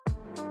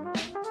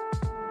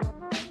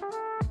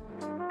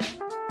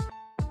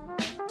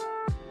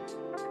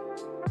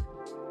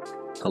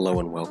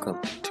Hello and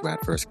welcome to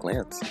At First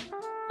Glance,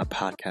 a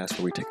podcast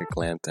where we take a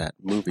glance at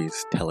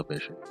movies,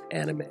 television,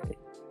 anime,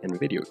 and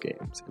video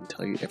games and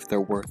tell you if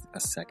they're worth a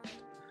second.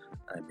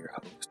 I'm your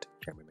host,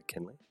 Jeremy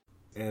McKinley.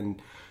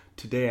 And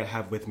today I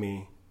have with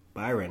me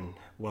Byron.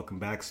 Welcome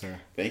back, sir.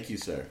 Thank you,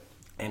 sir.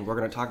 And we're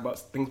going to talk about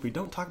things we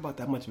don't talk about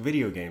that much,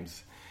 video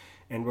games.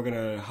 And we're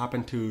going to hop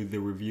into the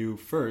review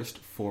first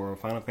for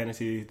Final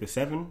Fantasy the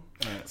 7?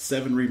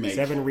 7 Remake.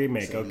 7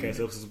 Remake, okay.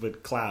 So this is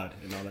with Cloud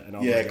and all that. And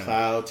all yeah, that.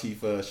 Cloud,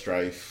 Tifa,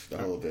 Strife, the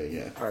whole thing,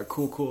 yeah. All right,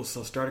 cool.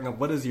 So starting off,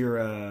 what is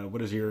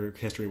your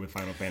history with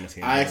Final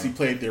Fantasy? I actually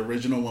played the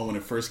original one when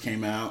it first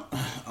came out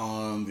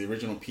on the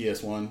original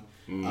PS1.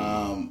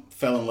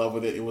 Fell in love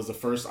with it. It was the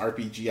first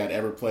RPG I'd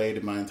ever played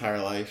in my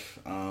entire life.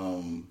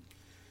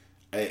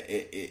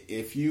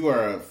 If you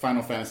are a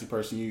Final Fantasy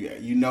person,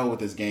 you know what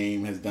this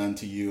game has done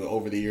to you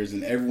over the years,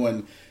 and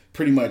everyone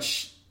pretty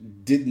much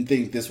didn't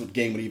think this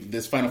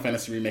Final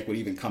Fantasy remake would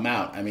even come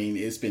out. I mean,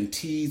 it's been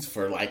teased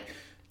for like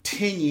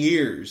 10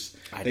 years.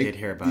 I did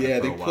hear about it. Yeah,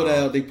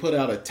 they put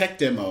out a tech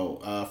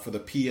demo for the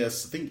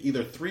PS. I think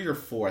either 3 or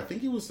 4. I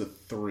think it was the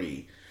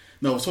 3.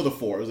 No, so the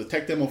 4. It was a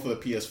tech demo for the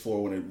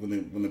PS4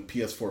 when the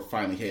PS4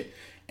 finally hit.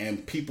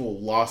 And people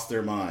lost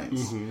their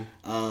minds.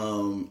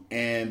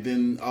 And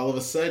then all of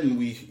a sudden,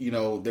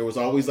 there was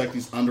always like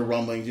these under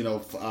rumblings.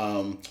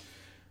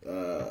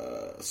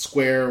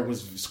 Square,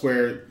 which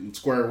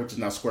is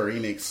now Square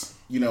Enix.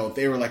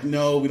 They were like,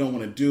 no, we don't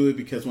want to do it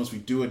because once we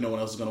do it, no one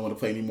else is going to want to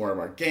play any more of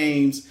our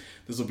games.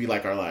 This will be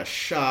like our last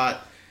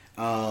shot.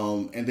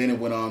 And then it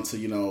went on to,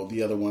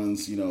 the other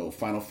ones,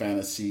 Final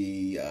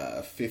Fantasy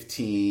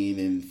 15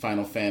 and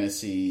Final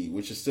Fantasy,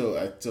 which I still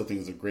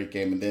think is a great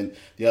game. And then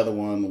the other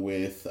one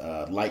with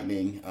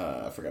Lightning,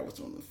 I forgot what's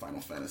one,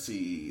 Final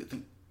Fantasy, I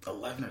think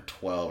 11 or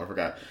 12, I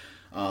forgot.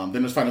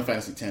 Then there's Final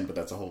Fantasy 10, but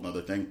that's a whole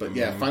other thing. But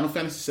yeah, Final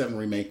Fantasy 7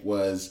 Remake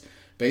was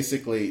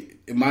basically,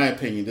 in my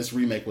opinion, this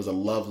remake was a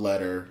love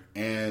letter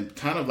and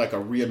kind of like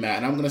and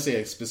I'm going to say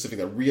a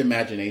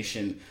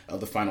reimagination of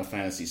the Final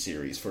Fantasy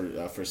series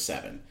for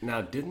 7.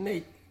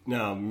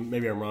 Now,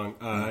 maybe I'm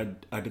wrong.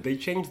 Did they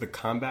change the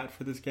combat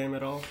for this game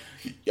at all?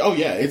 Oh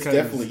yeah, it's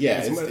definitely,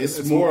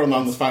 it's more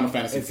along the Final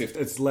Fantasy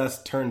 15. It's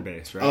less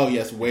turn-based, right? Oh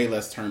yes, way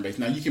less turn-based.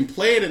 Now you can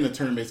play it in the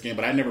turn-based game,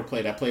 but I never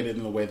played. I played it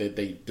in the way that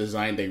they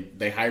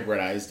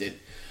hybridized it,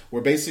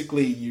 where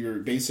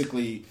you're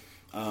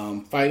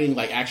fighting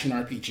like action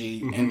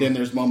RPG, and then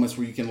there's moments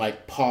where you can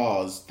like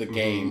pause the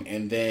game,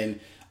 and then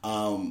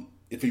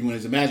if you want to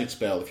use a magic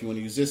spell, if you want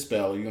to use this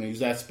spell, you want to use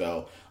that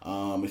spell.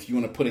 If you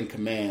want to put in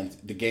commands,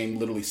 the game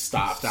literally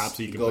stops.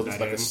 So you can goes put that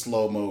like in. A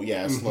slow mode,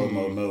 slow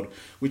mode,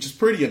 which is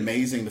pretty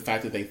amazing. The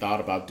fact that they thought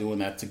about doing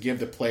that to give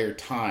the player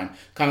time,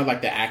 kind of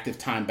like the active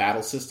time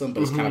battle system,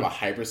 but it's kind of a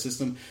hybrid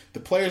system. The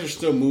players are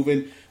still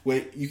moving.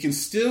 What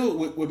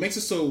makes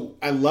it so,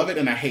 I love it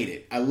and I hate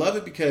it. I love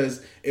it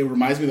because it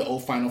reminds me of the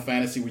old Final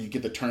Fantasy where you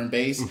get the turn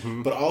base,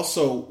 but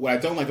also what I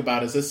don't like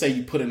about it is, let's say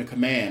you put in a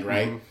command,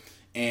 right?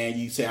 And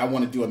you say, I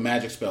want to do a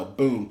magic spell,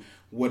 boom.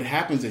 What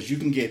happens is you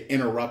can get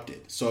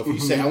interrupted. So if you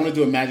say, I want to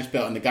do a magic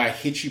spell, and the guy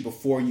hits you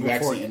before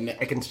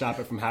it can stop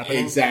it from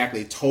happening.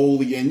 Exactly,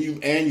 totally. And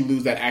you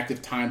lose that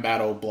active time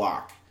battle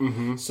block.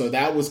 So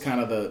that was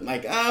kind of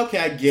okay,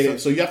 I get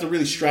it. So you have to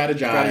really strategize.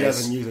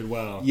 Strategize and use it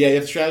well. Yeah, you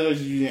have to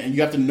strategize, and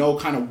you have to know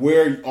kind of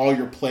where all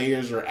your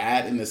players are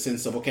at in the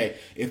sense of, okay,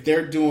 if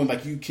they're doing,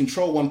 like, you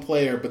control one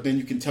player, but then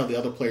you can tell the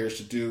other players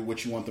to do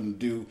what you want them to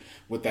do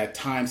with that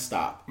time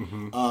stop.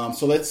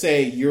 So let's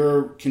say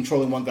you're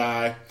controlling one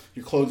guy,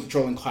 you're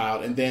controlling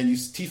Cloud, and then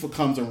Tifa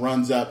comes and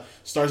runs up,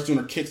 starts doing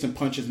her kicks and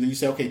punches, and then you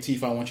say, okay,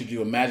 Tifa, I want you to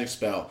do a magic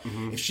spell.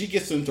 If she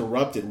gets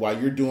interrupted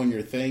while you're doing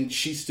your thing,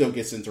 she still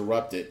gets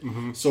interrupted.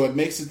 So it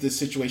makes it this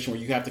situation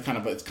where you have to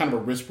it's kind of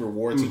a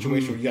risk-reward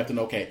situation where you have to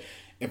know, okay,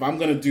 if I'm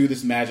going to do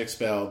this magic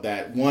spell,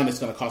 that one, it's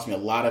going to cost me a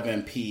lot of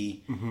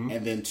MP,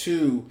 and then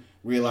two,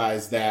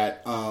 realize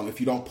that if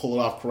you don't pull it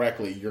off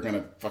correctly, you're going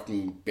to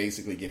fucking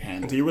basically get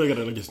handled. So you really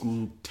got to just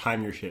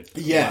time your shit.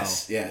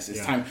 Yes,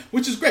 it's time,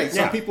 which is great.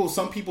 Some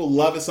people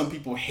love it, some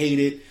people hate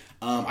it.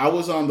 I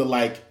was on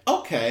the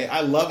okay,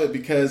 I love it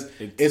because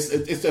it's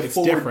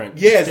different.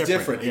 Yeah, it's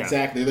different. Yeah.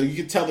 Exactly. You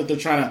can tell that they're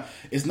trying to.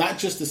 It's not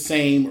just the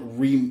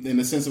same in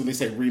the sense of when they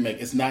say remake.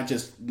 It's not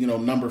just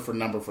number for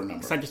number for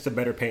number. It's not just a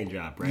better paint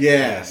job, right?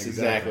 Yes,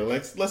 exactly.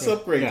 Let's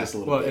upgrade this a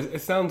little bit. Well,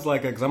 it sounds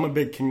like, because I'm a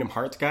big Kingdom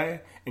Hearts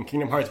guy, and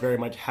Kingdom Hearts very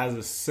much has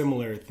a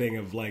similar thing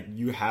of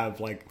you have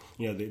the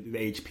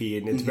HP,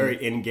 and it's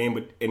very in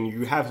game, and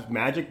you have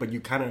magic, but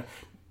you kind of,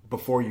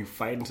 before you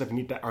fight and stuff, you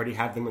need to already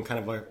have them in kind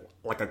of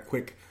like a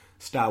quick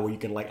style where you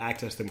can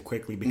access them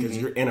quickly because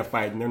you're in a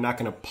fight and they're not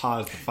going to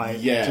pause the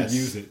fight to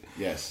use it.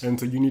 Yes. And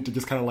so you need to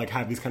just kind of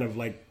have these kind of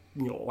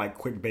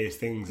quick based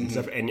things and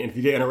stuff. And if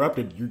you get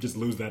interrupted, you just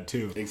lose that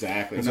too.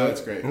 Exactly. And no,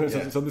 it's great.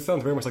 So this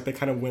sounds very much like they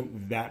kind of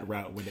went that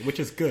route with it, which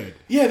is good.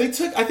 Yeah,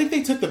 I think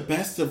they took the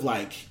best of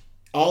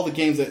all the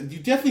games that you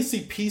definitely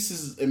see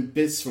pieces and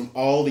bits from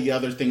all the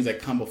other things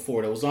that come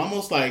before it. It was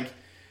almost like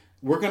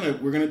we're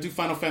gonna do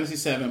Final Fantasy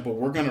VII, but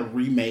we're gonna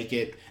remake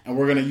it, and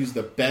we're gonna use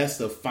the best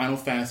of Final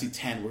Fantasy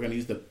X. We're gonna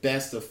use the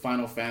best of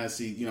Final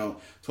Fantasy,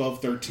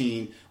 12,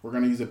 13. We're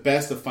gonna use the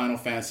best of Final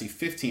Fantasy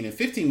 15. And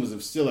 15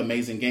 was still an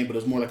amazing game, but it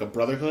was more like a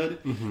brotherhood.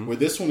 Where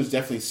this one is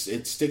definitely,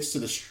 it sticks to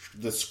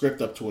the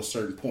script up to a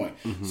certain point.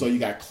 So you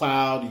got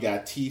Cloud, you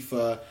got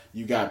Tifa,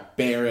 you got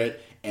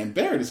Barrett. And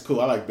Barrett is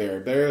cool. I like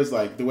Barrett. Barrett is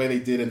like the way they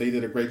did it. They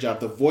did a great job.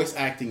 The voice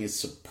acting is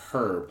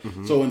superb.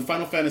 So in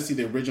Final Fantasy,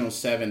 the original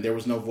 7, there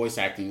was no voice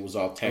acting. It was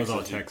all text.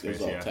 It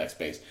was all text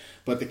based.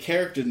 But the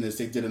character in this,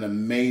 they did an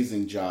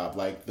amazing job.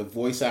 Like the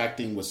voice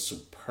acting was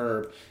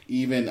superb.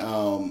 Even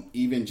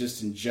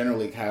just in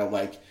generally how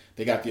like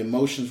they got the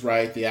emotions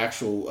right. The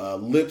actual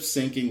lip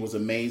syncing was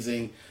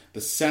amazing.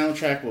 The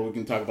soundtrack, well, we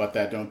can talk about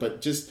that,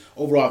 but just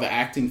overall, the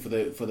acting for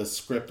the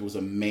script was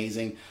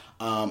amazing.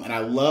 And I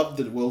love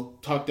that. We'll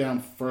talk down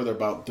further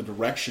about the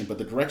direction, but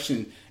the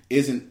direction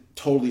isn't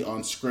totally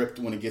on script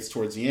when it gets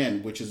towards the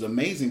end, which is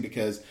amazing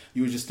because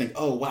you would just think,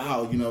 oh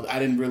wow, I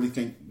didn't really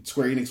think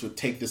Square Enix would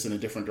take this in a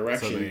different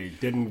direction. So they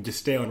didn't just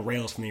stay on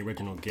rails from the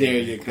original game. There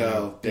you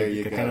go.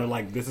 Kind of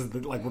like this is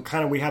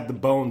we have the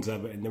bones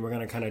of it, and then we're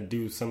gonna kind of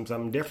do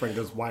something different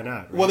because why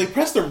not? Right? Well, they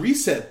pressed the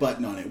reset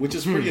button on it, which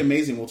is pretty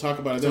amazing. We'll talk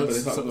about it then.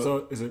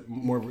 So is it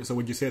more? So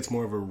would you say it's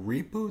more of a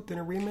reboot than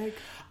a remake?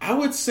 I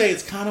would say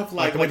it's kind of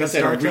like I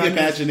said, a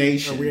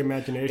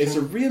reimagination. It's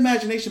a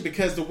reimagination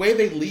because the way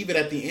they leave it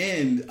at the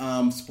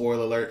end,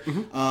 spoiler alert,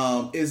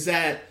 is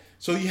that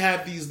so you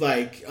have these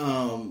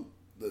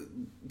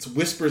it's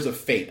Whispers of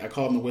Fate. I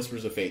call them the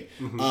Whispers of Fate.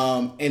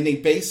 And they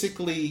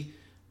basically,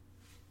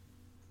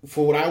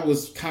 for what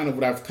I've kind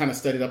of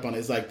studied up on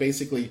is like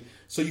basically,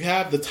 so you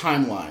have the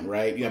timeline,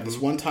 right? You have this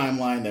one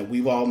timeline that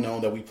we've all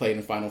known that we played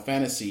in Final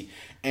Fantasy.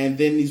 And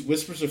then these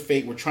Whispers of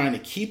Fate were trying to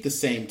keep the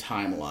same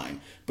timeline.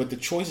 But the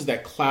choices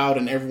that Cloud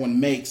and everyone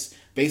makes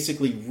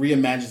basically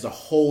reimagines a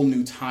whole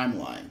new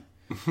timeline.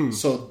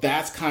 So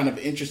that's kind of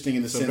interesting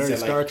in the sense very that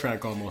Star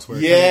Trek almost. Where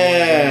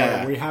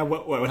we have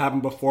what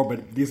happened before,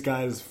 but these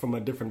guys from a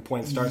different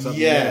point starts up.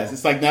 Yes,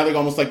 it's like now they're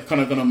almost like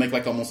kind of going to make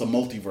like almost a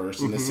multiverse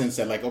in the sense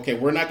that like, okay,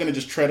 we're not going to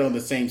just tread on the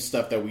same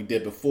stuff that we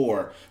did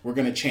before. We're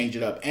going to change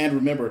it up. And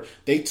remember,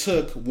 they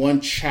took one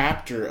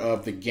chapter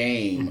of the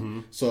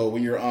game. So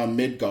when you're on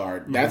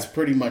Midgard, that's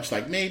pretty much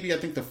like maybe I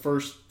think the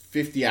first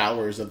 50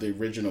 hours of the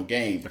original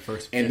game. The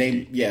first 50. And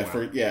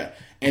they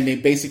and they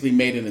basically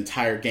made an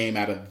entire game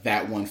out of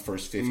that one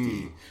first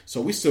 50.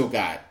 So we still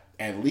got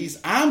at least,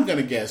 I'm going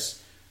to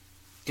guess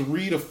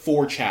 3 to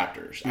 4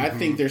 chapters. I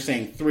think they're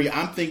saying 3.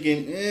 I'm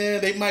thinking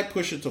they might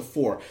push it to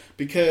 4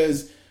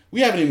 because we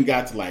haven't even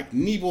got to like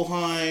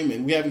Nibelheim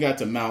and we haven't got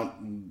to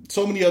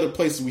so many other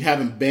places we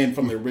haven't been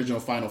from the original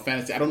Final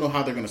Fantasy. I don't know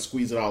how they're going to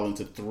squeeze it all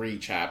into 3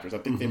 chapters. I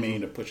think they may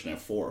end up pushing it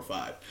at 4 or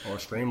 5. Or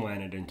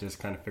streamline it and just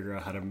kind of figure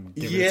out how to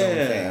give it its own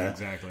thing.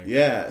 Exactly.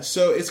 Yeah.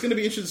 So it's going to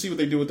be interesting to see what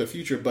they do with the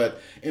future.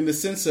 But in the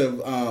sense of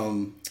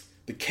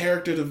the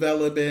character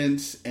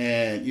development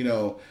and,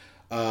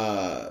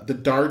 the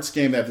darts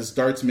game, that this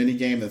darts mini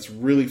game that's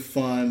really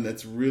fun,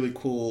 that's really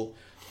cool.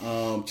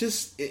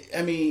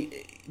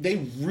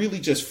 They really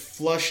just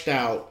flushed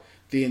out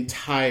the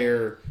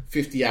entire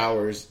 50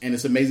 hours, and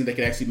it's amazing they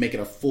could actually make it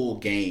a full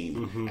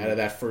game out of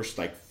that first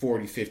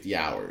 40, 50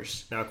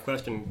 hours. Now,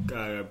 question,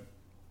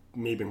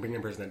 me being a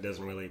person that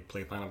doesn't really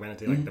play Final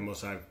Fantasy, like the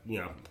most I'm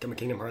a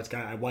Kingdom Hearts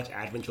guy. I watch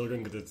Advent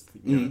Children because it's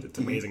it's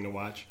amazing to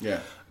watch.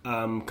 Yeah.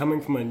 Coming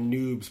from a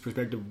noob's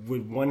perspective,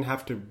 would one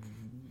have to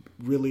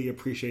really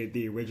appreciate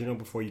the original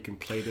before you can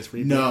play this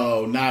reboot?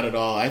 No, not at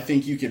all. I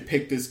think you could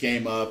pick this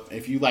game up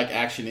if you like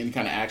action, any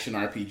kind of action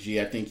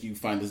RPG. I think you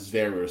find this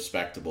very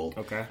respectable.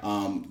 Okay.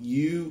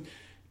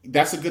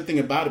 That's a good thing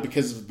about it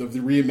because of the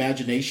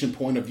reimagination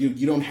point of view.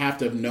 You don't have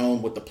to have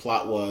known what the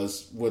plot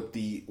was with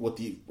the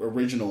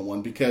original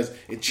one because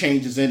it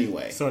changes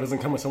anyway. So it doesn't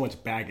come with so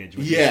much baggage.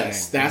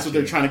 Yes, that's what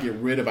they're trying to get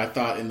rid of. I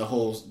thought in the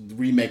whole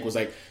remake was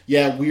like,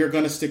 yeah, we are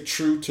going to stick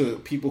true to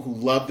people who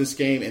love this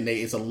game, and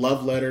it's a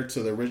love letter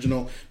to the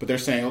original. But they're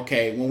saying,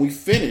 okay, when we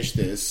finish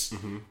this,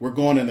 we're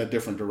going in a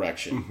different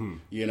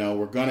direction.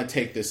 We're going to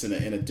take this in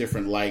a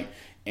different light.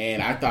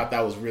 And I thought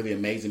that was really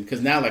amazing because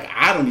now,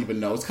 I don't even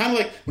know. It's kind of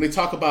like when they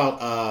talk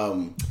about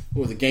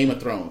what was it, Game of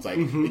Thrones.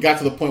 It got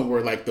to the point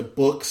where the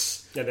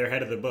books. Yeah, they're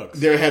ahead of the books.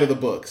 They're ahead of the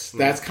books.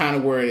 That's kind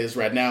of where it is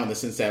right now in the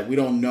sense that we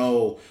don't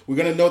know. We're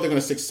going to know they're going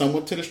to stick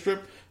somewhat to the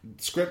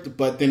script,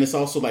 but then it's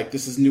also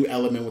this is new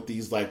element with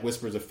these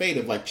Whispers of Fate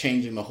of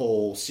changing the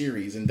whole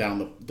series and down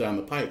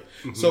the pipe.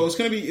 So it's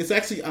going to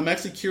be. I'm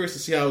actually curious to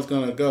see how it's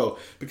going to go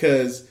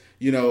because.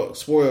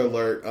 Spoiler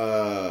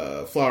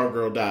alert, Flower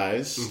Girl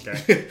dies.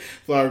 Okay.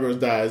 Flower Girl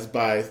dies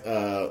by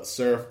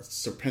Sir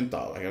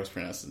Serpenthal. I always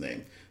pronounce his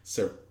name.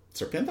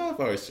 Serpentoff?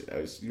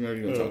 You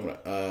remember what I'm talking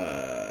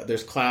about?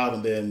 There's Cloud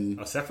and then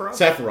Sephiroth?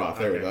 Sephiroth,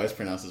 there we go. I always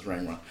pronounce his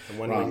ring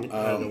wrong.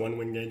 The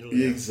one-winged angel?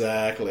 Yeah.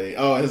 Exactly.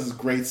 Oh, there's this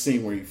great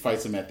scene where he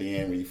fights him at the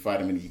end, where you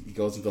fight him and he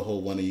goes into the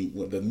whole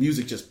the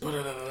music just...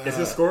 Is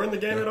the score in the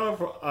game at all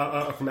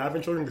from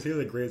Advent Children? Because he has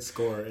a great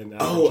score in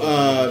Advent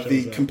Children.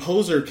 The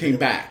composer came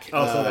back.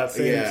 Oh, so that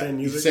same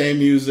music? Same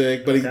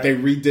music, but they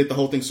redid the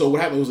whole thing. So what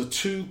happened, it was a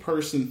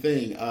two-person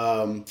thing.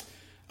 Oh,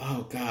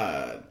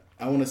 God.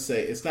 I want to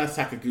say it's not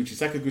Sakaguchi.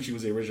 Sakaguchi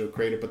was the original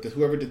creator, but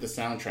whoever did the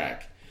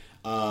soundtrack,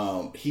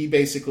 he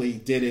basically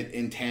did it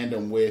in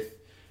tandem with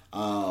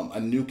a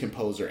new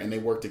composer, and they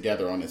worked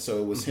together on it.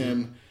 So it was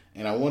him,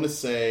 and I want to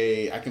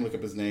say I can look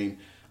up his name,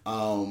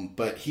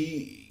 but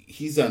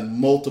he's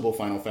done multiple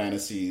Final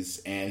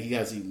Fantasies, and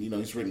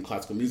he's written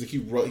classical music. He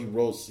wrote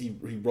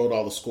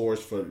all the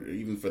scores for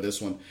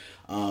this one,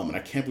 and I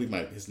can't believe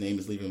his name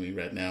is leaving me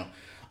right now,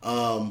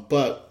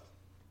 but.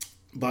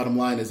 Bottom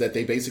line is that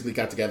they basically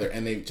got together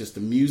and they just the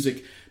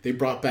music they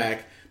brought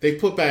back. They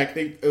put back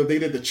they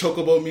did the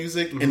Chocobo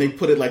music and they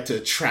put it like to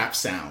trap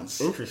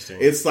sounds. Interesting.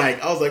 It's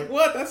like I was like,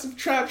 what? That's some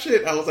trap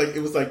shit. I was like, it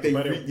was like they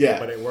but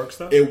it works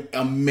though.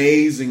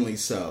 Amazingly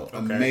so. Okay.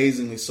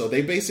 Amazingly so.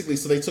 They basically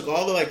they took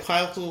all the like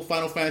classical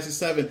Final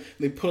Fantasy VII and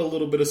they put a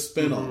little bit of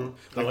spin on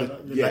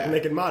like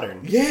make it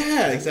modern.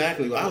 Yeah,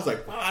 exactly. Well, I was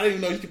like, wow, I didn't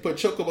even know you could put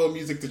Chocobo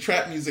music to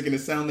trap music and it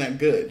sound that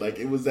good. Like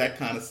it was that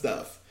kind of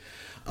stuff.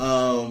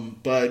 I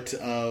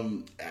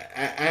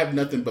have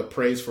nothing but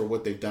praise for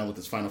what they've done with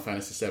this Final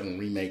Fantasy VII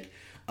remake.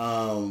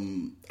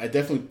 I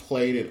definitely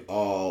played it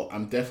all.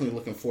 I'm definitely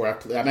looking forward.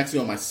 I'm actually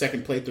on my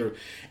second playthrough,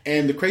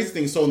 and the crazy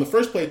thing. So in the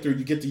first playthrough,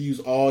 you get to use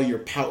all your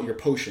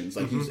potions,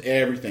 like use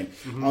everything.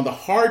 On the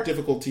hard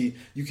difficulty,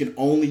 you can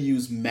only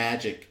use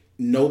magic,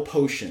 no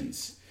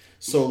potions.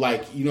 So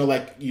you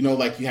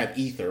have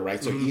ether,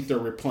 right? So ether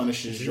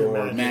replenishes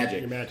your magic.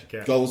 Your magic,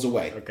 yeah. Goes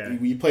away. Okay.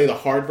 When you play the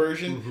hard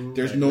version,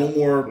 there's no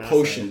more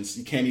potions.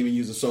 You can't even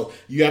use it. So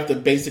you have to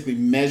basically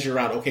measure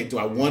out, okay, do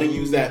I want to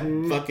use that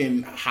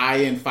fucking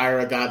high-end Fire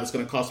of God that's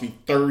going to cost me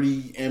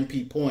 30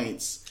 MP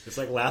points? It's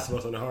like Last of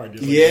Us on the hard.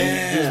 Use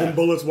them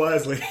bullets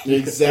wisely.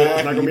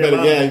 Exactly. You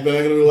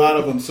better do a lot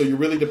of them. So you're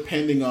really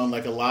depending on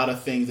like a lot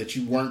of things that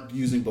you weren't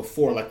using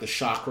before, like the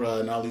chakra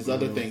and all these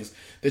other things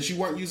that you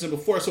weren't using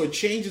before. So it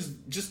changes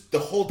just the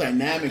whole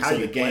dynamics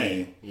of the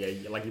game.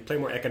 Yeah, like you play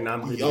more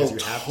economically because you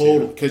have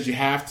to. Because you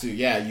have to.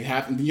 Yeah, you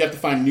have to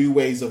find new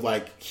ways of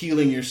like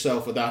healing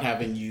yourself without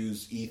having to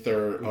use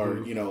ether or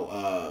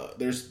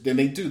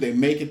they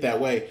make it that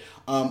way.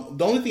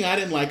 The only thing I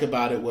didn't like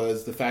about it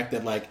was the fact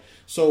that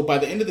so by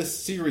the end of the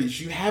series,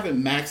 you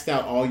haven't maxed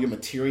out all your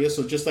materia.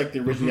 So just like they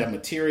originally have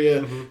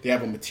materia, they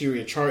have a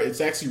materia chart.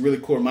 It's actually really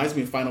cool. It reminds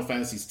me of Final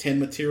Fantasy's 10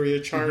 materia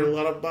chart a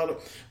lot about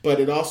it. But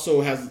it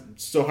also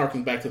still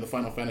harkens back to the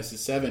Final Fantasy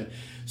 7.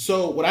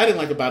 So what I didn't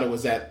like about it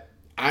was that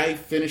I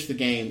finished the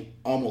game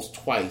almost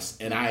twice,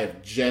 and I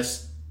have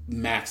just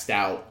maxed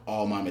out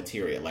all my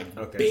materia,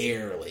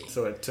 barely.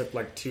 So it took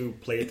like two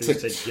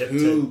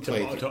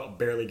playthroughs to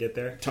barely get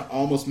there? To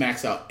almost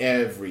max out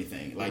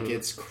everything.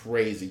 It's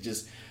crazy.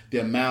 Just the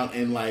amount,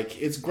 and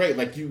it's great.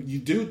 You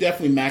do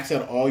definitely max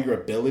out all your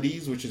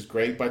abilities, which is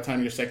great by the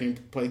time your second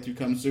playthrough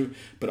comes through.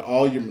 But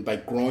all your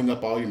growing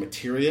up all your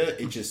materia,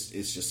 it's just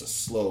a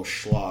slow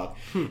slog.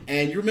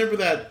 And you remember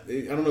that?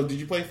 I don't know.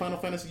 Did you play Final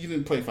Fantasy? You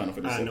didn't play Final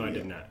Fantasy. No, I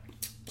did not.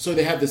 So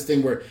they have this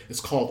thing where it's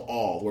called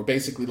all, where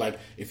basically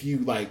if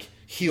you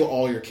heal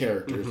all your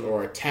characters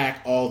or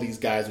attack all these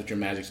guys with your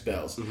magic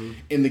spells.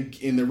 In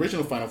the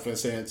original Final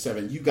Fantasy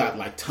VII, you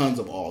got tons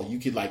of all. You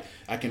could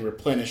I can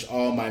replenish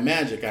all my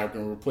magic. I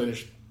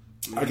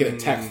can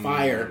attack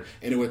fire,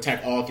 and it would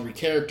attack all three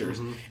characters.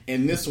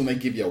 In this one, they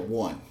give you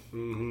one.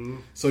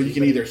 So you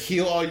can either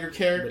heal all your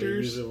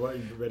characters.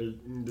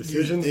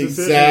 Decisions.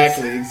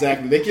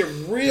 Exactly. They get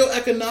real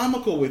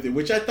economical with it,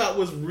 which I thought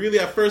was really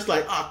at first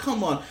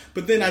come on.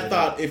 But then I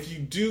thought if you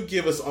do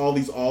give us all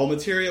these all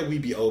material,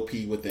 we'd be OP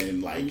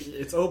within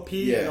It's OP,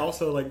 and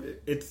also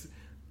it's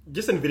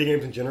just in video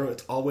games in general.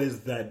 It's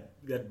always that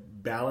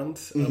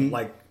balance of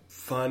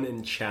fun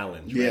and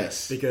challenge. Right?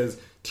 Yes, because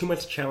too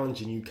much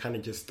challenge and you kind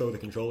of just throw the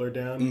controller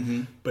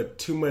down, but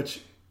too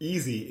much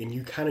easy and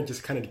you kind of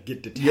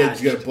get detached. Yeah,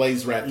 you got to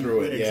blaze right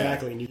through it.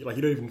 Exactly, and you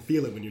don't even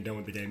feel it when you're done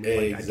with the game.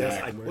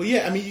 Exactly. Well,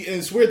 yeah, I mean, and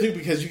it's weird too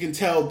because you can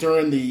tell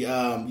during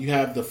the you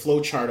have the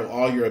flow chart of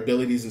all your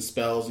abilities and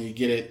spells, and you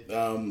get it.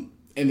 And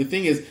the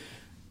thing is,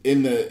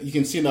 you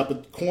can see in the upper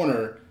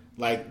corner.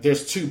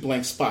 There's two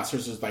blank spots.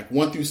 There's just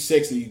 1 through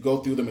 6, and you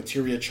go through the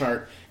materia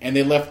chart, and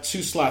they left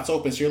 2 slots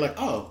open. So you're like,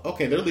 oh,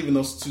 okay, they're leaving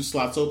those 2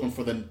 slots open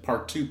for the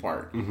part 2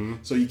 part.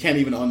 So you can't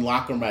even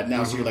unlock them right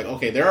now. So you're like,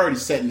 okay, they're already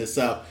setting this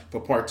up for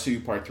part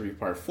 2, part 3,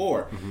 part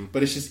 4.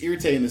 But it's just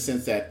irritating in the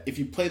sense that if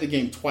you play the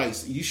game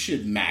twice, you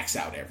should max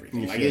out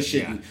everything.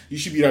 You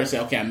should be able to say,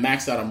 okay, I'm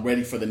maxed out. I'm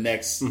ready for the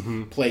next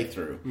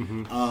playthrough.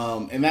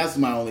 And that's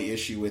my only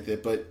issue with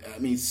it. But I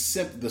mean,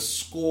 the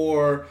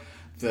score.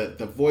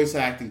 The voice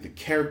acting, the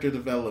character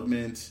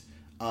development,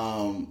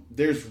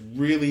 there's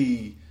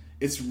really,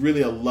 it's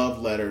really a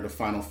love letter to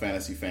Final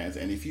Fantasy fans.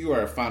 And if you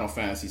are a Final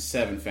Fantasy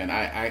VII fan,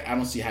 I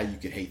don't see how you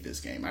could hate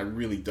this game. I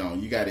really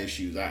don't. You got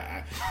issues.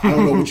 I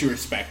don't know what you're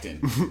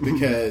expecting,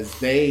 because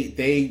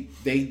they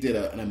did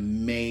an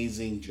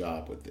amazing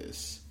job with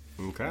this.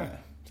 Okay.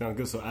 Sounds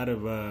good. So out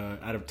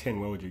of 10,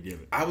 what would you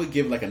give it? I would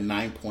give it like a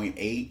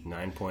 9.8.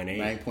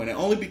 9.8. 9.8.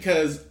 Only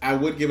because I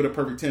would give it a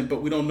perfect 10,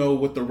 but we don't know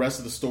what the rest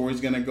of the story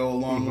is going to go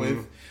along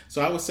with.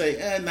 So I would say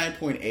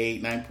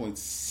 9.8,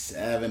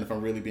 9.7 if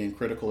I'm really being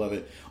critical of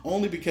it.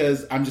 Only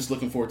because I'm just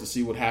looking forward to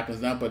see what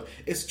happens now. But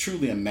it's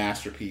truly a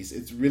masterpiece.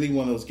 It's really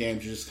one of those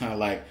games you're just kind of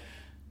like,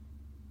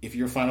 if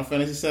you're Final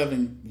Fantasy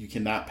VII, you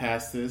cannot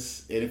pass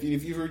this. And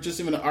if you're just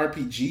even an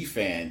RPG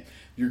fan,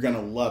 you're going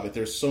to love it.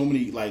 There's so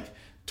many like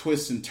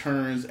twists and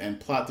turns and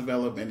plot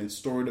development and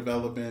story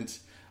development.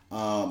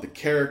 The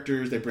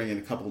characters, they bring in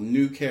a couple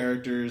new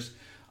characters.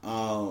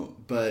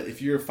 But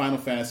if you're a Final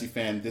Fantasy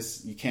fan,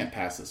 you can't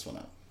pass this one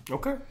up.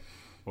 Okay.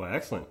 Well,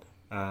 excellent.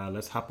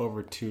 Let's hop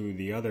over to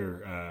the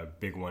other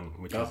big one,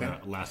 which is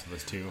Last of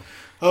Us 2.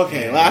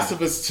 Okay, and, Last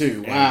of Us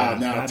 2. Wow.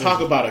 Now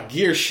talk about a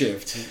gear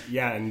shift.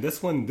 Yeah, and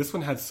this one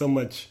had so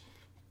much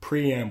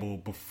preamble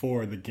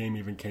before the game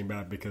even came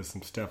out because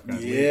some stuff got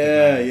leaked.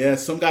 Yeah.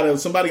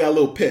 Somebody got a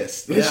little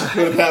pissed. Let's just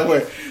put it that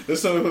way.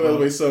 Let's put it that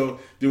way. So,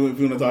 do we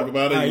want to talk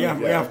about it?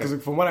 Yeah.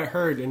 Because from what I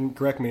heard, and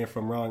correct me if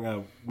I'm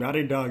wrong,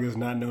 Naughty Dog is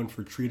not known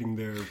for treating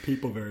their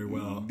people very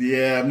well.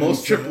 Yeah,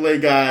 most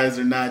AAA guys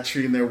are not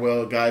treating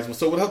their guys.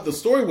 So what the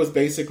story was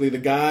basically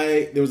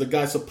there was a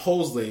guy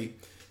supposedly,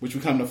 which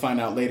we come to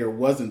find out later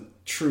wasn't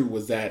true,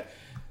 was that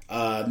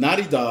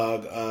Naughty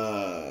Dog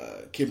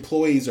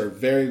employees are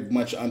very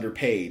much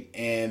underpaid,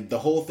 and the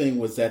whole thing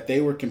was that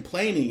they were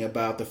complaining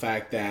about the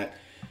fact that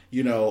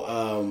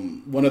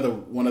one of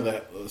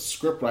the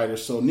script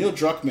writers. So Neil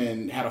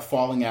Druckmann had a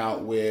falling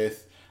out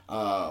with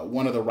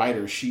one of the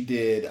writers. She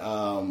did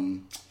what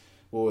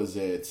was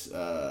it?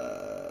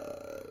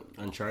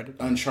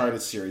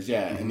 Uncharted series,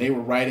 yeah. Mm-hmm. And they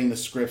were writing the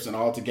scripts and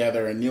all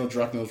together, and Neil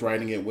Druckmann was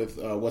writing it with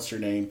what's her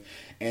name,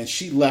 and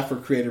she left for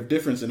creative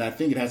difference, and I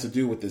think it has to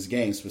do with this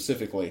game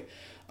specifically.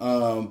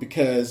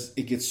 Because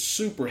it gets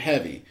super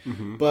heavy.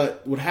 Mm-hmm.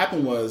 But what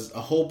happened was a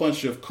whole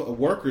bunch of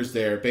workers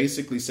there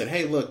basically said,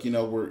 hey, look,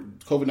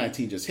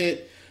 COVID-19 just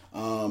hit.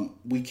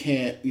 We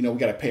can't, we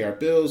got to pay our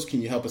bills.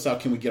 Can you help us out?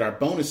 Can we get our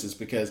bonuses?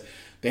 Because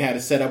they had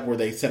it set up where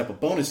they set up a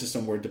bonus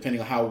system where depending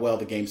on how well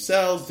the game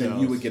sells, then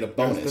you would get a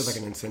bonus. There's like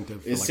an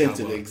incentive.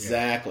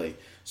 Exactly. Yeah.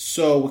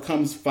 So what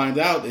find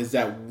out is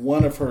that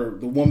the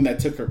woman that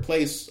took her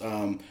place,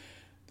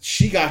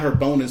 she got her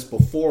bonus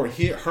before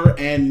her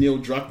and Neil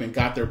Druckmann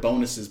got their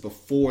bonuses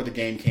before the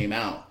game came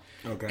out.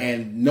 Okay.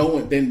 And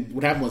then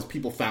what happened was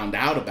people found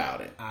out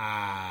about it.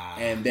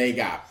 And they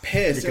got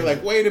pissed. They're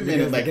like, wait a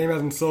minute. Like, the game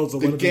hasn't sold. So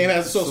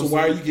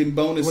why are you getting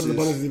bonuses? What are the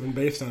bonuses even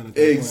based on?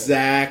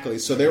 Exactly.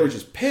 So they were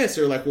just pissed.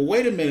 They're like, well,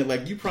 wait a minute.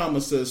 Like, you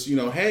promised us,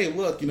 hey,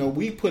 look,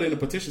 we put in a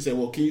petition saying,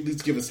 well, can you at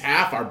least give us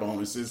half our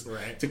bonuses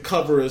to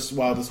cover us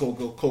while this whole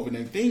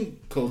COVID-19 thing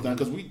goes down?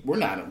 Because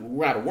we're out of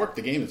work.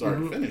 The game is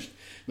already finished.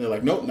 And they're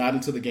like, nope, not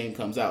until the game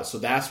comes out. So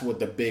that's what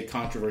the big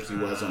controversy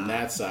was on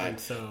that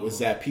side. Was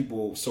that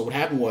people? So what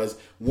happened was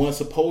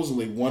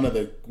supposedly one of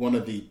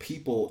the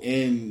people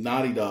in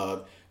Naughty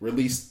Dog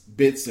released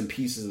bits and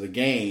pieces of the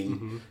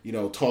game,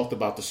 talked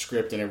about the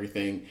script and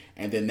everything,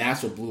 and then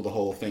that's what blew the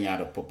whole thing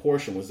out of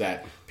proportion, was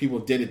that people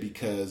did it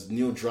because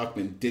Neil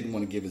Druckmann didn't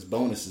want to give his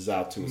bonuses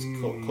out to his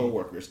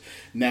co-workers.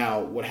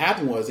 Now, what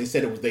happened was they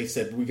said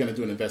we're going to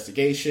do an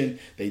investigation.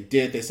 They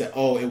did. They said,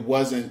 it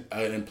wasn't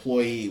an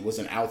employee, it was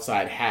an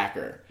outside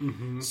hacker.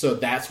 Mm-hmm. So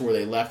that's where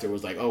they left it.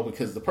 Was like,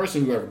 because the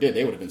person who ever did,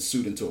 they would have been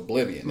sued into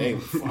oblivion. They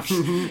were fucked,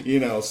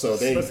 so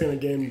they, especially in a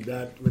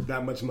game with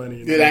that much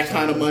money. That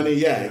kind of money,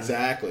 yeah,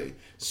 exactly.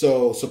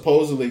 So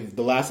supposedly,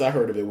 the last I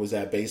heard of it was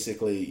that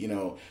basically,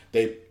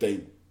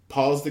 they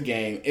paused the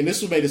game, and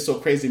this was made it so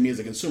crazy to me as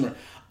a consumer.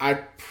 I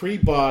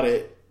pre-bought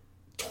it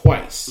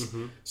twice.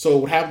 Mm-hmm. So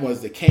what happened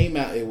was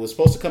it was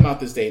supposed to come out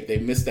this date. They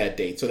missed that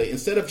date. So they,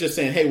 instead of just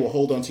saying, hey, we'll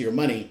hold on to your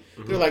money,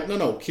 they're like,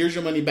 no, here's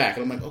your money back.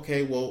 And I'm like,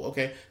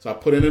 okay. So I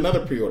put in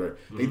another pre-order.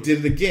 Mm-hmm. They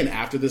did it again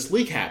after this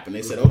leak happened.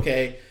 They said,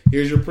 okay,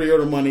 here's your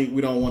pre-order money.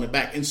 We don't want it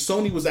back. And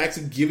Sony was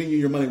actually giving you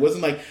your money. It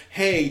wasn't like,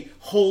 hey,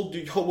 we'll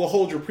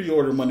hold your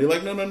pre-order money.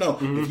 Like, no.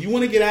 Mm-hmm. If you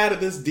want to get out of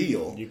this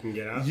deal, you can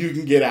get out. You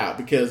can get out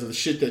because of the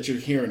shit that you're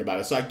hearing about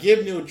it. So I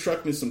give Neil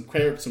Druckmann some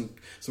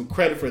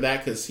credit for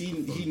that, because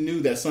he knew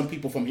that some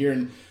people from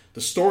hearing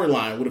the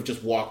storyline would have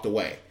just walked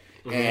away.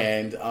 Mm-hmm.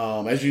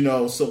 And as you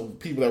know, so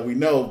people that we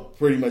know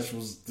pretty much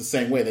was the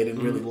same way. They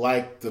didn't really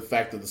like the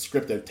fact that the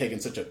script had taken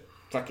such a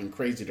fucking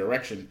crazy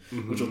direction,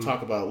 which we'll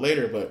talk about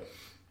later. But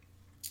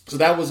so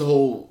that was the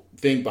whole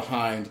thing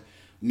behind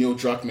Neil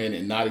Druckmann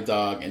and Naughty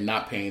Dog and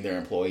not paying their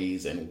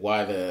employees and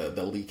why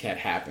the leak had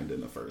happened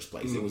in the first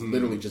place. It was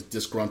literally just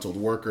disgruntled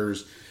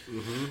workers,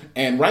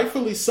 and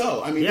rightfully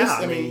so. I mean,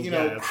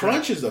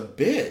 Crunch is a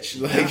bitch.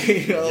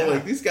 Like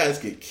like these guys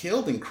get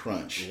killed in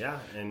Crunch. Yeah,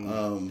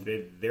 and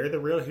they're the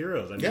real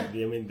heroes.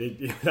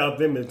 Without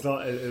them, it's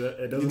not.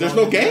 It doesn't. There's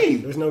no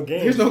game. There's no game.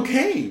 There's no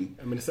game.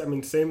 I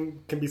mean,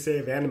 same can be said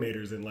of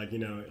animators and like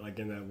in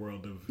that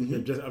world of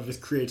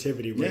just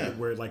creativity,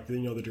 where like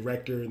the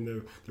director and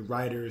the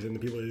writers and the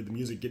people that do the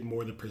music get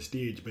more of the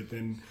prestige, but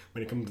then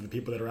when it comes to the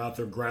people that are out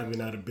there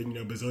grinding out a big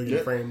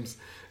bazillion frames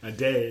a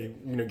day,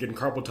 getting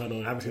carpal tunnel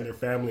and haven't seen their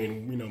family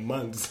in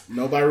months.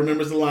 Nobody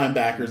remembers the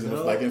linebackers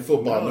in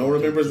football. No one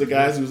remembers the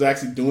guys who's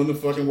actually doing the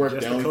fucking work.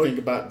 They only think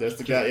about that's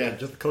the guy. Yeah,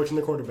 just the coach and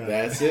the quarterback.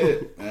 That's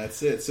it.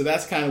 That's it. So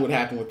that's kind of what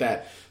happened with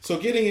that. So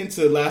getting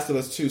into Last of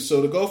Us 2.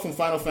 So to go from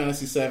Final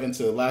Fantasy 7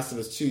 to Last of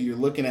Us 2, you're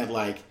looking at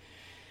like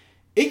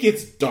it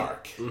gets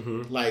dark.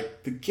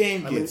 Like the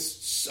game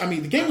gets.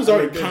 The game was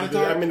already kind of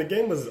dark. The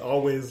game was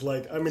always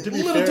like. To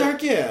be a little fair,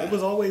 dark. Yeah, it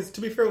was always.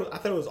 To be fair, I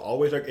thought it was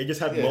always dark. It just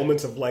had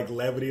moments of like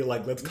levity.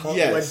 Like let's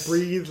like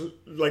breathe.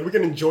 Like we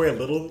can enjoy a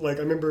little. Like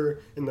I remember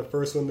in the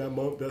first one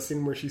that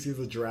scene where she sees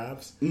the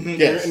giraffes.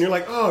 Yes, and you're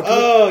like,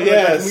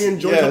 can we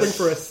enjoy something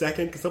for a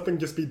second? Can something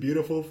just be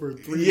beautiful for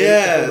 3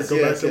 minutes? Before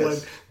we go back to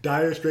like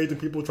dire straits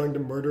and people trying to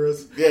murder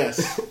us.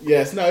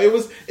 Yes. No, it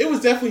was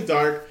definitely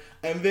dark.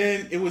 And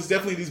then it was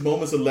definitely these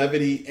moments of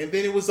levity, and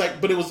then it was like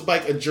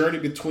a journey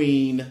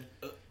between,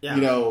 it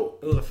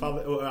was a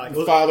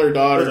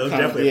father-daughter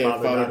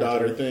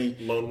father-daughter thing,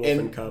 Lone Wolf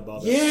and Cub. All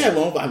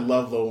that I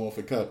love Lone Wolf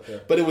and Cub,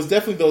 but it was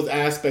definitely those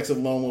aspects of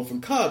Lone Wolf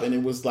and Cub, and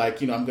it was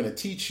like I'm going to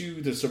teach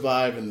you to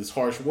survive in this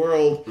harsh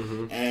world,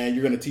 and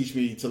you're going to teach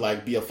me to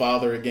like be a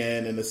father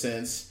again in a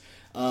sense.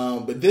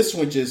 But this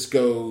one just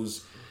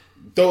goes.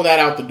 Throw that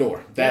out the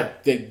door. They're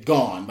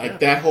gone. Like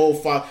that whole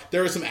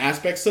there are some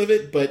aspects of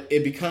it, but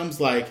it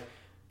becomes like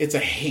it's a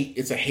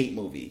hate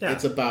movie. Yeah.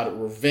 It's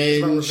about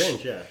revenge.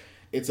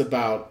 It's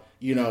about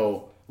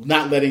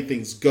not letting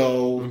things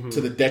go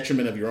to the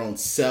detriment of your own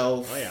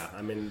self. Oh yeah.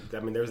 I mean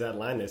there's that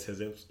line that says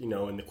in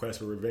the quest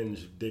for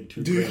revenge, dig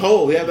two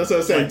holes. Yeah, that's what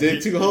I'm saying.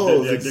 Dig two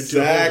holes.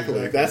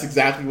 Exactly. That's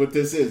exactly what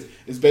this is.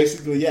 It's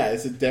basically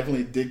it's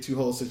definitely a dig two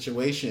hole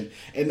situation.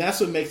 And that's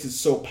what makes it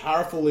so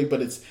powerfully,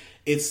 but it's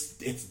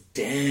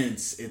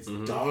dense, it's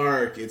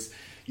dark, it's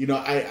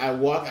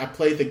I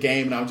played the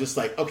game and I was just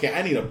like, okay,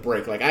 I need a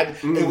break. Like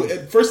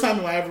first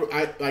time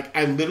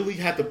I literally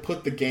had to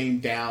put the game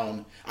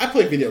down. I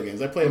play video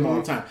games, I play them all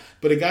the time,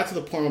 but it got to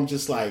the point where I'm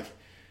just like,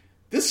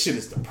 this shit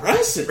is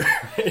depressing.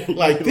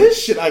 Like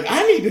this shit, like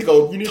I need to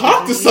go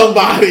talk to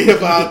somebody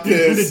about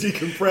this. You need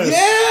to decompress.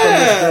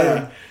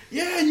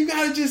 Yeah, you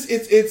gotta just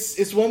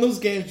it's one of those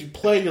games you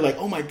play. You're like,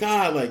 oh my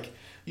god, like.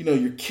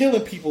 You're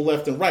killing people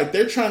left and right.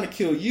 They're trying to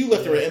kill you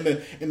left and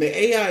right, and the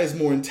AI is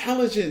more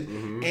intelligent,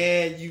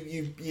 and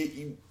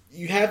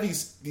you have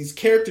these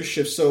character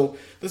shifts. So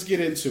let's get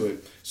into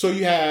it. So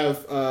you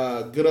have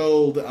good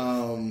old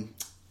Ellie,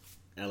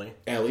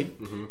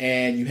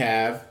 and you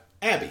have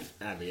Abby.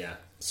 Yeah.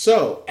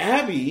 So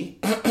Abby.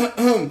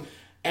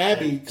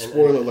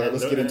 Spoiler alert.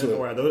 Let's get into it.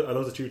 Are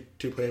those the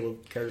two playable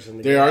characters in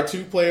the game? There are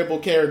two playable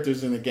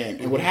characters in the game,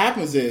 and what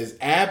happens is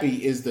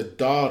Abby is the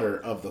daughter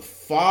of the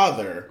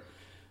father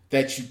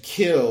that you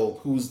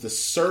kill, who's the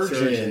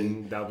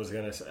surgeon that was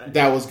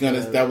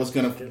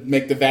gonna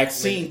make the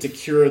vaccine to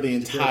cure the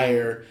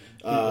entire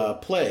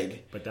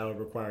plague. But that would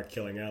require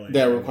killing Ellie.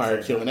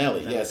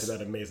 Yes. To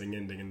that amazing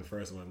ending in the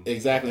first one.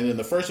 Exactly. And in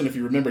the first one, if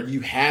you remember,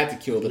 you had to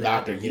kill the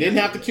doctor. You didn't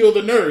have to kill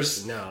the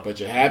nurse, but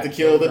you had to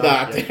kill the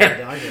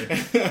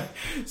doctor.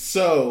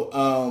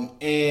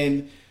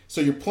 So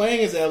you're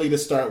playing as Ellie to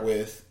start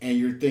with, and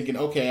you're thinking,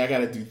 okay, I got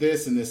to do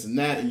this and this and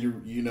that, and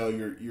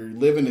you're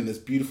living in this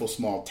beautiful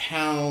small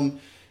town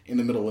in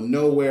the middle of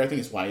nowhere. I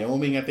think it's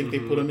Wyoming. I think they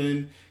put them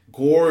in.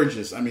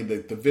 Gorgeous. I mean, the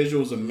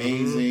visuals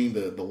amazing.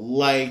 The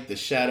light, the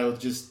shadow,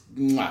 just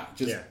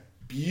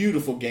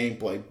beautiful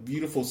gameplay,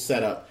 beautiful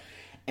setup.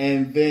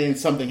 And then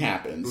something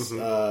happens.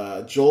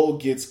 Joel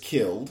gets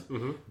killed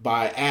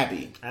by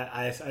Abby.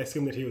 I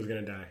assumed that he was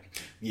going to die.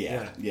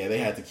 Yeah, they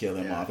had to kill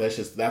him off.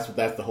 That's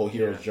the whole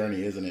hero's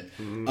journey, isn't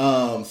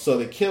it? So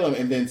they kill him,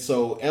 and then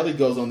so Ellie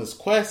goes on this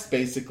quest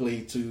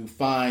basically to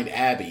find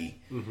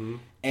Abby.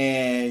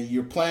 And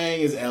you're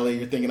playing as Ellie.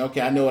 You're thinking,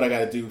 okay, I know what I got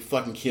to do.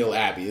 Fucking kill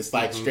Abby. It's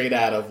like straight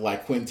out of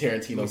like Quentin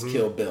Tarantino's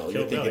Kill Bill.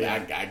 You're thinking,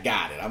 I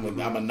got it. I'm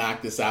gonna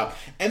knock this out,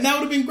 and that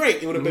would have been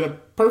great. It would have been a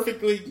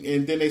perfectly.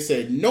 And then they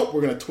said, nope,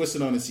 we're gonna twist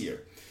it on its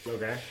ear.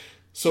 Okay.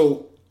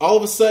 So all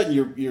of a sudden,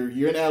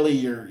 you're in Ellie.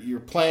 You're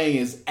playing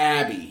as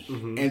Abby,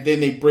 and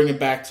then they bring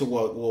it back to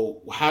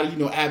well, how do you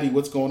know Abby?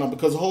 What's going on?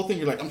 Because the whole thing,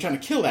 you're like, I'm trying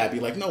to kill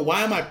Abby. Like, no,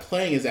 why am I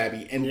playing as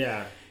Abby?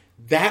 And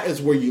that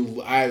is where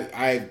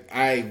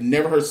I've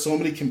never heard so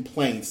many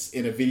complaints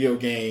in a video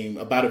game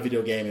about a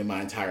video game in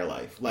my entire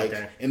life. Like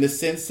in the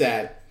sense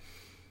that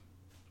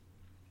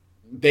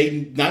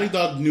Naughty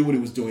Dog knew what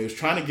it was doing. It was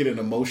trying to get an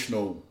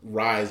emotional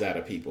rise out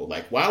of people.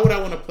 Like, why would I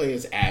want to play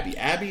as Abby?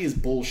 Abby is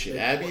bullshit.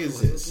 Abby is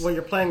this. Well,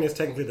 you're playing as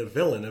technically the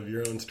villain of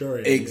your own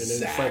story. Exactly.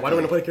 And it's like, why do I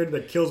want to play a character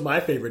that kills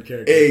my favorite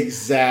character?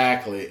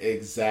 Exactly.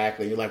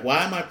 You're like,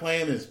 why am I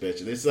playing this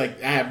bitch? It's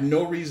like, I have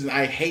no reason.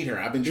 I hate her.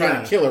 I've been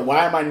trying to kill her.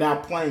 Why am I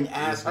not playing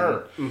as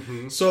her?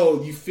 Mm-hmm.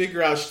 So you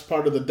figure out she's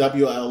part of the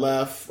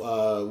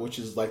WLF, which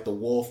is like the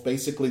Wolf.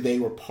 Basically, they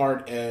were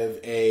part of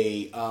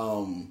a...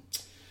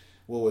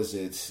 what was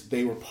it?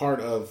 They were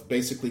part of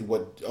basically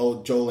what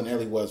Joel and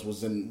Ellie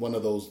was in one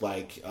of those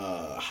like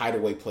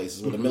hideaway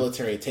places where the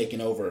military had taken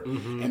over,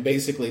 and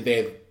basically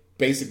they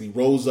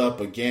rose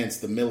up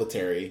against the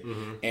military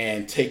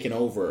and taken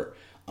over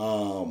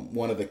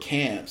one of the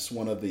camps,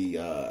 one of the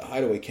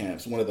hideaway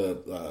camps, one of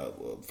the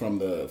from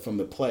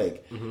the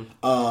plague,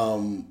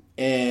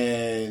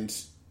 and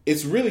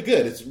it's really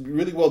good. It's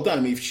really well done.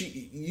 I mean,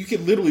 you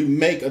could literally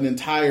make an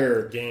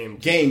entire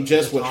game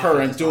just with her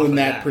and doing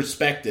that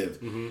perspective.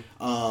 In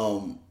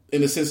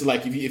the sense of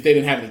like, if they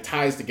didn't have any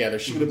ties together,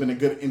 she would have been a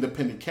good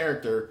independent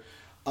character.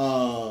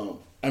 I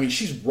mean,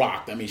 she's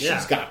rocked. I mean,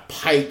 she's got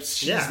pipes.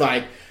 She's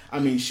like, I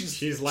mean,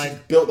 she's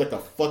built like a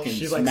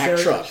fucking Mack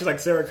truck. She's like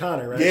Sarah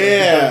Connor, right?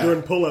 Yeah. Like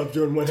doing pull-ups,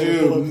 doing one-handed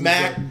pull-ups. Dude,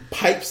 Mac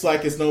pipes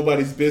like it's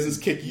nobody's business,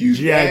 kick you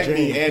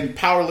and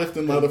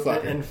powerlifting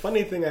motherfucker. And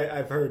funny thing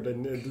I've heard,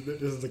 and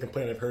this is a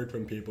complaint I've heard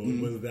from people,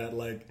 was that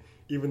like,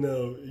 even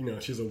though, you know,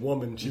 she's a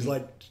woman, she's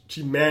like,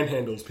 she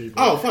manhandles people.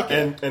 Oh, fuck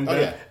yeah.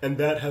 And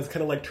that has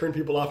kind of like turned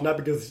people off, not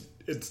because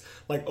it's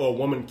like, oh, a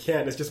woman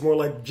can't. It's just more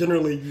like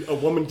generally a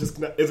woman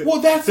just isn't.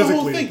 Well, that's the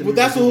whole thing. Well,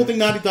 that's the whole thing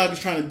Naughty Dog is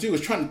trying to do, is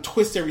trying to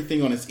twist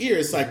everything on its ear.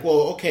 It's like,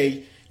 well,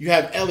 okay, you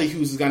have Ellie,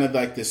 who's kind of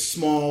like this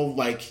small,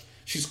 like,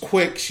 she's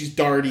quick, she's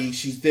darty,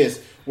 she's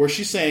this. Where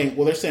she's saying,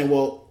 well, they're saying,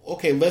 well,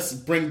 okay, let's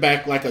bring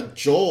back like a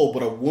Joel,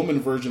 but a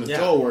woman version of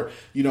Joel, where,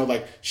 you know,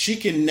 like, she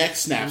can neck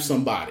snap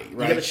somebody,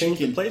 right? You gotta change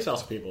the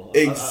playstyle for people.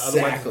 Exactly.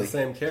 Otherwise it's the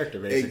same character,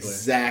 basically.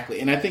 Exactly.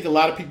 And I think a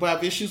lot of people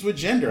have issues with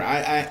gender.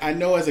 I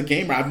know as a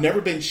gamer, I've never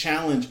been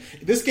challenged.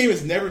 This game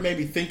has never made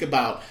me think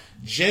about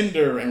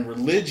gender and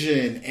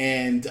religion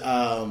and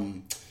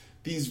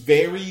these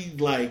very,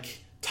 like,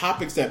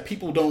 topics that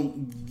people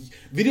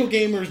video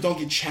gamers don't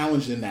get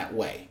challenged in that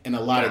way in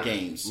a lot of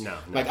games. No.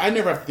 Like, I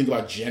never have to think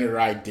about gender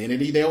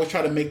identity. They always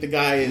try to make the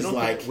guy as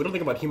like... We don't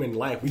think about human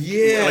life.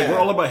 Yeah. We're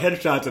all about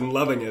headshots and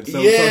loving it.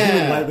 So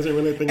human life isn't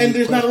really a thing. And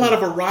there's not a lot of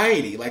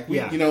variety. Like,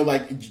 you know,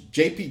 like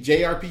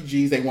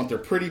JRPGs, they want their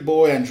pretty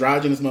boy,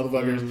 androgynous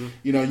motherfuckers. Mm-hmm.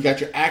 You know, you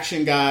got your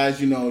action guys.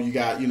 You know, you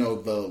got, you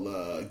know,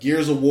 the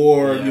Gears of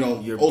War, you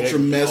know, ultra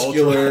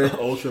muscular.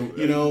 Ultra,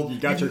 you know. You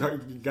got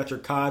your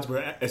CODs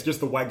where it's just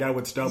the white guy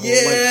with stubble. Yeah.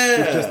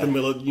 Like, it's just the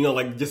middle, you know,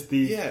 like just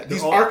the... Yeah,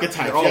 these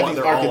archetypes.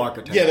 They're all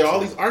archetypes. Yeah, they're all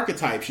these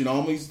archetypes, you know,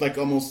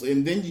 almost,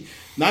 and then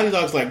Naughty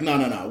Dog's like,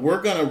 no,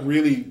 we're gonna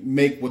really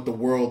make what the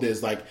world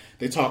is. Like,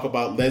 they talk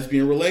about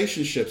lesbian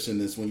relationships in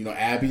this one. You know,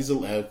 Abby's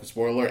a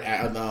spoiler.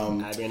 Abby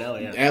and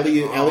Ellie. Yeah.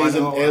 Ellie's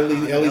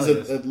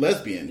a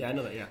lesbian. Yeah, I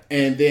know that. Yeah.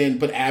 And then,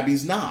 but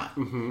Abby's not.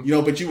 Mm-hmm. You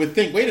know, but you would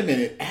think, wait a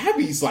minute,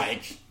 Abby's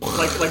like she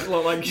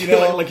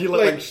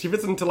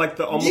fits into like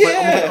the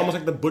almost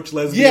like the butch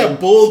lesbian. Yeah,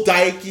 bull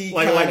dykey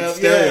like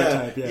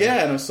stereotype.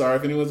 Yeah, and I'm sorry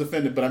if anyone's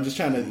offended, but I'm just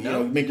trying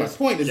to make my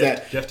point is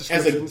that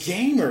as a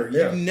gamer,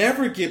 you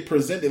never get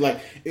presented like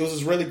it was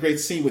this really great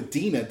scene with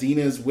Dina.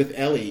 Dina is with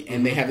Ellie,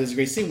 and they have this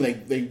great scene where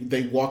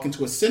they walk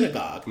into a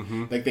synagogue.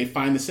 Like they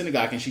find the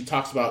synagogue, and she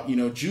talks about, you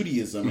know,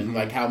 Judaism and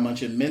like how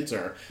much it meant to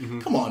her.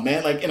 Come on,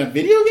 man! Like in a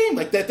video game,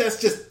 like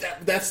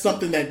that's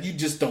something that you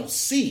just don't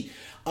see.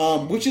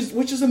 Which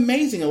is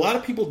amazing. A lot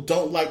of people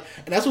don't like,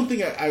 and that's one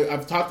thing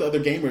I've talked to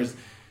other gamers.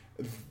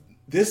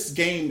 This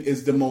game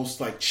is the most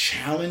like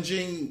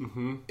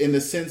challenging in the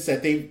sense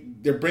that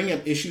they're bringing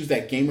up issues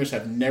that gamers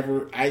have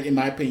never, in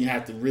my opinion,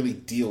 have to really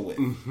deal with.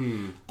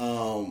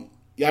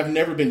 I've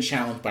never been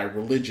challenged by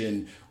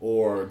religion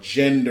or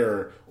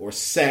gender or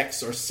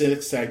sex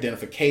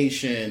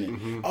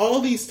identification. All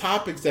these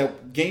topics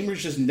that gamers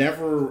just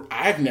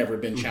I've never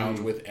been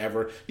challenged with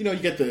ever. You know, you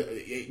get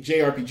the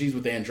JRPGs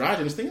with the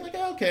androgynous thing, like,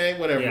 okay,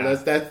 whatever. Yeah.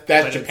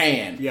 That's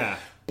Japan. Yeah.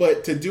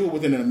 But to do it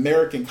within an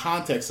American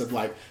context of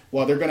like,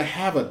 well, they're going to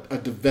have a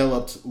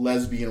developed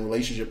lesbian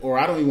relationship, or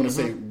I don't even want to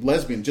say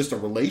lesbian, just a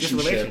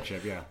relationship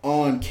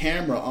on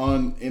camera,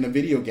 in a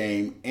video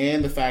game,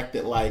 and the fact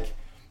that like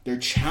they're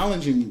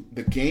challenging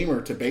the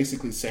gamer to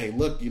basically say,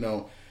 look, you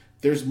know,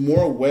 there's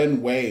more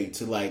one way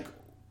to like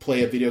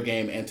play a video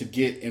game and to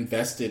get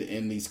invested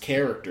in these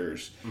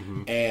characters.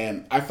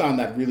 And I found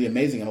that really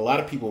amazing, and a lot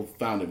of people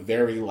found it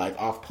very like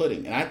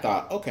off-putting. And I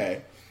thought,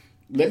 okay,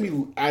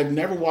 I've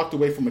never walked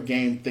away from a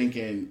game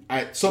thinking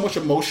so much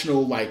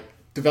emotional like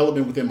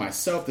development within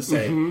myself to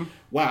say,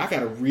 wow, I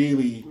gotta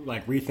really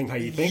like rethink how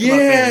you think about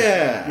things.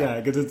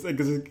 Yeah, because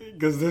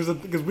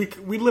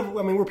we live.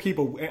 I mean, we're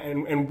people,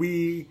 and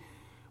we.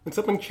 When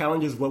something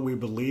challenges what we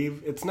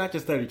believe, it's not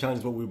just that it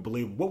challenges what we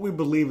believe. What we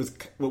believe is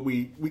what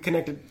we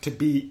connect it to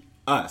be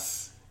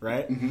us.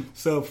 right?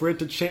 So for it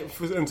to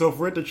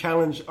for it to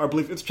challenge our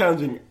belief, it's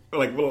challenging.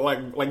 Like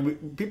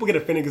people get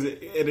offended because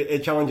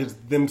it challenges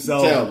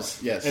themselves.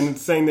 Yes, and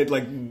it's saying that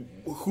like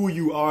who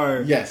you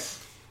are,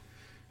 yes,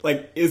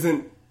 like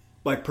isn't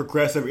like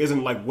progressive,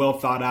 isn't like well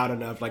thought out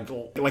enough. Like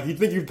you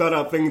think you've thought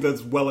out things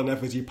as well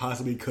enough as you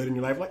possibly could in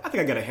your life. Like I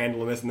think I got a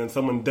handle on this, and then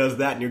someone does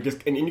that, and you're just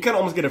and you kind of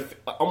almost get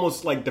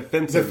almost like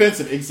defensive,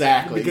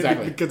 exactly,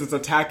 because it's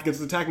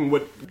attacking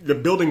what the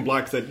building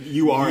blocks that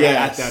you are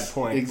yes, at that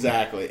point.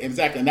 Exactly.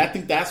 And I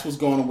think that's what's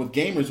going on with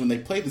gamers when they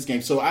play this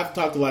game. So I've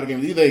talked to a lot of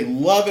gamers. Either they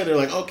love it or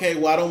like, okay,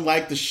 well I don't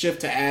like the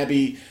shift to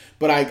Abby,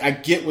 but I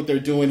get what they're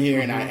doing here,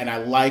 and I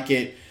like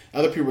it.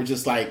 Other people are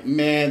just like,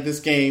 man, this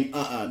game,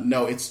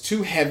 no, it's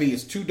too heavy,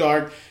 it's too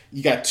dark,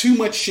 you got too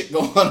much shit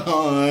going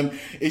on.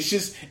 It's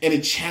just, and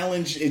it's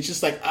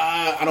just like,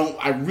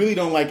 I really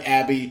don't like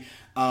Abby.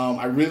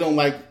 I really don't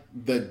like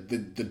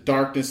the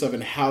darkness of it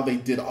and how they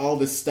did all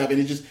this stuff. And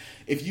it just,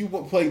 if you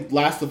play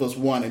Last of Us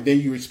 1 and then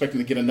you're expecting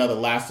to get another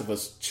Last of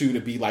Us 2 to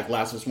be like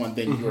Last of Us 1,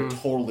 then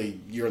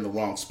you're in the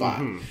wrong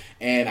spot.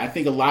 And I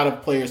think a lot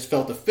of players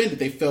felt offended.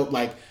 They felt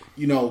like,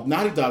 you know,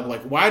 Naughty Dog,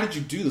 like, why did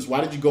you do this? Why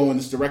did you go in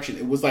this direction?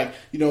 It was like,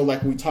 you know,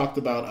 like we talked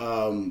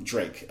about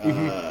Drake.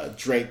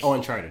 Drake. Oh,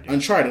 Uncharted. Yeah.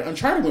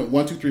 Uncharted went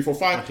 1, 2, 3, 4,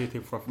 5. 1, 2,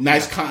 3, 4, 5.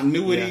 Nice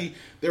continuity. Yeah.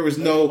 There was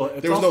no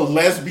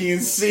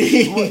lesbian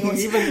scenes. Well,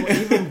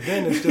 even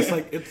then, it's just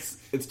like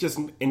it's just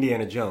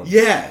Indiana Jones.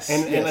 Yes,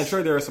 and I'm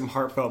sure there are some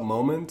heartfelt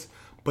moments,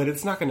 but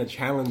it's not going to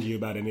challenge you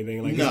about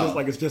anything. Like no.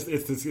 it's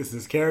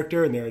this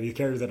character, and there are these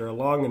characters that are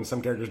along, and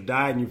some characters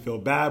die, and you feel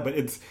bad, but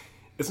it's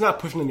not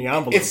pushing in the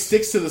envelope. It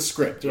sticks to the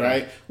script,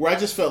 right? Where I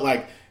just felt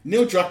like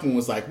Neil Druckmann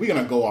was like, we're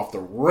going to go off the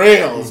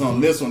rails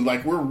on this one.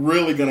 Like, we're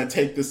really going to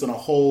take this in a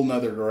whole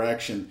nother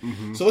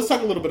direction. So let's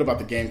talk a little bit about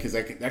the game, because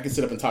I can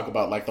sit up and talk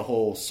about like the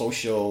whole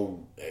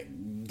social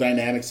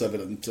dynamics of it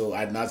until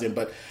ad nauseum.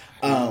 But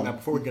now,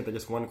 before we get there,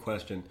 just one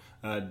question.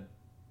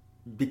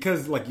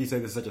 Because, like you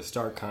said, there's such a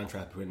stark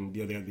contrast between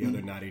the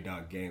other Naughty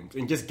Dog games,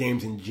 and just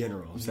games in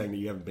general, saying that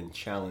you haven't been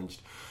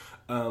challenged.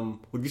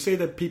 Would you say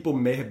that people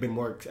may have been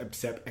more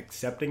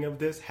accepting of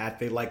this had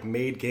they like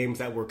made games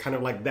that were kind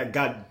of like that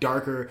got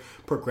darker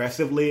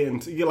progressively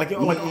and like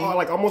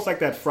almost like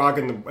that frog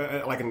in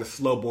the like in the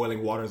slow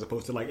boiling water as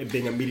opposed to like it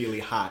being immediately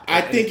hot?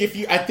 I think if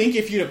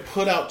you'd have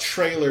put out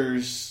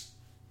trailers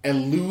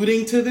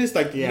alluding to this,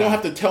 like you don't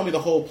have to tell me the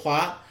whole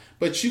plot,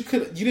 but you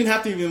didn't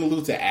have to even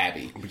allude to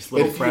Abby. Just a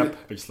little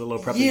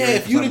prep. Yeah,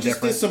 if you'd have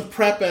just did some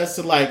prep as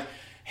to like,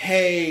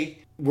 hey,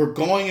 we're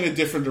going in a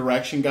different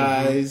direction,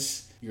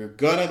 guys. You're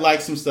gonna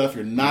like some stuff.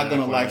 You're not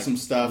gonna like some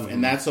stuff,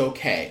 and that's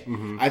okay.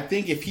 I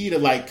think if he'd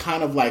have like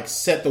kind of like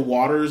set the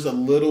waters a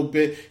little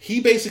bit,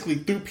 he basically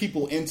threw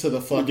people into the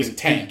fucking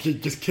tank.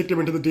 Just kicked them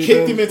into the deep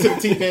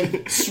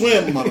end.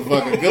 Swim,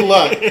 motherfucker. Good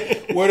luck.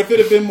 Where if it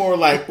had been more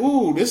like,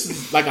 ooh, this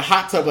is like a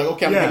hot tub. Like,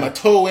 okay, I'm gonna get my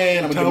toe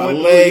in. I'm gonna get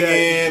my leg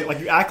in.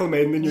 Like you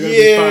acclimate, and then you're gonna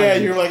be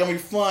fine. You're like, I'm gonna be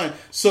fine.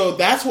 So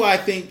that's why I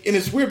think, and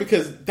it's weird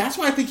because that's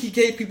why I think he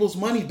gave people's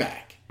money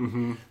back.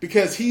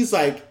 Because he's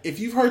like, if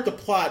you've heard the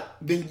plot,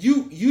 then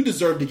you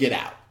deserve to get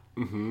out.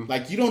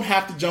 Like, you don't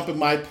have to jump in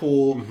my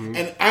pool.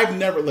 And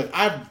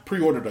I've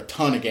pre-ordered a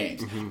ton of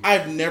games.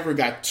 I've never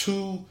got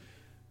 2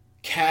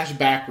 cash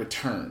back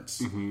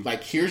returns.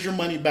 Like, here's your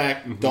money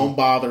back. Don't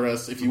bother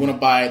us. If you want to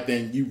buy it,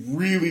 then you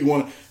really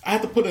want to. I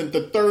have to put in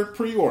the 3rd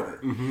pre-order.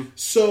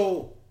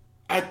 So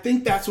I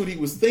think that's what he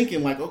was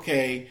thinking. Like,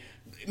 okay,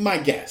 my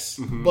guess.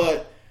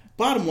 But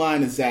bottom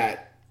line is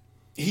that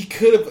he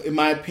could have, in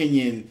my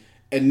opinion,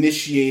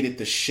 initiated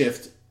the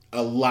shift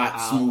a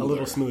lot smoother. A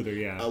little smoother,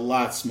 yeah. A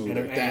lot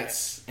smoother.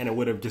 And it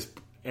would have just...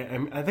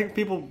 And I think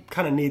people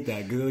kind of need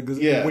that. Because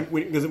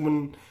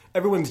when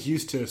everyone's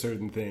used to a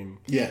certain thing...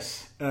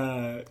 Yes.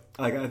 Russell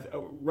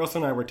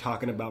and I were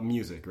talking about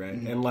music, right?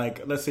 And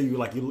like, let's say you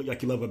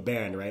love a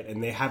band, right?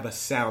 And they have a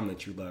sound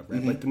that you love,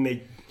 right?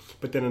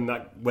 But then in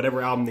that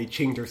whatever album, they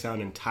change their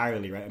sound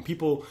entirely, right? And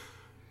people...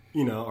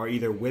 are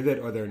either with it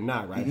or they're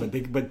not, right?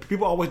 But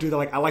people always do that.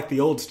 Like, I like the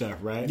old stuff,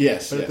 right?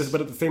 Yes.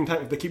 But at the same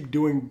time, if they keep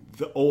doing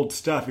the old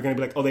stuff, you're gonna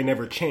be like, oh, they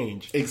never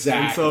change.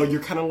 Exactly. And so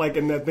you're kind of like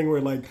in that thing where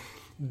like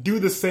do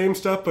the same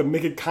stuff but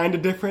make it kind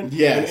of different.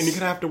 Yes. And you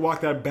kind of have to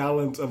walk that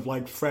balance of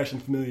like fresh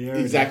and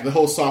familiarity. Exactly. The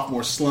whole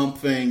sophomore slump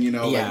thing.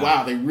 Like,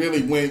 wow, they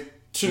really went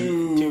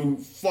too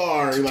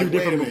far. Too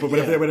different.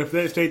 But if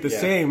they stayed the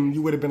same,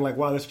 you would have been like,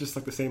 wow, that's just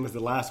like the same as the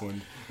last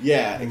one.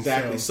 Yeah,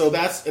 exactly. So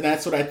that's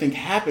what I think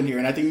happened here.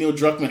 And I think Neil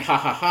Druckmann,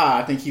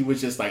 I think he was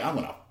just like, I'm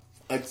gonna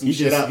fuck some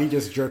shit up. He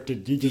just jerked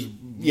it. He just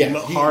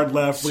hard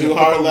left. Too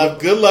hard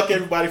left. Good luck,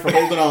 everybody, for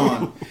holding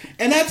on.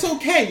 And that's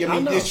okay. I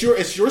mean, it's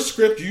your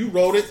script. You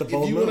wrote it.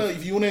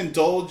 If you wanna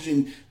indulge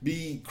and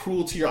be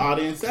cruel to your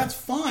audience, that's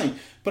fine.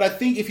 But I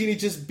think if he'd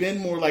just been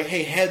more like,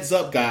 hey, heads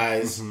up,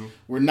 guys,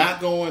 we're not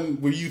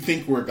going where you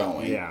think we're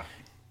going. Yeah.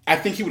 I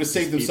think he would have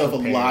saved himself a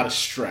lot of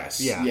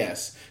stress. Yeah.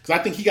 Yes. Because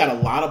I think he got a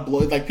lot of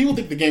blows. Like, people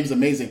think the game's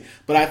amazing,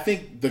 but I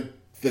think the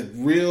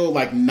real,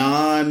 like,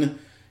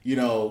 you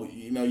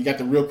got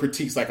the real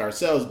critiques like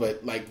ourselves,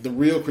 but, like, the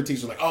real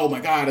critiques are like, oh, my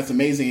God, it's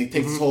amazing. It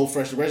takes this whole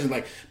fresh direction.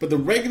 Like, but the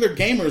regular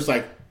gamers,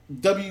 like,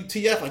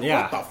 WTF? Like,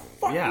 Yeah. what the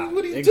fuck? Yeah.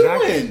 What are you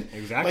Exactly. doing?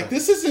 Exactly. Like,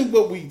 this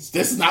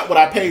is not what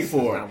I paid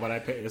for. Not what I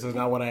paid. This is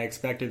not what I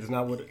expected. This is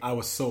not what I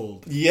was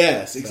sold.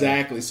 Yes,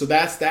 exactly. So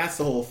that's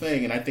the whole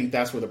thing, and I think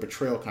that's where the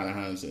betrayal kind of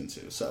comes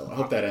into. So I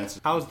hope that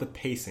answers. How's the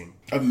pacing?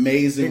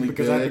 Amazingly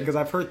good. Because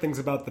I've heard things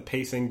about the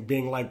pacing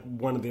being like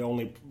one of the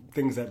only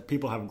things that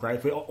people have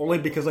griped with. Only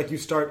because like you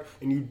start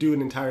and you do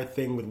an entire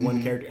thing with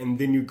one character, and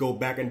then you go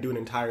back and do an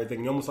entire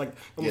thing. Almost like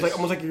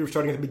you're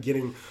starting at the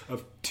beginning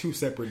of two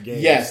separate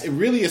games. Yes, it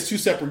really is two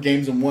separate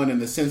games in one, in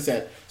the sense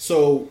that,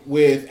 so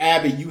with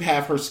Abby, you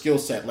have her skill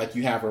set. Like,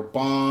 you have her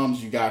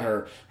bombs, you got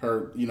her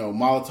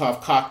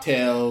Molotov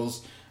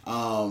cocktails,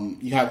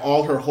 you have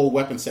all her whole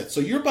weapon set.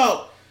 So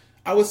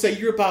I would say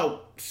you're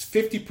about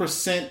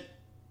 50%,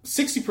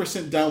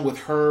 60% done with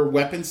her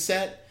weapon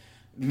set.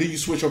 Then you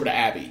switch over to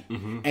Abby,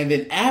 and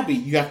then Abby,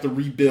 you have to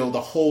rebuild a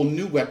whole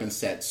new weapon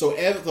set. So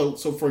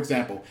for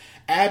example,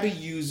 Ellie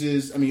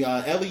uses a bow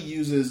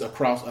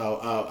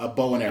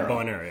and arrow. Bow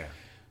and arrow, yeah.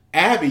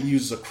 Abby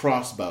uses a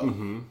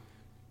crossbow.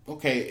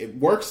 Okay, it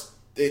works,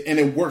 and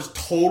it works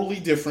totally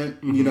different,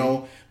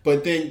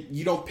 But then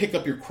you don't pick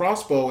up your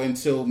crossbow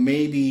until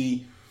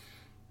maybe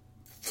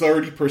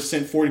 30%,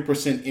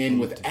 40% in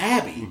with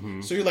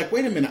Abby. So you're like,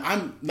 wait a minute,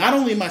 not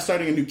only am I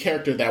starting a new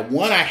character that,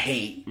 one, I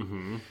hate.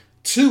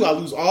 Two, I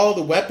lose all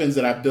the weapons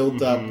that I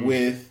built up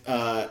with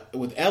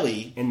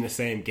Ellie in the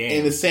same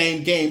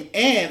game.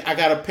 And I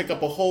got to pick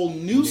up a whole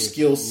new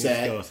skill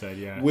set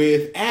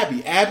with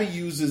Abby. Abby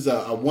uses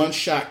a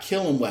one-shot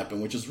killing weapon,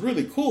 which is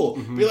really cool.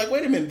 But you're like,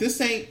 wait a minute, this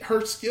ain't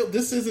her skill.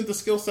 This isn't the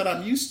skill set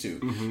I'm used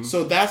to.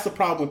 So that's the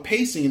problem with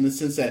pacing, in the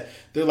sense that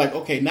they're like,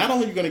 okay, not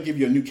only are we going to give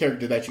you a new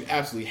character that you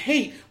absolutely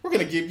hate, we're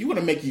going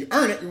to make you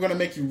earn it. We're going to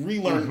make you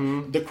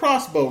relearn the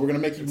crossbow. We're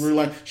going to make you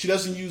relearn. She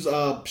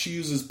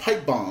uses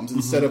pipe bombs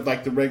instead of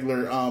like the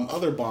regular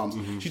other bombs.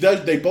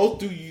 They both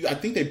do. I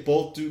think they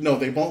both do. No,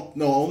 they won't.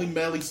 No, only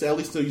Ellie still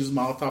uses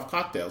Molotov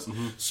cocktails.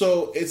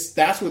 So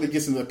that's where it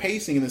gets into the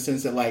pacing, in the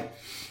sense that, like,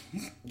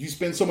 you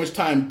spend so much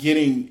time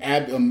getting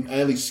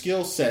Ellie's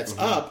skill sets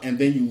up, and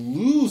then you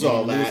lose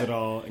all that. Lose it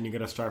all, and you got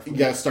to start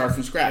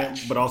from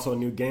scratch. But also a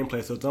new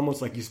gameplay, so it's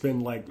almost like you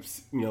spend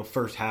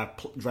first half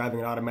driving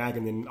an automatic,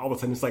 and then all of a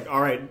sudden it's like,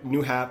 all right,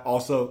 new half.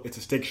 Also, it's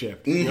a stick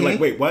shift. You're like,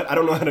 wait, what? I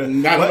don't know how to.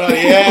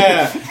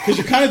 Yeah, because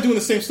you're kind of doing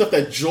the same stuff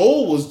that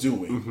Joel was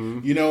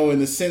doing. In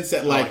the sense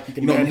that,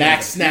 like,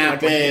 max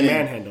snapping,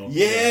 manhandle.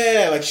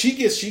 Yeah, like she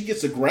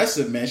gets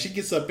aggressive, man. She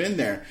gets up in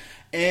there.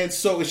 And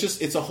so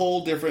it's a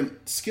whole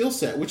different skill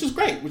set, which is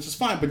great, which is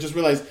fine. But just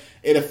realize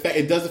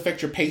it does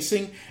affect your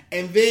pacing.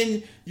 And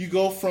then you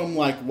go from,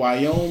 like,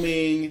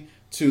 Wyoming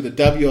to the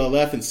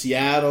WLF in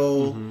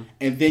Seattle,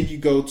 and then you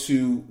go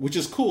to, which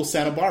is cool,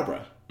 Santa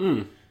Barbara.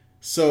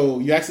 So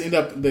you actually end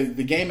up,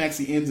 the game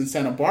actually ends in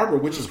Santa Barbara,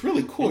 which is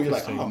really cool. You're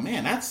like, oh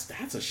man, that's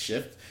a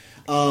shift.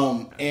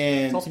 And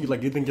it's also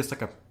you think just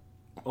like a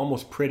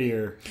almost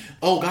prettier.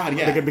 Oh God,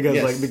 yeah.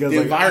 Because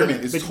the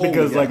environment is totally,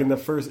 because like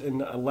in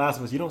Last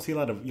of Us, you don't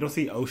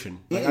see ocean.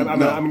 Like,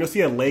 you'll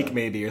see a lake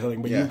maybe or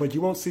something, but you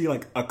won't see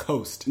like a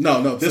coast.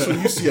 No. This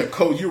one you see a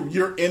coast.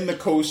 You're in the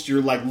coast.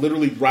 You're like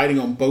literally riding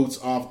on boats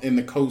off in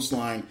the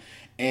coastline,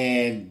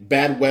 and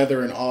bad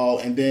weather and all,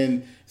 and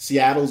then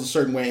Seattle's a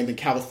certain way, and then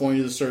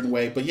California's a certain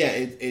way. But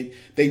yeah,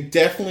 they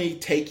definitely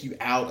take you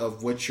out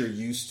of what you're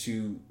used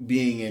to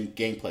being in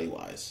gameplay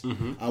wise,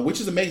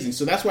 which is amazing.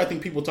 So that's why I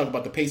think people talk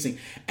about the pacing.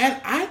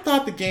 And I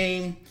thought the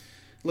game,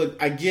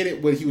 look, I get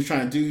it what he was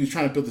trying to do. He was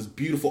trying to build this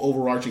beautiful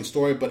overarching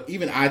story. But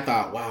even I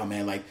thought, wow,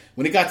 man, like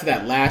when it got to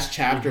that last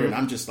chapter, and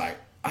I'm just like,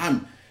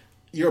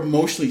 you're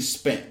emotionally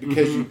spent,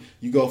 because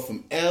you go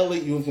from Ellie,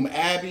 you go from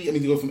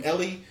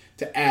Ellie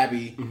to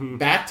Abby,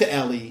 back to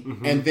Ellie,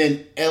 and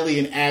then Ellie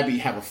and Abby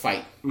have a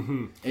fight.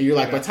 And you're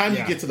like, by the time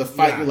you get to the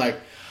fight, you're like...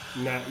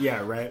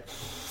 right.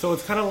 So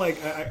it's kind of like,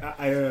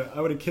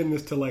 I would akin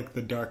this to like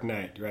The Dark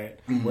Knight, right?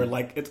 Where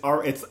like, it's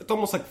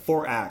almost like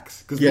 4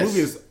 acts. Because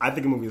I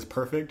think the movie is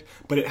perfect,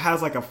 but it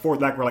has like a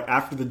 4th act where like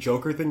after the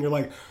Joker thing, you're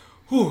like...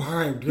 Ooh, all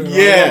right.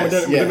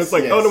 Then it's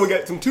like, oh no, we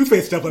got some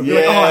Two-Face stuff. You're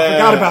like, oh, I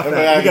forgot about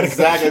that.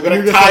 We're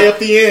going to tie up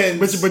the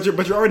ends.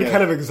 But you're already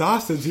kind of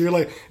exhausted, so you're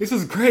like, this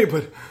is great,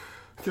 but...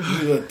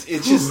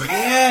 It's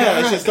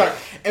just dark.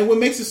 And what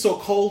makes it so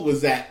cold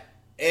was that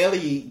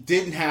Ellie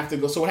didn't have to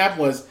go. So what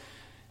happened was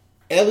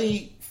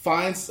Ellie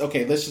finds.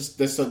 Okay, let's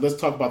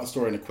talk about the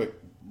story in a quick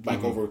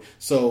over.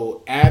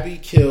 So Abby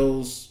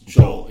kills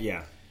Joel.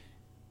 Yeah.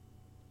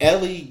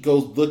 Ellie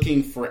goes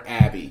looking for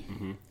Abby.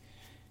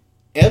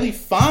 Ellie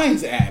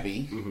finds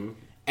Abby.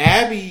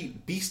 Abby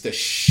beats the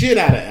shit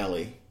out of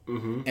Ellie,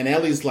 and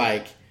Ellie's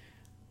like,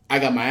 "I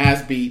got my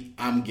ass beat.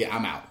 I'm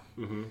out."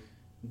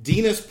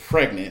 Dina's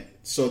pregnant,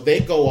 so they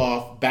go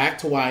off back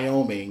to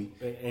Wyoming.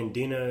 And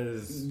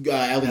Dina's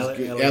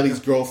Ellie's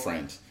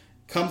girlfriend,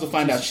 Comes to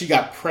find out she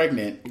got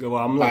pregnant Well,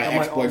 I'm by like, an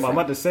ex-boyfriend. I'm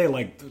about to say,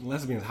 like,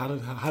 lesbians,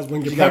 how's one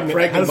get She pregnant? got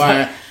pregnant by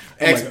an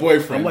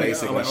ex-boyfriend,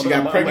 basically. She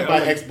got pregnant by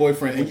an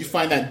ex-boyfriend, and you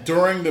find that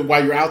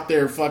while you're out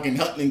there fucking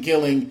hunting and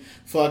killing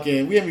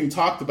fucking... We haven't even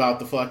talked about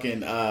the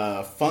fucking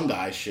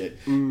fungi shit,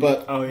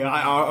 but... Oh, yeah,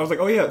 I was like,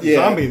 oh, yeah,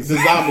 zombies.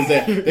 The zombies,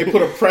 they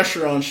put a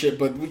pressure on shit,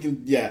 but we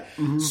can... Yeah.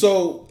 Mm-hmm.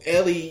 So,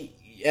 Ellie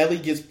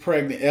gets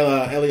pregnant.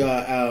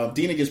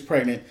 Dina gets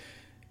pregnant.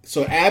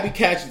 So Ellie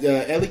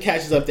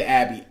catches up to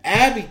Abby.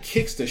 Abby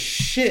kicks the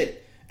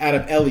shit out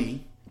of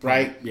Ellie,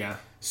 right? Yeah.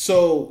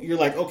 So you're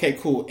like, okay,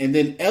 cool. And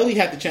then Ellie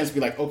had the chance to be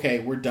like, okay,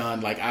 we're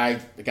done. Like,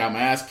 I got my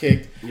ass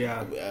kicked.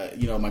 Yeah.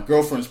 My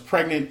girlfriend's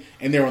pregnant,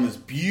 and they're on this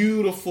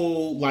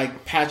beautiful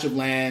like patch of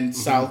land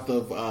south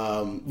of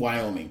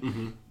Wyoming.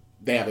 Mm-hmm.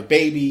 They have a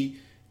baby.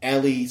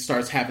 Ellie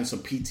starts having some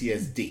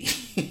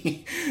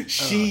PTSD.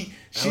 She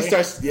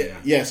starts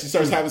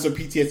having some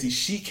PTSD.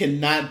 She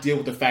cannot deal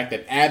with the fact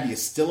that Abby is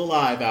still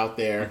alive out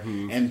there,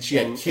 and she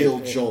had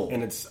killed Joel.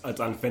 And it's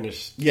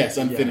unfinished. Yes,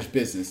 unfinished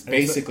business,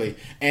 basically.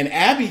 And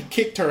Abby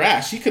kicked her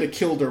ass. She could have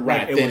killed her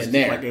right then and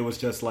there. Like, it was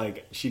just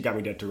like, she got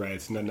me dead to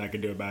rights. Nothing I could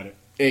do about it.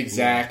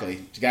 Exactly.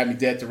 Yeah. She got me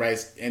dead to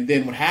rights. And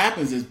then what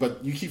happens is,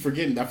 but you keep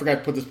forgetting, I forgot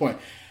to put this point.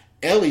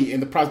 Ellie,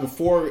 in the process,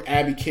 before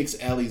Abby kicks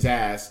Ellie's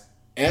ass,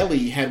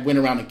 Ellie had went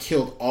around and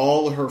killed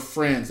all of her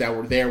friends that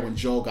were there when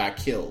Joel got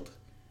killed.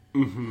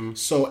 Mm-hmm.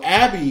 So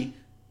Abby,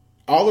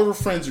 all of her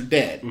friends are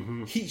dead.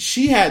 Mm-hmm.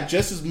 She had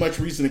just as much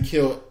reason to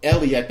kill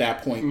Ellie at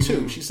that point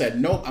too. She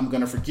said, "Nope, I'm going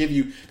to forgive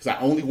you because I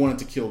only wanted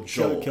to kill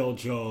Joel." Kill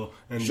Joel.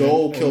 And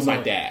Joel killed my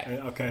dad.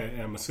 Okay,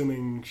 I'm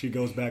assuming she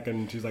goes back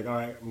and she's like, "All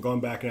right, I'm going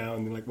back now."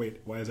 And then like,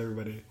 "Wait, why is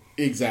everybody?"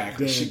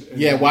 Exactly.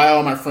 Why are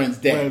all my friends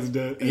dead?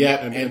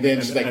 And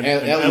then she's like,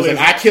 Ellie's like,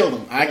 I killed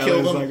them. I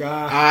killed them. Like,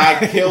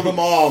 I killed them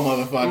all,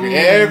 motherfucker.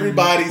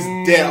 Everybody's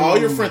dead. All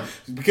your friends.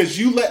 Because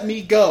you let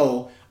me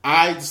go,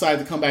 I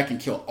decided to come back and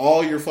kill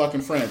all your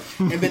fucking friends.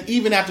 And then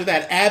even after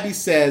that, Abby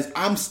says,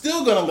 I'm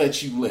still going to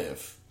let you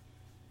live.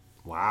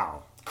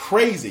 Wow.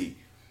 Crazy.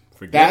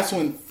 That's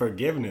when...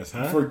 Forgiveness,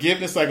 huh?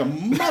 Forgiveness like a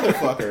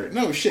motherfucker.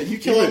 No shit. You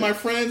kill all my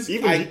friends?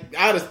 Even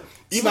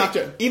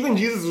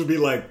Jesus would be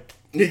like...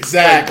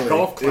 Exactly.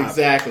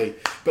 Exactly.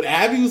 But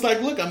Abby was like,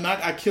 look,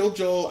 I killed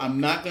Joel.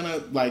 I'm not gonna,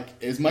 like,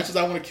 as much as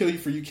I want to kill you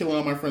for you killing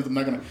all my friends, I'm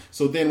not gonna.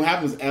 So then what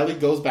happens is Ellie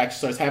goes back, she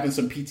starts having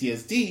some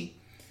PTSD.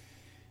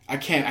 I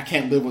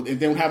can't live with it. And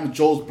then what happens,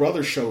 Joel's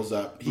brother shows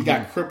up. He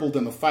got crippled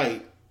in the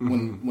fight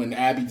when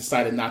Abby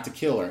decided not to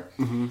kill her.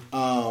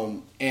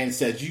 And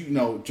said,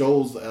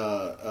 Joel's,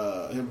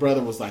 her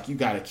brother was like, you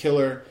gotta kill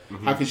her.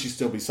 How can she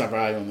still be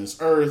surviving on this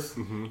earth,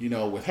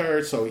 with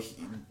her? So,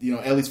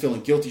 Ellie's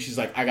feeling guilty. She's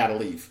like, I gotta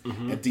leave.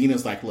 And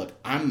Dina's like, look,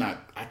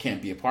 I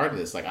can't be a part of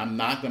this. Like, I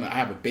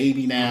have a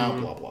baby now,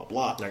 blah, blah,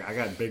 blah. Like, I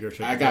got bigger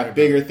shit. I got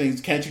bigger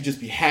things. Can't you just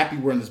be happy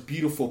we're in this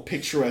beautiful,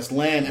 picturesque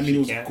land? I mean, it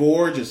was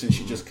gorgeous, and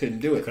she just couldn't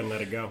do it. Couldn't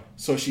let it go.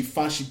 So she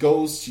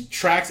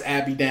tracks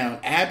Abby down.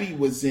 Abby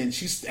was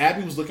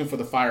looking for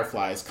the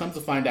Fireflies. Comes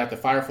to find out the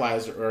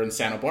Fireflies are in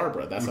Santa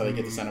Barbara. That's how they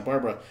get to Santa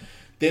Barbara.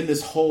 Then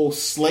this whole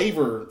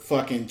slaver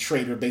fucking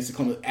trader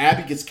basically comes.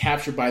 Abby gets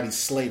captured by these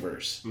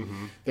slavers.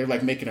 They're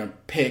like making her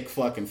pick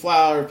fucking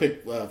flour,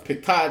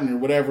 pick cotton or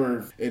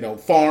whatever,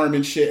 farm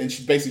and shit, and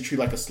she's basically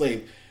treated like a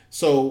slave.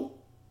 So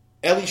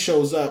Ellie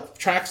shows up,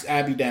 tracks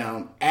Abby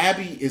down.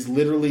 Abby is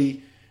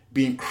literally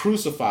being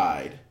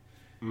crucified.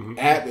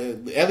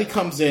 Ellie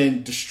comes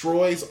in,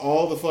 destroys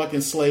all the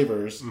fucking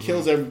slavers,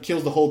 destroys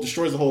the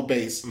whole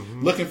base,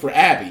 looking for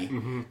Abby.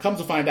 Comes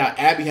to find out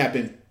Abby had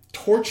been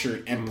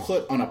tortured and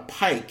put on a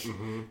pike,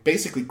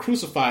 basically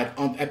crucified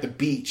at the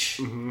beach.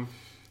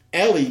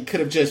 Ellie could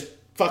have just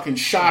fucking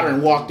shot her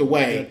and walked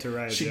away.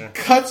 She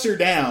cuts her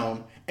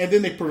down, and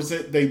then they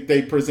present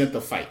the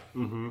fight.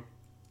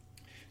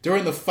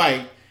 During the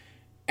fight,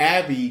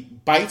 Abby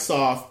bites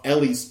off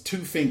Ellie's 2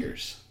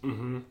 fingers.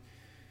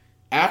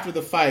 After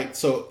the fight,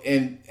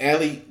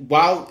 Ellie,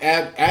 while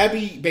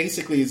Abby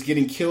basically is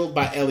getting killed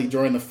by Ellie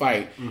during the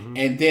fight,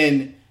 and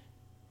then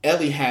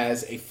Ellie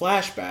has a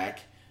flashback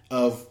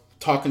of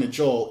talking to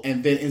Joel,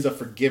 and then ends up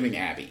forgiving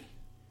Abby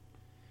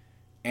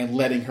and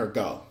letting her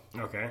go.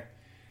 Okay.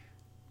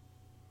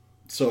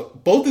 So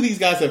both of these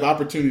guys have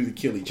opportunity to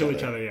kill each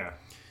other. Yeah.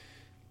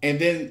 And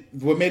then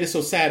what made it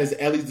so sad is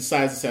Ellie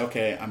decides to say,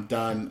 "Okay, I'm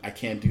done. I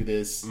can't do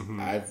this.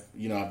 I've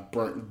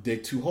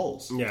dig 2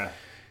 holes." Yeah.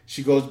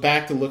 She goes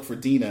back to look for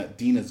Dina.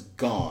 Dina's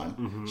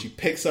gone. She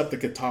picks up the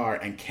guitar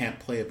and can't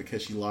play it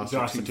because she lost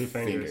her 2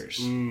 fingers.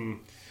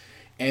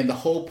 And the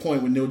whole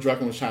point what Neil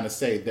Druckmann was trying to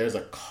say, there's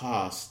a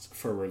cost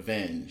for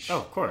revenge. Oh,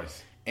 of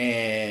course.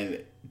 And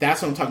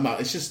that's what I'm talking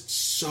about. It's just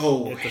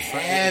so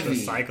heavy.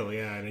 It's a cycle,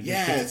 yeah. And it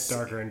just gets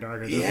darker and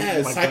darker.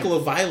 Yeah, cycle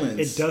of violence.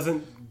 It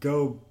doesn't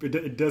go,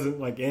 it doesn't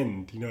like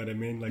end. You know what I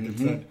mean? Like it's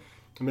not,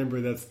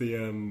 remember that's the,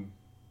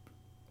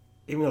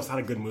 even though it's not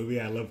a good movie,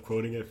 I love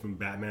quoting it from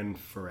Batman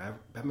Forever.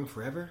 Batman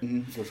Forever?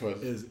 Which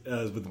was? Is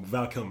with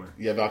Val Kilmer.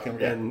 Yeah, Val Kilmer,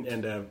 yeah.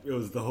 And it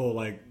was the whole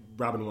like,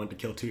 Robin wanted to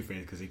kill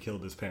Two-Face because he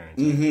killed his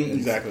parents. Mm-hmm,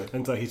 exactly.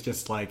 And so he's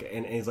just like,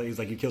 and he's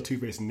like, you kill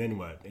Two-Face and then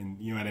what? And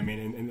you know what I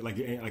mean?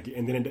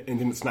 And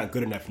then it's not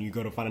good enough, and you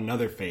go to find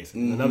another face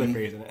and another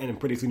face, and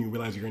pretty soon you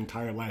realize your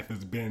entire life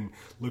has been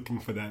looking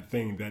for that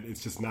thing that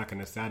it's just not going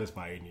to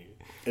satisfy you.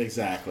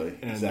 Exactly.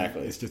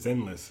 It's just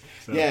endless.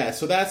 So. Yeah.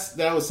 So that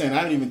I was saying. I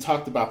haven't even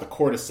talked about the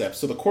cordyceps.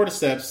 So the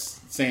cordyceps,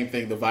 same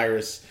thing. The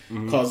virus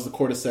causes the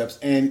cordyceps,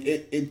 and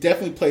it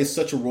definitely plays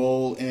such a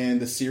role in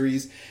the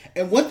series.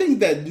 And one thing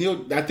that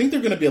Neil, I think they're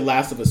going to be a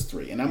Last of Us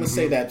 3, and I'm going to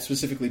say that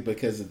specifically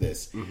because of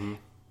this.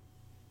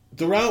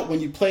 Throughout, when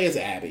you play as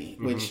Abby,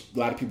 which a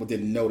lot of people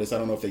didn't notice, I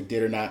don't know if they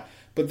did or not,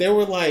 but they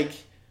were like,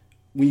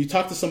 when you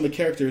talk to some of the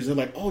characters, they're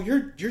like, "Oh,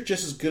 you're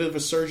just as good of a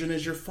surgeon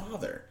as your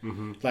father."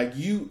 Like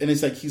you, and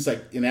it's like he's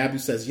like, and Abby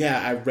says, "Yeah,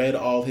 I read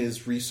all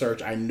his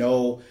research. I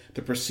know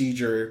the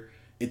procedure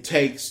it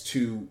takes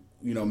to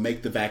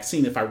make the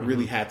vaccine. If I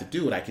really had to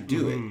do it, I could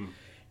do it."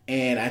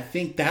 And I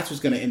think that's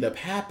what's going to end up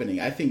happening.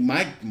 I think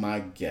my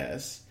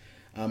guess,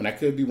 and I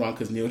could be wrong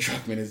because Neil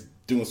Druckmann is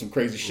doing some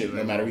crazy shit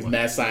no matter. He's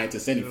mad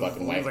scientist any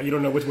fucking way. Like, you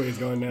don't know which way he's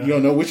going now. You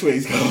don't know which way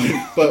he's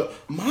going. But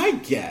my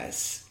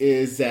guess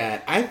is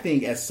that I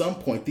think at some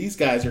point these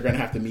guys are going to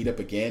have to meet up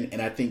again,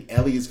 and I think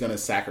Ellie is going to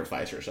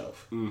sacrifice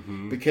herself.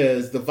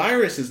 Because the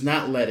virus is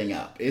not letting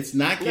up. It's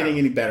not getting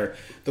any better.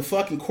 The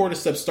fucking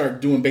cordyceps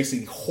start doing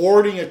basically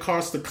hoarding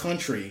across the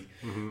country,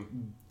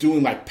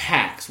 doing like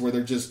packs where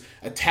they're just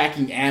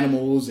attacking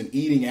animals and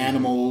eating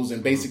animals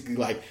and basically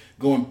like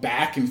going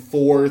back and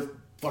forth,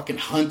 fucking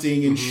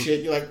hunting and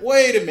shit. You're like,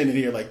 wait a minute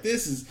here, like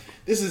this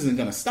isn't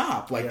gonna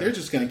stop. Like they're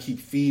just gonna keep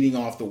feeding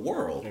off the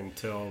world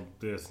until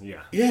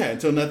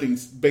until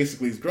nothing's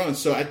basically is growing.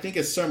 So I think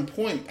at some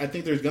point, I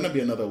think there's gonna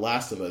be another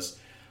Last of Us.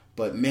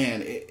 But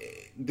man,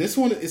 this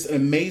one is an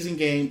amazing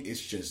game.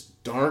 It's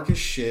just dark as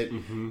shit.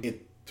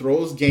 It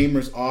throws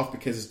gamers off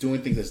because it's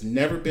doing things that's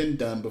never been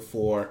done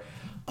before.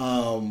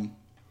 And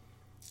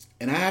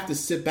I have to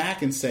sit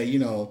back and say,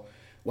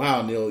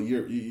 wow, Neil,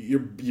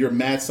 you're a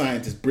mad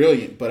scientist,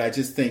 brilliant. But I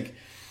just think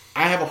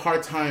I have a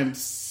hard time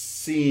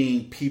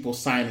seeing people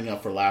signing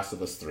up for Last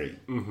of Us 3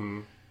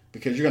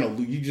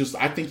 because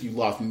I think you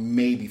lost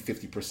maybe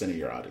 50% of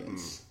your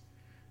audience.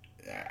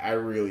 I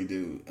really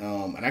do,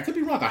 and I could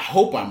be wrong. I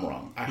hope I'm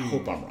wrong.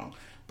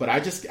 But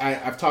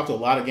I've talked to a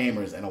lot of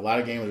gamers, and a lot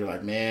of gamers are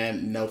like,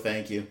 man, no,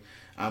 thank you.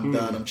 I'm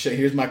done.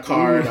 Here's my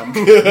card. I'm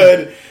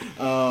good.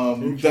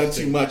 You've done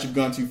too much. You've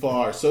gone too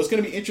far. So it's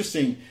going to be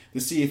interesting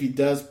to see if he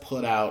does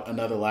put out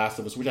another Last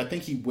of Us, which I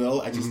think he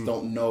will. I just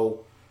don't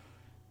know.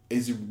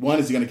 Is he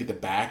going to get the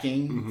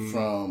backing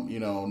from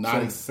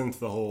since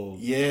the whole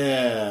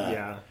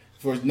yeah.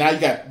 For now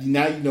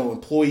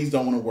employees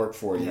don't want to work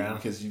for you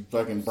because you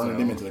fucking burned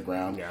them into the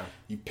ground. Yeah.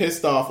 You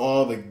pissed off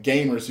all the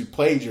gamers who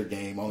played your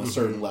game on a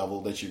certain level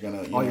that you're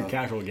gonna your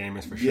casual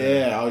gamers for sure.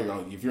 Yeah,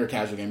 if you're a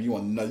casual gamer,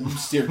 you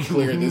steer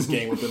clear of this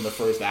game within the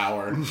first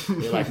hour.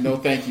 You're like, no,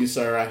 thank you,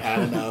 sir. I've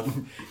had enough.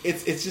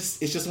 It's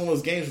just one of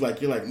those games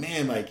like you're like,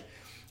 man, like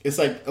it's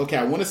like, okay,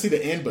 I want to see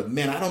the end, but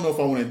man, I don't know if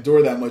I want to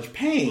endure that much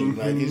pain.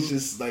 Like it's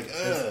just like,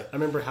 ugh. I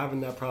remember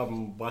having that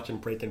problem watching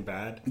Breaking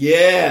Bad.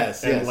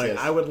 Yes, and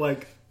I would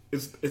like.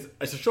 It's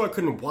a show I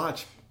couldn't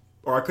watch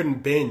or I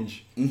couldn't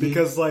binge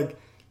because 5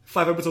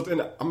 episodes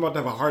in, I'm about to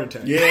have a heart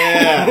attack.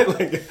 Yeah, so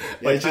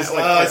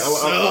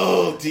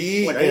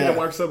deep. Like I need to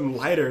watch something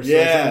lighter. So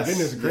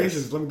goodness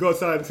gracious, let me go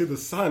outside and see the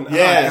sun.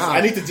 Yes, I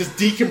need to just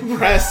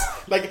decompress.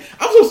 Like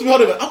I'm supposed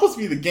to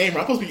be the gamer.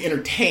 I'm supposed to be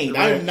entertained.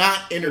 Right. I'm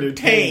not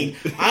entertained.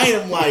 I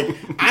am like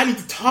I need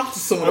to talk to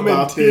someone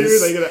about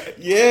this. I gotta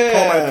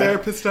call my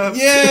therapist up.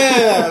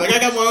 Yeah, like I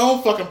got my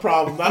own fucking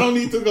problems. I don't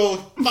need to go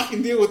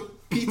fucking deal with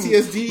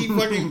PTSD,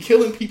 fucking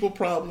killing people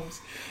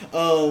problems.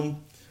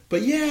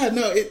 But yeah,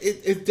 no,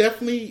 it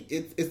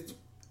definitely,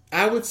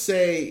 I would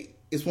say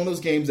it's one of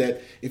those games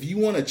that if you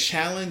want a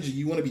challenge,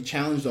 you want to be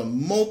challenged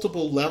on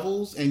multiple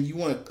levels, and you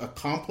want a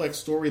complex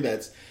story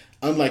that's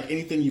unlike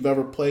anything you've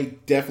ever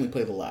played, definitely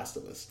play The Last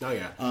of Us. Oh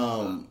yeah.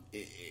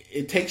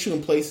 It takes you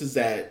in places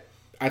that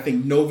I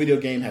think no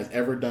video game has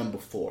ever done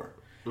before.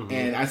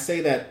 And I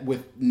say that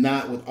with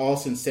all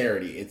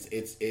sincerity.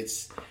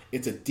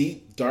 It's a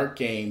deep, dark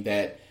game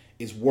that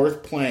is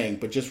worth playing,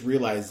 but just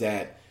realize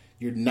that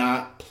you're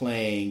not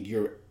playing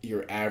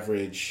your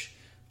average,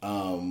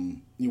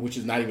 which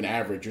is not even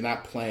average. You're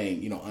not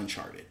playing,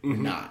 Uncharted. You're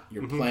not.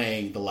 You're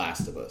playing The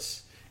Last of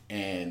Us,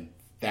 and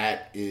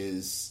that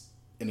is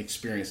an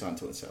experience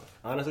unto itself.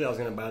 Honestly, I was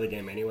going to buy the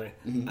game anyway.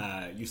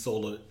 You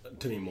sold it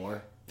to me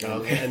more.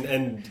 Okay.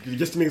 And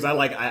just to me, because I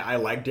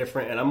like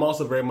different, and I'm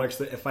also very much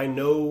that if I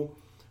know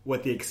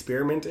what the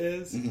experiment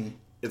is.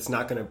 It's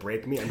not going to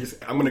break me.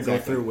 I'm going to go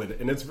through with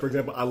it. And it's, for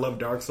example, I love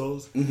Dark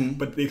Souls,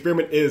 but the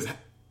experiment is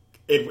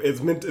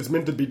it's meant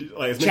to be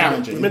like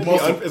challenging.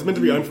 It's meant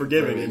to be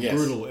unforgiving and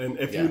brutal. And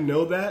if you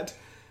know that,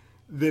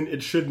 then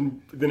it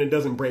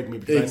doesn't break me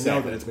because I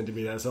know that it's meant to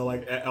be that. So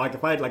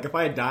if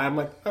I die, I'm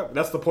like, oh,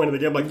 that's the point of the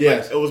game. Like,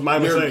 it was my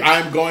mistake.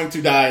 I'm going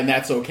to die, and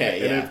that's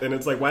okay. And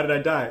it's like, why did I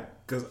die?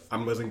 because I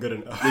wasn't good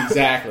enough.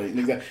 Exactly.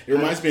 It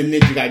reminds me of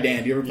Ninja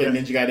Gaiden. Do you ever play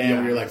Ninja Gaiden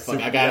where you're like,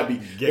 fuck, I gotta be...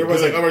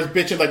 Everyone's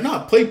bitching like, no,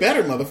 play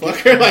better,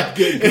 motherfucker. Like,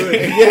 get good.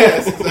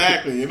 Yes,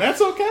 exactly. And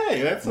that's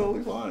okay. That's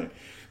totally fine.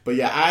 But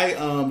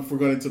yeah, if we're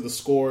going into the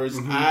scores,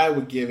 I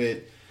would give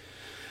it...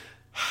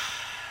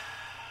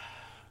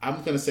 I'm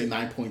going to say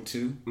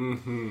 9.2.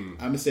 I'm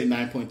going to say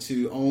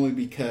 9.2 only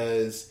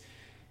because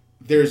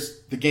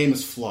the game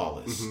is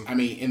flawless. I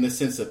mean, in the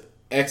sense of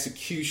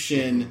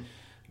execution,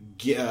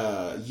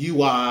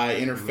 UI,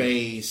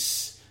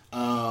 interface.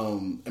 I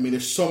mean,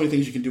 there's so many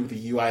things you can do with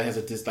the UI. It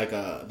has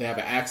they have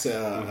an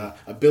access,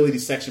 ability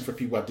section for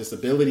people who have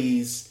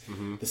disabilities.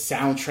 The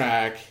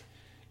soundtrack.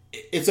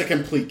 It's a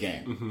complete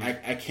game.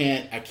 I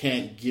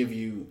can't give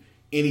you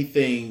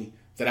anything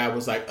that I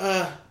was like,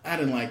 I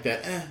didn't like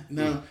that.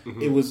 No,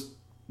 it was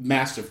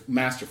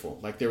masterful.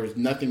 Like there was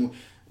nothing.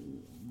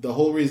 The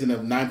whole reason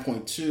of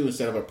 9.2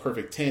 instead of a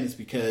perfect 10 is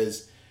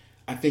because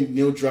I think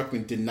Neil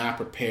Druckmann did not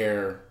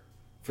prepare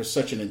for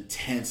such an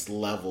intense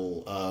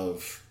level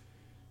of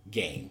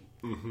game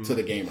to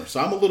the gamer. So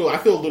I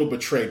feel a little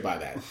betrayed by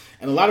that.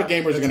 And a lot of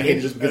gamers are going to hate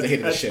it just because they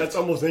hated the shit. That's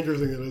almost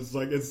interesting. It's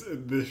like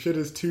the shit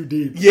is too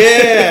deep.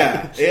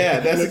 Yeah,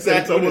 that's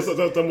exactly.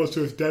 It's almost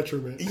to its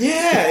detriment.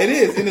 Yeah, it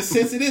is. In a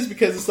sense, it is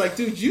because it's like,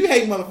 dude, you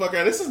hate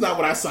motherfucker. This is not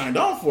what I signed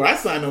on for. I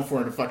signed on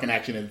for a fucking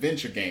action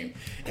adventure game,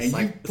 and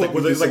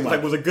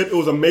it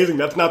was amazing.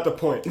 That's not the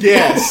point.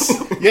 Yes,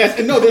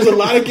 and no, there's a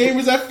lot of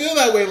gamers that feel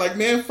that way. Like,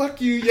 man, fuck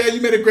you. Yeah,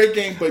 you made a great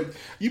game, but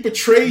you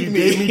betrayed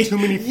me. You gave me too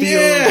many feels.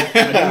 Yeah.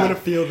 I didn't want to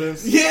feel this.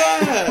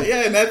 Yeah,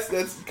 and that's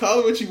call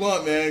it what you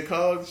want, man.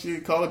 Call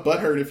it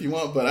butthurt if you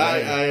want, but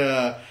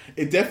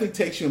it definitely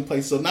takes you in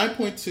place. So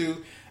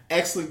 9.2,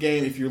 excellent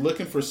game. If you're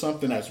looking for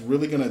something that's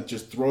really gonna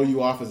just throw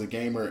you off as a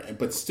gamer,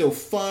 but still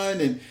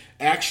fun and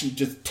action,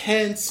 just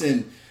tense,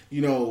 and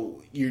you're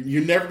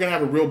never gonna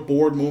have a real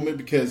bored moment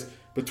because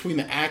between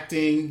the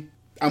acting.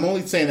 I'm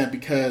only saying that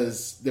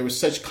because there was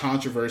such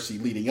controversy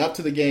leading up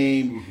to the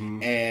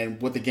game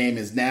and what the game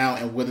is now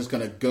and what it's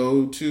going to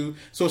go to.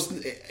 So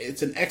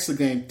it's an excellent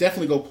game.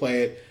 Definitely go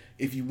play it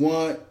if you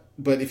want.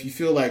 But if you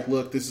feel like,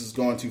 look, this is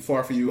going too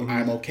far for you,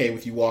 I'm okay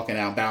with you walking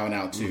out, bowing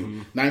out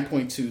too.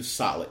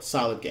 9.2,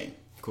 solid game.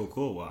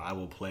 Cool. Well, I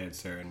will play it,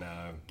 sir, and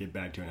get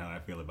back to you on how I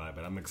feel about it.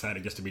 But I'm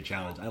excited just to be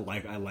challenged. I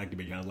like to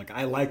be challenged. Like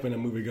I like when a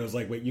movie goes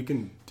like, wait, you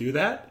can do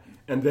that?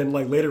 And then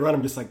like later on,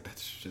 I'm just like,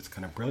 that's just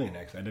kind of brilliant.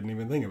 Actually, I didn't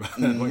even think about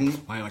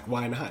that.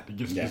 Why not?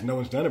 Just no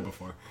one's done it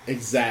before.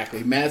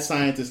 Exactly. Mad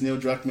scientist Neil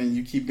Druckmann,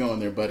 you keep going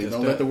there, buddy.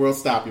 Don't let the world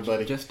stop you,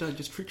 buddy. Just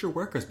treat your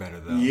workers better,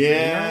 though.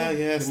 Yeah.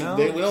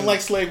 We don't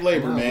like slave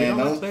labor, man.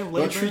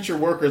 Don't treat your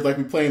workers like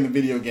we play in the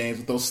video games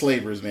with those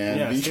slavers, man.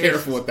 Yeah, be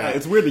careful with that.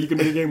 It's weird that you can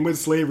make a game with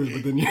slavers,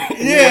 but then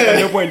at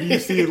no point do you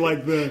see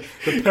like the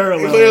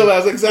parallel.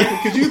 Parallels, exactly.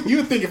 Because you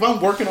would think if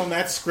I'm working on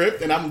that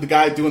script and I'm the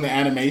guy doing the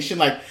animation,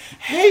 like,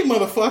 hey,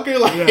 motherfucker,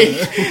 like.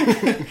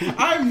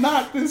 I'm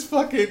not this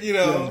fucking,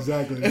 Yeah,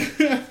 exactly.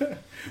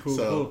 Cool.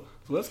 So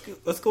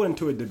let's go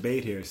into a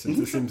debate here, since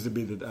this seems to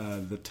be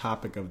the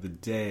topic of the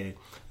day.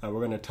 We're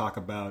going to talk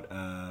about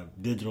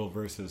digital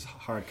versus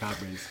hard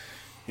copies.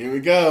 Here we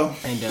go.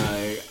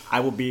 And I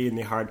will be in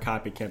the hard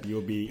copy camp. You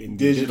will be in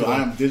digital.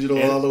 I'm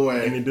digital all the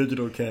way. In the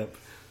digital camp.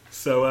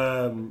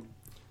 So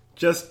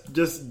just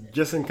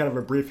in kind of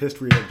a brief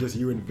history of just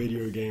you in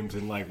video games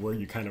and like where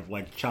you kind of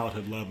like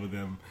childhood love of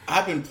them.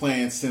 I've been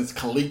playing since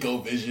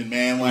ColecoVision,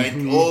 man, like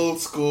old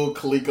school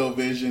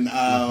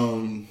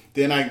ColecoVision.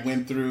 Then I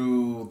went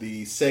through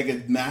the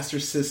Sega Master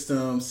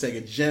System,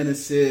 Sega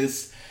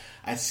Genesis.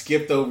 I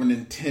skipped over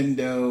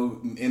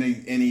Nintendo,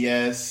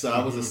 NES, so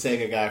I was a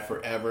Sega guy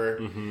forever.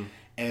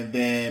 And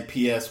then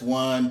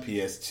PS1,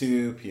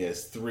 PS2,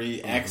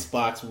 PS3,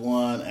 Xbox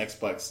One,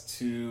 Xbox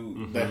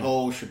 2, that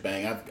whole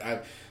shebang.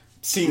 I've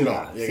seen it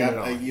all.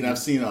 I've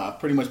seen it all. I've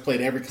pretty much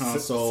played every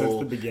console. Since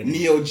the beginning.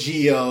 Neo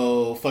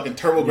Geo, fucking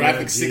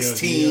TurboGrafx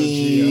 16. Neo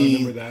Geo,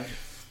 remember that?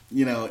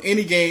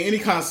 Any game, any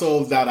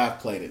console that I've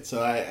played it. So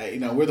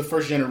we're the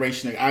first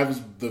generation. I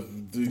was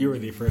you were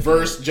the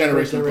first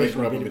generation to play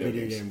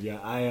video games.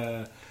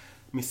 Yeah,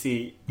 let me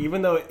see.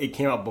 Even though it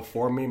came out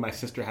before me, my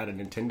sister had a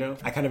Nintendo.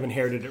 I kind of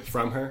inherited it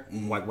from her.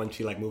 Like when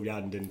she moved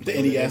out and didn't.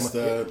 The NES,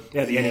 the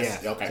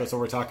NES. Okay. So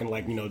we're talking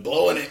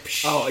blowing it.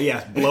 Oh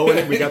yeah, blowing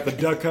it. We got the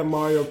Duck Hunt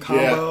Mario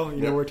combo.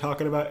 We're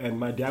talking about. And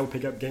my dad would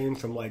pick up games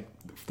from like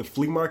the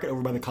flea market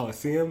over by the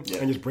Coliseum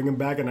and just bring them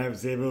back, and I would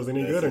see if it was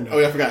any good or not. Oh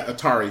yeah, I forgot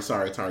Atari.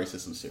 Sorry, Atari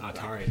systems too.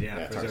 Atari,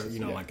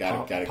 Atari like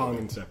gotta Pong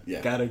and stuff.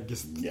 Yeah, gotta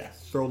just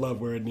throw love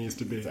where it needs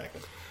to be.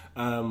 Exactly.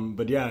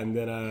 But yeah, and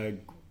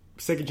then.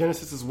 Sega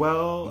Genesis as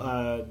well.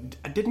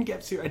 I didn't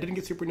get Super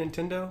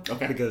Nintendo.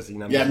 Okay. Because me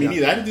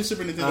neither. I didn't do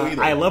Super Nintendo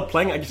either. I love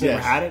playing it. I just never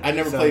had it. I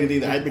never played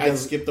it either. I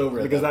skipped over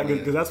it because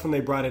that's when they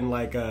brought in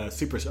like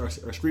Super or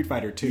Street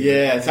Fighter 2.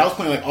 Yeah, so I was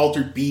playing like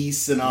Altered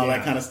Beasts and all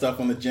that kind of stuff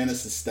on the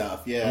Genesis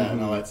stuff. Yeah,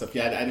 and all that stuff.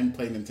 Yeah, I didn't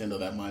play Nintendo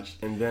that much.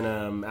 And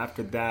then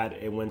after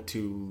that, it went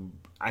to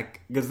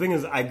because the thing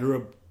is, I grew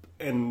up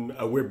in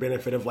a weird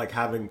benefit of like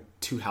having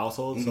two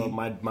households, so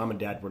my mom and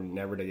dad were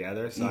never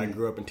together. So I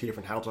grew up in two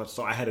different households.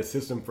 So I had a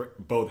system for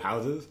both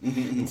houses,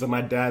 and so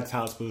my dad's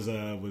house was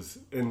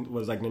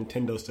like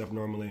Nintendo stuff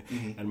normally,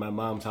 and my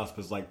mom's house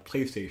was like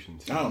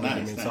PlayStation stuff. Oh,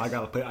 nice, nice. nice. So I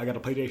got a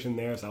PlayStation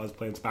there. So I was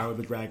playing Spyro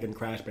the Dragon,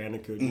 Crash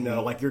Bandicoot. You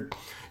know, like your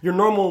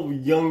normal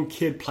young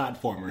kid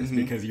platformers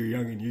because you're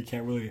young and you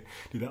can't really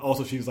do that.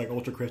 Also, she was like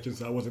ultra Christian,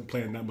 so I wasn't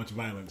playing that much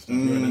violent stuff.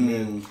 You know what I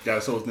mean? Yeah,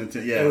 so it was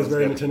Nintendo. Yeah, It was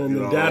very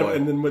Nintendo.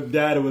 And then with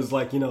dad, it was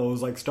like, you know, it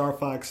was like Star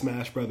Fox,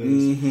 Smash Brothers.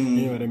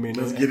 You know what I mean?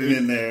 Let's get it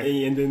in there.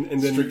 And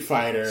then Street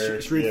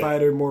Fighter,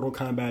 Fighter, Mortal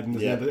Kombat, and,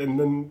 Yeah. and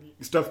then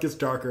stuff gets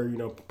darker. You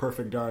know,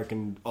 Perfect Dark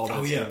and all that.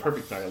 Oh yeah, stuff.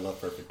 Perfect Dark. I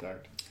love Perfect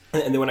Dark.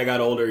 And then when I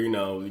got older, you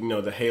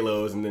know the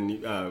Halos, and then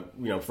you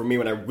know, for me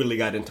when I really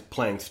got into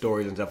playing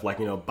stories and stuff like,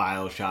 you know,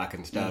 BioShock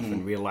and stuff,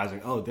 and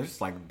realizing, oh, this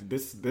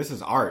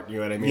is art, you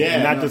know what I mean? Yeah,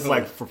 and not no, just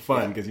totally. like for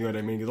fun, because you know what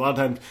I mean? Because a lot of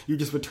times you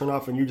just would turn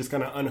off and you just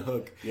kind of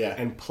unhook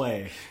and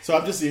play.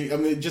 So just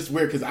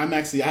weird because I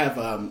have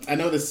I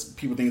know this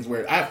people think it's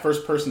weird. I have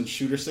first person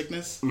shooter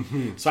sickness,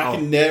 so I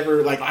can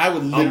never like I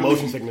would literally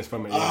motion sickness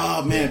from it. Yeah.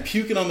 Oh man,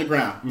 puking on the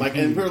ground. Like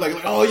and we were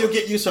like, oh, you'll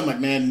get used to it. I'm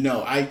like, man,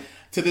 no,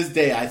 to this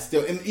day, I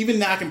still, and even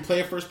now I can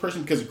play a first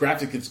person because the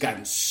graphics has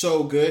gotten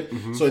so good,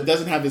 so it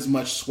doesn't have as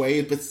much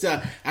sway. But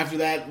still, after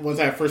that, once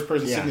I have first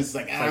person sickness, it's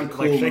like, I'm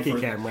cool. Like shaky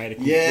cam, right?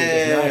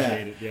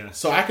 Yeah.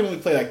 So I can only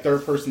play like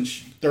third person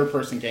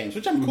games,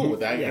 which I'm cool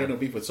with. I have no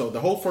beef with. So the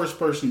whole first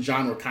person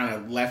genre kind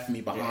of left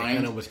me behind.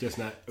 And it was just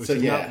not. It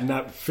was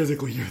not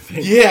physically your thing.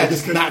 Yeah,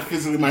 just not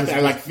physically my thing.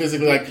 I like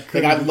physically, like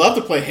I'd love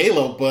to play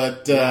Halo,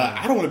 but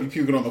I don't want to be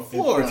puking on the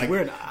floor. It's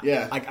weird.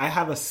 Yeah, like I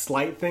have a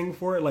slight thing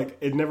for it. Like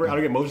it never. I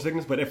don't get motion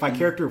sickness, but if my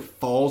character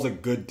falls a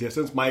good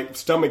distance, my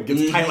stomach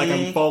gets tight, like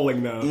I'm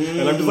falling now,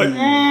 and I'm just like,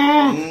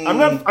 I'm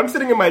not. I'm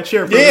sitting in my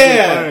chair.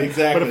 Yeah,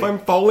 exactly. But if I'm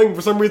falling,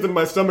 for some reason,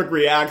 my stomach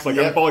reacts like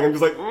I'm falling. I'm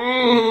just like,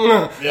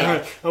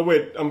 yeah. Oh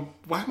wait,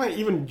 why am I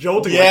even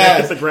jolting? Yeah, like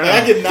I hit the ground.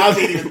 I get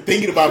nauseated even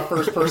thinking about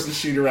first person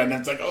shooter right now.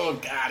 It's like, oh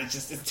god,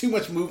 it's too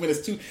much movement.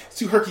 It's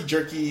too herky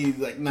jerky.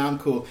 Like, nah, I'm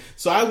cool.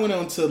 So I went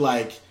on to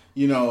like,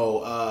 you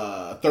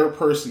know, third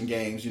person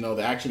games. You know,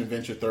 the action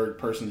adventure third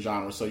person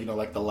genre. So you know,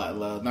 like not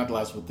the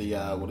last with the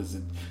what is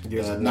it?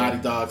 The Naughty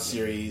Dog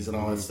series and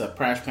all that stuff.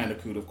 Crash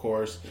Bandicoot, of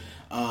course.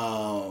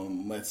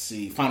 Let's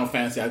see, Final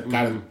Fantasy. I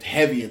got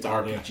heavy into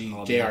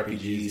RPGs,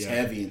 JRPGs,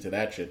 heavy into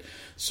that shit.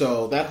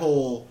 So that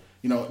whole,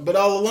 you know, but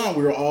all along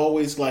we were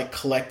always like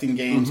collecting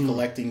games,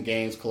 collecting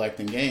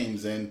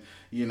games, and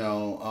you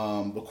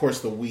know, of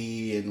course the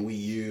Wii and Wii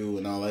U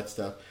and all that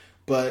stuff.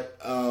 But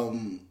so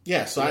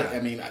I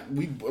mean,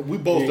 we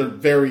both are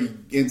very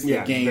into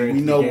the game.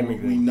 We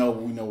know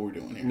what we're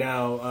doing here.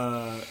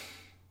 Now,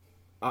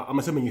 I'm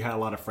assuming you had a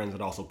lot of friends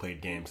that also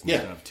played games and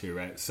stuff too,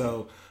 right?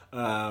 So,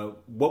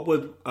 what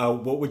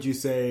would you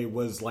say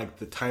was like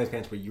the time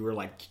spans where you were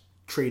like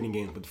trading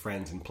games with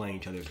friends and playing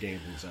each other's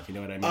games and stuff? You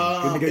know what I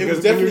mean?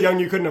 Because when you were young,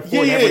 you couldn't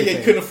afford everything. Yeah,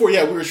 you couldn't afford.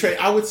 Yeah, we were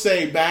trading. I would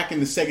say back in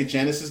the Sega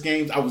Genesis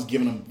games,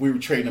 we were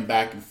trading them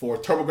back and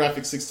forth.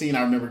 TurboGrafx 16,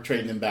 I remember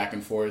trading them back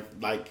and forth,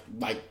 like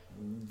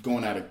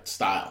going out of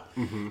style.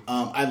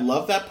 I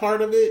love that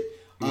part of it.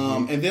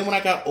 And then when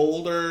I got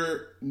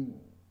older,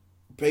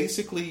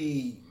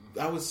 basically,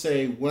 I would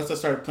say once I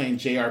started playing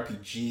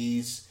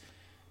JRPGs,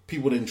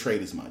 people didn't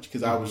trade as much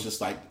because I was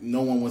just like,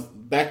 no one was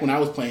back when I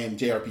was playing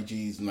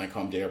JRPGs, and I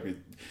call them JRPGs.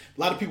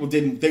 A lot of people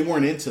they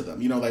weren't into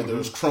them. You know, like there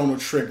was Chrono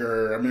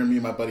Trigger. I remember me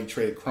and my buddy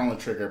traded Chrono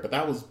Trigger, but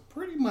that was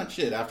pretty much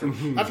it. After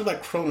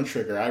like Chrono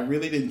Trigger, I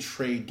really didn't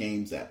trade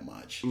games that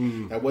much.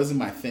 That wasn't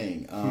my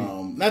thing.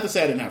 Not to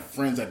say I didn't have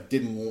friends that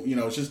didn't. You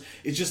know, it's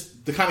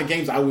just the kind of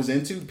games I was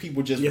into.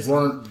 People just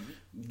weren't.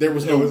 There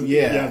was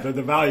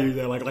the value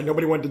there, like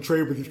nobody wanted to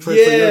trade with you. For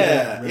your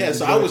game, right?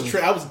 So I was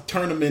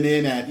turning them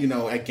in at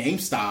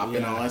GameStop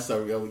and all that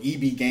stuff.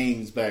 EB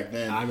Games back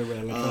then. I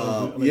remember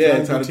that.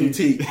 Electronic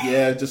Boutique.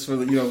 Yeah, just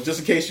for just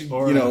in case you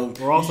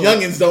also,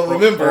 youngins don't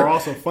remember. Or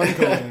also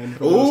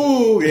Funko.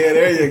 Ooh, yeah,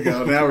 there you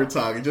go. Now we're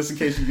talking. Just in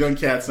case you young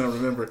cats don't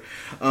remember.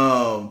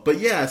 But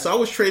yeah, so I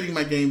was trading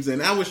my games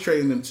and I was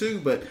trading them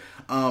too, but.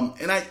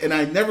 And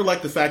I never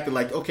liked the fact that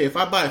like, okay, if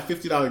I buy a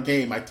 $50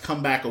 game, I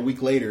come back a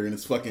week later and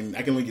it's fucking,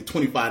 I can only get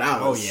 $25.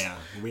 Oh yeah,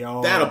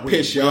 that'll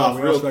piss you off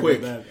real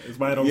quick. It's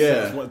why I don't.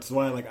 It's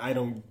why like I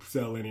don't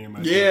sell any of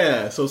my.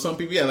 Yeah, so some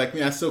people, like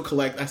me, I still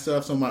have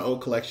some of my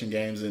old collection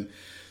games, and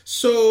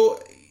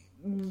so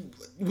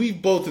we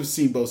both have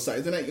seen both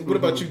sides. And what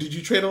about you? Did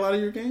you trade a lot of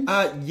your games?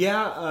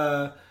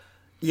 Yeah.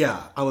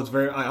 I was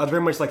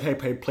very much like,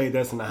 hey, play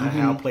this, and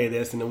I'll play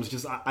this, and it was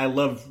just I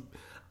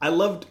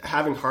loved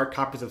having hard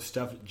copies of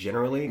stuff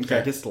generally.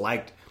 Okay.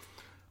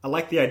 I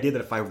liked the idea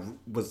that if I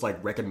was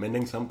like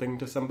recommending something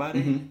to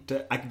somebody,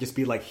 I could just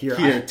be like, here,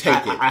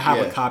 take it. I have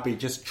a copy.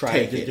 Just try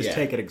it. Just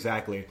take it.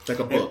 Exactly. It's like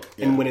a book.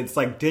 And when it's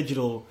like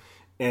digital,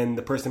 and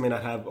the person may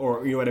not have,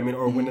 or you know what I mean,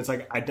 or when it's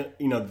like I don't,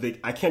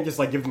 I can't just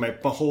like give them my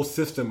whole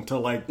system to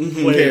like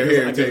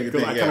play. I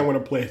kind of want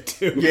to play it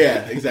too.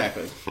 Yeah,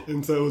 exactly.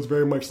 And so it was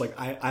very much like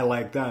I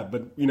like that,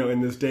 but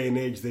in this day and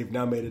age, they've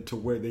now made it to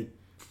where they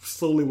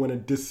slowly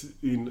want to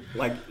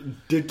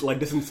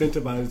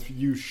disincentivize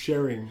you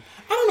sharing.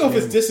 I don't know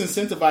if it's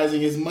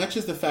disincentivizing as much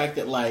as the fact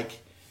that, like,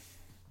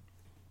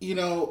 you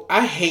know,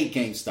 I hate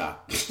GameStop.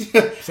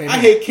 I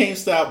hate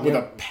GameStop with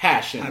a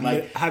passion.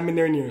 Haven't been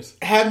there in years.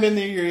 Haven't been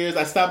there in years.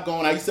 I stopped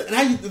going.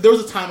 There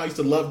was a time I used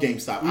to love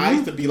GameStop. Mm-hmm. I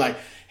used to be like,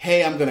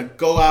 hey, I'm going to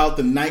go out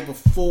the night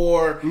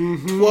before,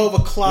 12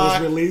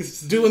 o'clock,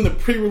 doing the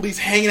pre-release,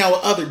 hanging out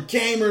with other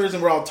gamers,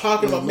 and we're all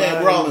talking about,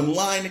 man, we're all in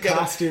line together.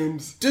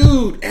 Costumes.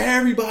 Dude,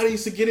 everybody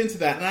used to get into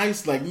that. And I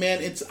used to like,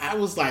 man,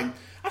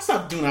 I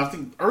stopped doing it. I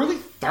think early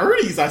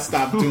 30s I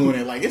stopped doing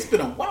it. Like, it's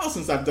been a while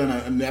since I've done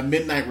a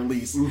midnight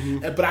release.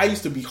 Mm-hmm. But I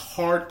used to be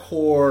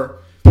hardcore,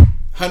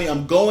 honey,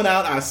 I'm going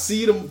out. I'll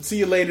see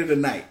you later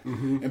tonight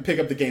and pick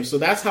up the game. So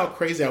that's how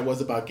crazy I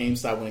was about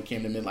GameStop when it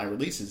came to midnight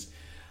releases.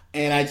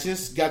 And I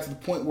just got to the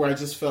point where I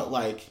just felt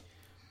like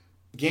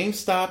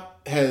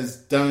GameStop has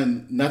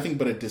done nothing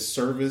but a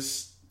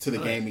disservice to the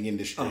gaming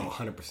industry. Oh,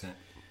 100%.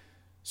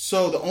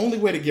 So the only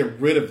way to get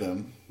rid of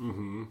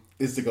them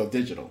is to go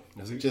digital.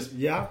 Just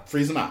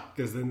freeze them out.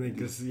 Because then they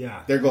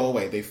go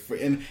away.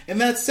 And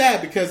that's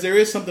sad because there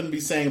is something to be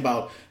saying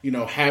about, you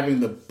know, having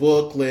the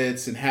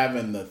booklets and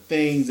having the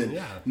things and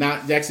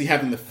not actually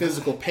having the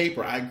physical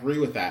paper. I agree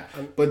with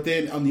that. But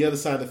then on the other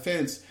side of the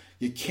fence,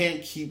 you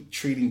can't keep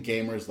treating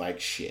gamers like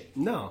shit.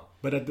 No,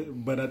 but at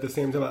the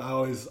same time,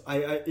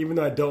 I even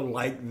though I don't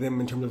like them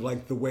in terms of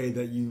like the way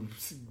that you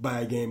buy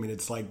a game and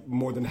it's like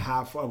more than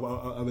half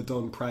of its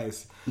own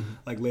price,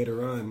 like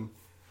later on,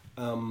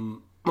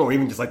 or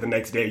even just like the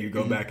next day you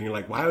go back and you're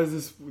like, why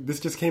was this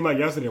just came out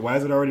yesterday? Why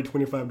is it already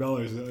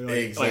 $25?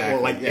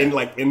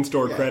 Exactly.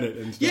 In-store credit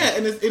and stuff. Yeah,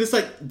 and it's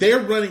like they're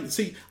running.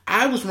 See,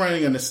 I was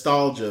running a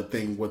nostalgia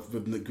thing with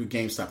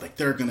GameStop. Like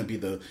they're going to be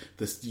the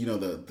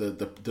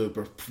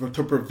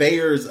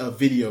purveyors of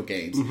video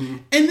games,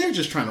 and they're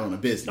just trying to run a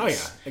business. Oh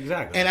yeah,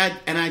 exactly.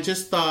 And I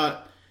just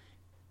thought,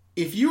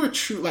 if you're a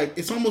true, like,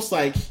 it's almost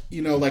like,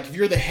 you know, like if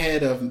you're the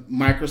head of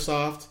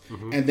Microsoft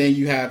and then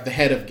you have the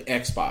head of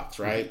Xbox,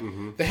 right?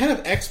 The head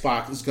of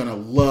Xbox is going to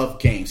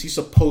love games. He's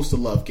supposed to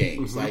love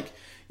games. Like,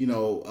 you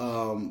know,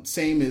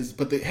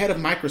 but the head of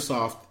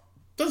Microsoft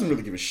doesn't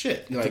really give a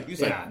shit.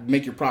 He's like,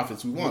 make your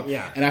profits we want.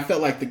 Yeah. And I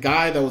felt like the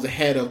guy that was the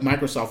head of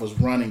Microsoft was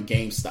running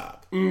GameStop.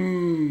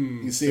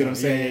 You see what I'm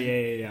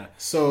saying? Yeah.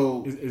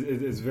 So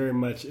it's very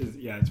much like,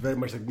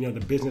 you know,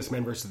 the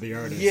businessman versus the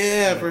artist.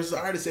 Yeah, versus the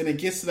artist, and it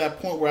gets to that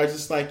point where I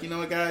just like, you know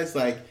what, guys,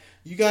 like,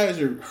 you guys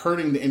are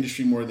hurting the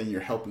industry more than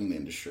you're helping the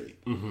industry.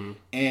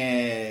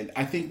 And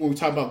I think when we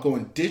talk about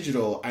going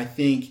digital, I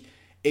think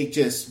it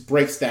just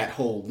breaks that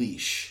whole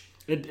leash.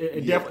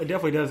 It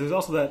definitely does. There's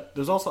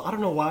also I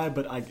don't know why,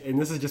 but and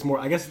this is just more,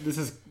 I guess this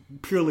is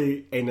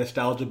purely a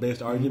nostalgia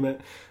based argument,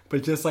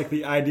 but just like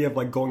the idea of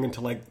like going into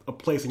like a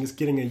place and just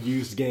getting a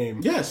used game.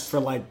 Yes. For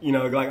like, you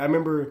know, like I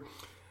remember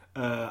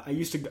I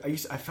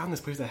found this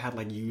place that had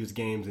like used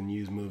games and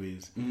used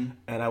movies, and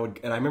I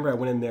remember I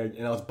went in there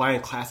and I was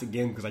buying classic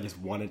games because I just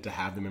wanted to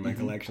have them in my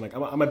collection. Like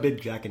I'm a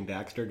big Jak and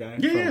Daxter guy.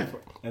 Yeah.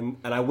 And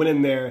I went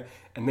in there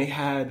and they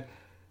had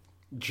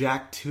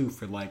Jak 2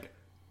 for like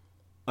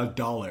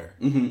 $1.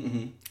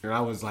 And I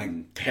was like,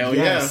 hell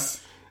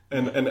yes.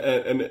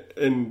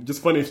 And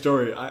just funny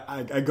story,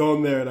 I go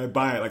in there and I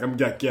buy it. Like, I'm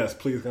like, yes,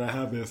 please, can I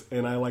have this?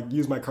 And I like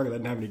use my card that I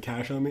didn't have any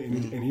cash on me,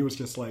 and he was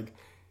just like,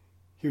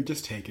 here,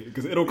 just take it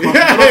because it'll cost more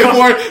to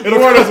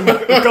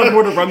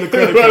run the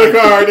credit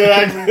card than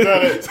actually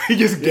done it. So he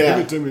just gave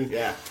it to me.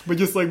 Yeah. But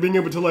just like being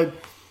able to like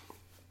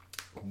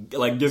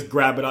just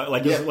grab it out,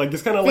 like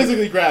just kind of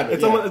physically grab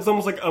it. It's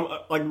almost like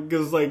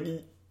because like.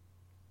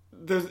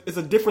 It's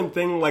a different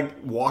thing,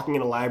 like walking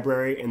in a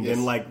library and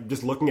then like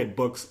just looking at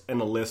books and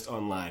a list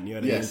online. You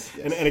know what I mean? Yes.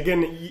 And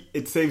again,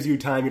 it saves you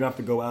time. You don't have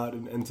to go out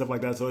and stuff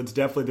like that. So there's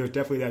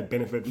definitely that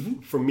benefit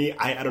for me.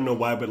 I don't know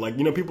why, but like,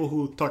 you know, people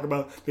who talk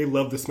about they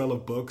love the smell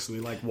of books. So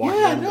they like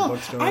walking in the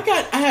bookstore. I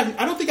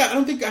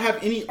don't think I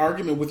have any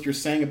argument with your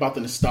saying about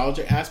the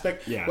nostalgia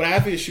aspect. Yeah. What I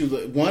have issue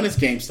with, one is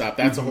GameStop.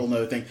 That's a whole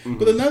nother thing.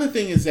 But another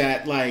thing is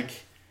that like.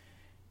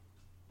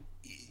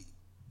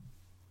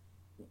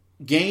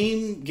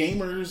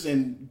 Gamers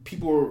and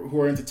people who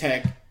are into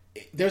tech,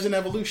 there's an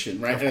evolution,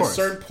 right? At a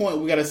certain point,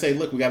 we got to say,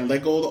 look, we got to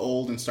let go of the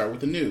old and start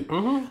with the new.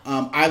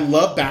 I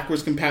love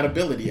backwards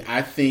compatibility.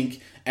 I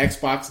think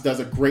Xbox does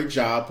a great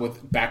job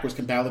with backwards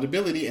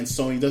compatibility, and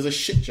Sony does a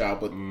shit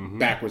job with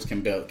backwards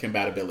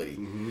compatibility.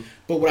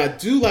 But what I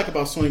do like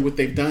about Sony, what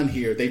they've done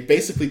here, they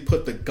basically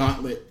put the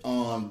gauntlet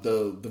on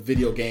the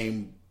video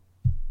game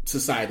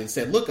society and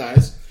said, look,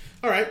 guys,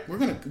 all right, we're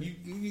not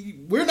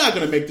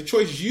gonna make the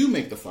choice. You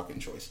make the fucking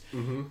choice.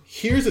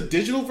 Here's a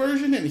digital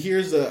version, and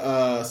here's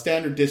a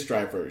standard disk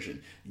drive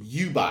version.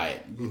 You buy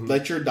it.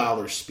 Let your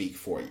dollars speak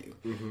for you.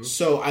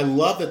 So I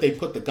love that they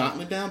put the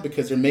gauntlet down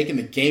because they're making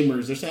the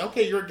gamers. They're saying,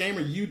 okay, you're a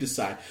gamer, you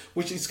decide.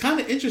 Which is kind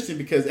of interesting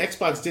because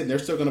Xbox didn't. They're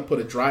still going to put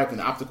a drive,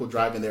 an optical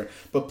drive in there.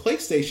 But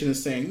PlayStation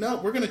is saying, no,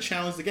 we're going to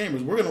challenge the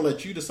gamers. We're going to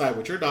let you decide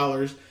with your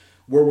dollars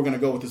where we're going to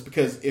go with this,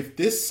 because if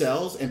this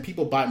sells and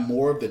people buy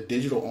more of the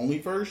digital only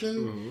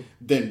version,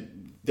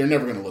 then they're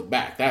never going to look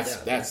back. That's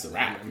the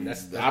wrap. I mean,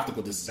 the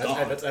optical disc is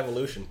gone. That's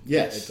evolution.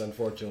 Yes, it's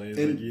unfortunately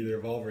like you either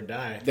evolve or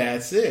die.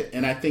 That's it.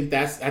 And I think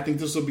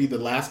this will be the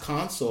last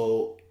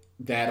console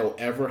that'll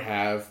ever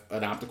have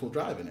an optical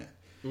drive in it.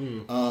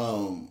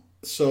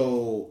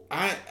 So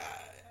I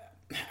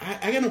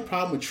got no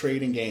problem with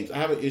trading games. I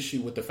have an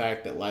issue with the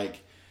fact that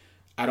like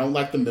I don't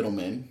like the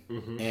middlemen,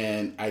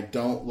 and I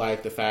don't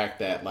like the fact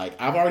that like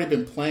I've already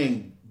been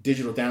playing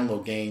digital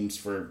download games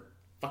for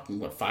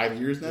fucking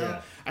 5 years now.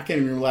 Yeah. I can't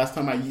even remember last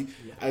time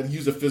I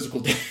used a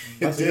physical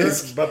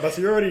disc. But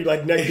you're already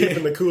like neck deep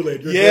in the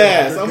Kool-Aid.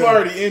 Yes, I'm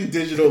already in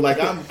digital. Like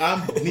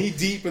I'm knee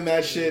deep in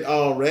that shit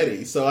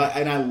already. So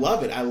I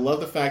love it. I love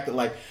the fact that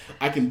like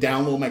I can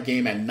download my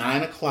game at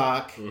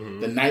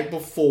 9:00 the night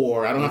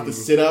before. I don't have to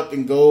sit up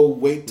and go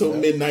wait till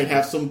midnight.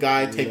 Have some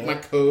guy take my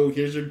code.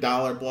 Here's your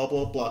 $1. Blah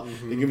blah blah.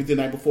 They give it the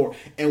night before.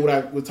 And what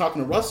I was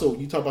talking to Russell,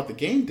 you talk about the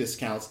game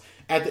discounts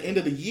at the end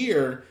of the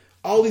year.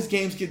 All these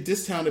games get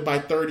discounted by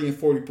 30 and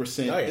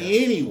 40%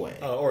 anyway.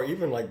 Or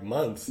even like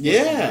months.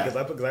 Yeah. Because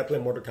I play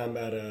Mortal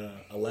Kombat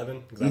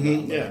 11, because I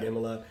love that game a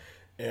lot.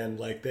 And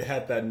like they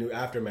had that new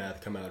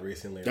Aftermath come out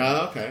recently.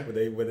 Right? Oh,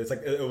 okay. Where it's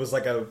like it was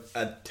like a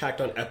tacked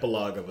on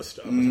epilogue of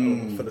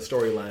for the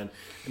storyline,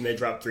 and they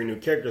dropped 3 new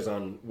characters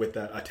on with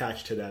that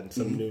attached to that and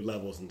some new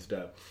levels and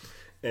stuff.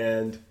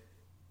 And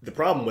the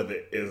problem with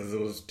it is it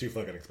was too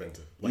fucking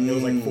expensive. Like it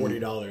was like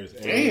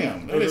 $40.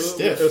 Damn, that is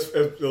stiff.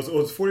 It was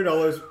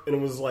 $40, and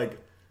it was like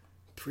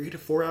 3 to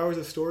 4 hours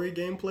of story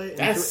gameplay.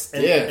 That's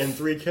stiff. And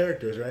 3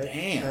 characters, right?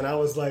 Damn. And I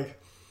was like,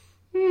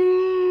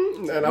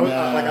 and I was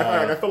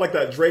I felt like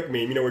that Drake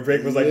meme, where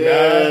Drake was like, nah.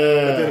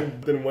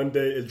 But then one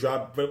day it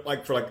dropped, but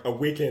like for like a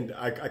weekend,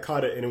 I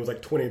caught it and it was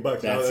like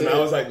 $20. And I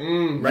was like, right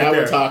now there.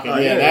 We're talking.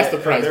 That's the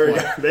price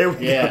point. There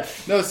we go.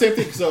 No, the same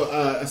thing. So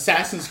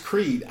Assassin's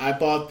Creed, I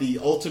bought the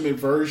Ultimate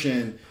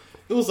version.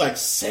 It was like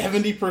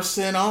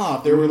 70%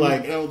 off. They were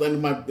like,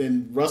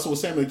 and Russell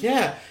was saying, like,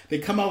 yeah, they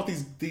come out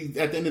with these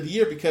at the end of the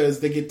year because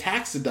they get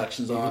tax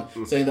deductions on,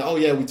 saying that, oh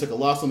yeah, we took a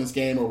loss on this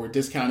game or we're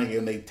discounting it,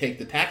 and they take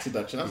the tax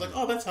deduction. I was like,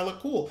 oh, that's hella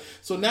cool.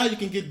 So now you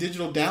can get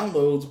digital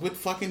downloads with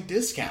fucking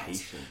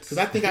discounts. Because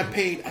I think I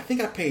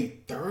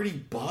paid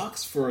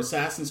 $30 for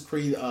Assassin's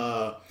Creed.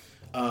 The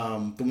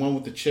one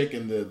with the chick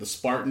and the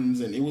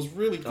Spartans, and it was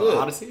really good.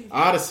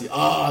 Odyssey?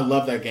 Oh, I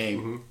love that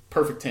game.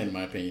 Perfect 10 in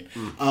my opinion.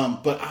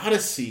 But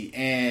Odyssey,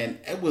 and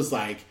it was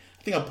like,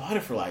 I think I bought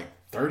it for like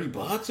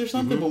 $30 or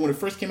something, but when it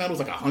first came out, it was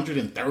like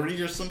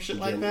 130 or some shit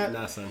like that.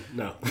 Nah, son,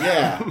 no.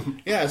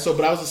 Yeah. So,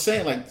 but I was just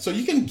saying, like, so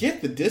you can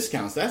get the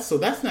discounts. That's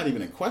not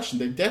even a question.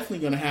 They're definitely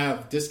going to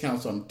have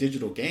discounts on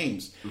digital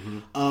games.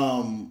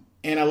 And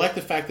I like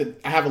the fact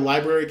that I have a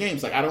library of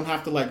games. Like, I don't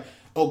have to like,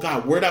 oh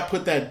God, where'd I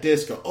put that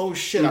disc? Or, oh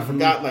shit, I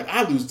forgot. Like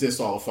I lose discs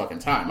all the fucking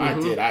time. I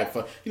did.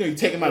 You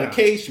take them out of the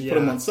case, you put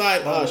them on the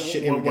side. Oh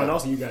shit. Well,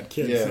 also you got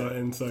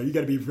kids, so you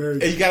got to be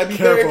very. And you got to be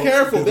very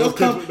careful. They'll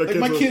come.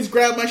 My kids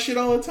grab my shit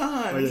all the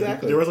time.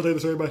 Exactly. Did Russell tell you the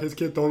story about his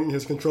kid throwing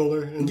his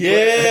controller? In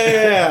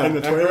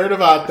the I heard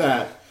about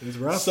that. It's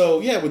rough. So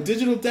with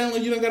digital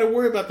download, you don't got to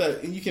worry about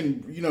that. And you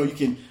can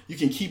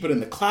keep it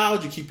in the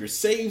cloud. You keep your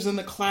saves in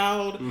the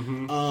cloud.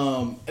 And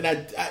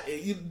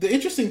the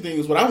interesting thing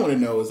is, what I want to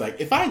know is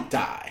like, if I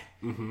die,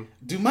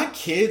 do my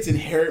kids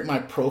inherit my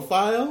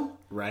profile?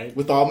 Right.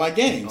 With all my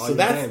games. So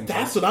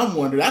that's what I'm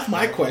wondering. That's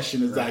my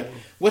question is like,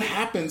 what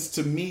happens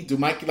to me? Do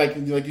my, like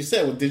you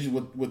said,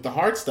 with the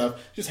hard stuff,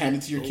 just hand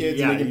it to your kids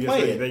and they can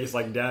play it. They just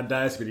like, Dad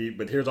dies, but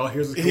here's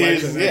his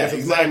collection.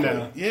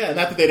 Exactly. Yeah,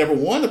 not that they'd ever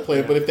want to play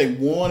it, but if they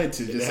wanted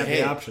to, just have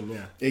the option,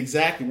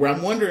 Exactly. Where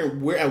I'm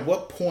wondering, at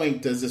what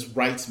point does this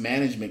rights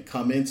management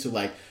come into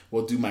like,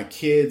 well, do my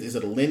kids, is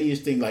it a lineage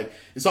thing? Like,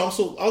 it's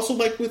also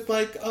like with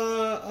like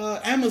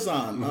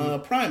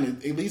Amazon Prime.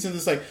 It leads into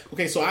this like,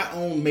 okay, so I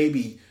own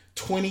maybe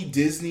 20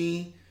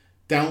 Disney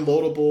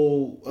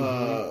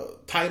downloadable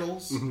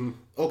titles.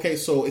 Okay,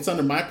 so it's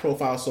under my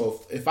profile.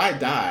 So if I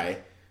die,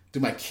 do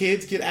my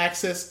kids get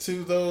access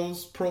to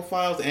those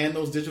profiles and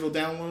those digital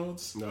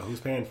downloads? No, who's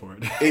paying for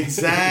it?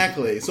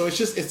 Exactly. So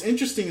it's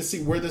interesting to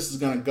see where this is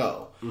going to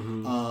go.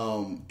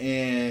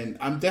 And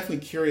I'm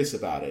definitely curious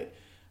about it.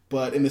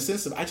 But in the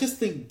sense of, I just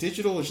think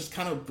digital is just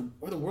kind of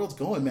where the world's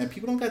going, man.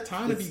 People don't got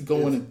time to be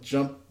going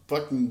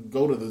and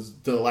go to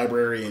the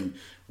library and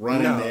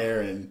run in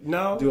there and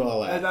do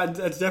all that.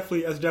 That's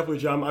definitely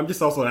John. I'm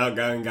just also an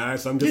outgoing guy,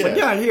 so I'm just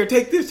like, here,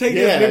 take this. And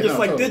they're just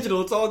totally.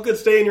 Digital. It's all good.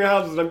 Stay in your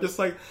houses. And I'm just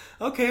like,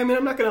 okay. I mean,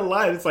 I'm not gonna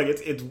lie. It's like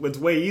it's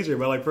way easier.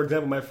 But like, for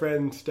example, my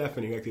friend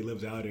Stephanie, who actually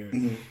lives out here,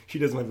 she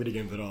doesn't like video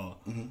games at all.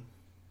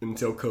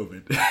 Until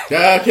COVID.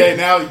 Okay,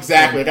 now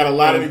exactly. I got a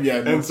lot of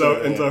them. And so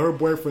her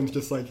boyfriend's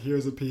just like,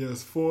 here's a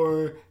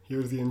PS4,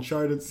 here's the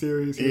Uncharted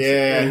series.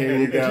 Here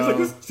you go. She's like,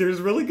 this series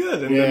is really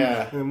good.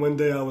 And one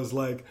day I was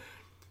like,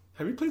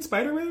 have you played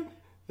Spider-Man?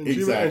 And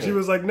she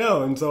was like,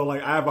 no. And so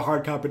like I have a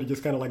hard copy to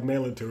just kind of like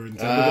mail it to her. And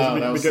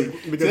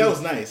so because that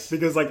was nice.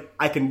 Because like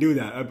I can do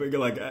that. I'll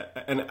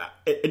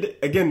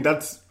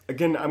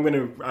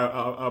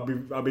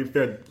be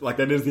fair. Like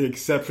that is the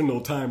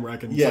exceptional time where I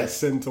can like,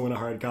 send someone a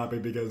hard copy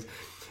because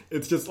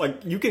it's just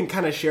like you can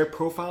kind of share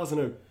profiles in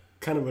a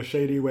kind of a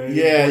shady way.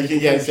 Yeah,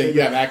 Or so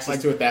you have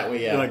access to it that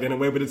way, yeah. Like in a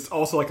way, but it's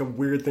also like a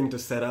weird thing to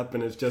set up,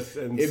 and it's just...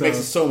 And it makes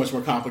it so much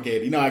more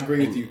complicated. You know, I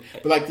agree with you.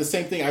 But like the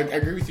same thing, I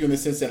agree with you in the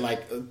sense that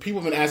like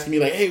people have been asking me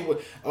like, hey,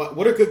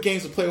 what are good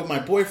games to play with my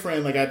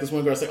boyfriend? Like I had this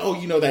one girl say, oh,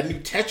 you know, that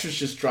new Tetris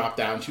just dropped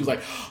out. And she was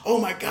like,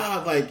 oh my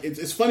God. Like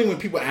it's funny when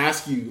people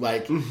ask you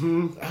like,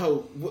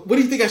 oh, what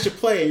do you think I should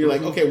play? And you're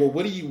like, okay, well,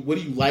 what do you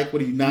like? What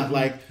do you not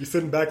like? You're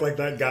sitting back like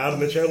that god in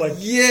the chair like,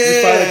 yeah.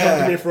 You finally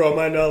come to me for all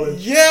my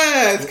knowledge.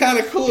 Yeah, it's kind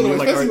of cool.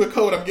 Especially like, with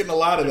code, I'm getting a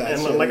lot of that.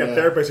 And shit, like a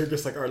therapist, you're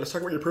just like, all right, let's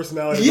talk about your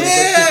personality.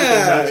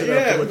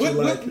 Yeah.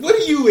 What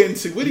are you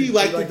into? What do you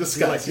like to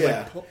discuss? You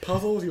like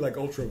puzzles? You like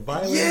ultra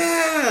violence?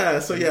 Yeah.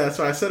 So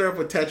I set her up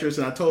with Tetris,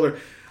 and I told her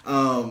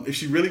if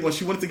she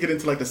wanted to get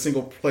into like the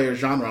single player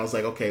genre, I was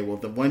like, okay, well,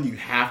 the one you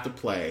have to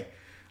play.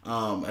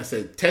 I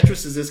said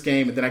Tetris is this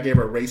game, and then I gave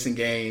her a racing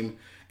game,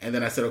 and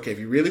then I said, okay, if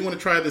you really want to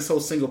try this whole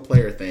single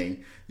player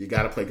thing, you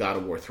got to play God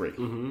of War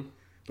 3.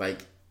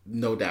 Like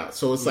no doubt.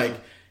 So it's like.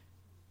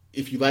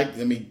 If you like,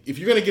 I mean, if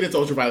you're gonna get into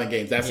ultra violent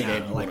games, that's the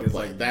game you want to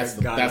play. That's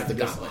the gauntlet.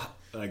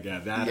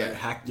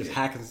 Hack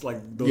and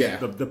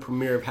like the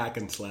premiere of hack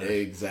and slash.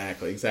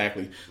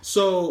 Exactly.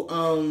 So,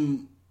 I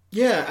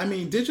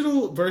mean,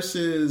 digital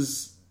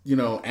versus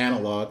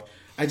analog.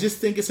 I just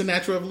think it's a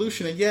natural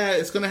evolution, and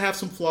it's gonna have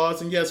some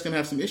flaws, and it's gonna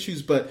have some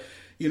issues. But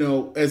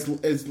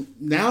as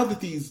now that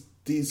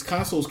these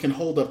consoles can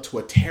hold up to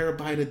a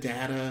terabyte of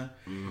data,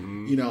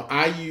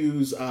 I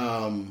use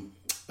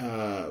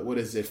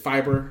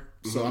fiber.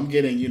 So I'm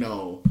getting,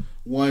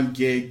 1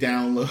 gig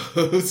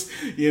downloads,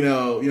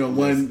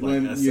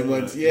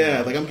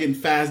 like I'm getting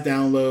fast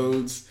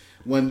downloads,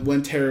 one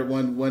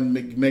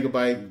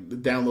megabyte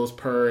downloads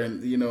per,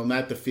 and,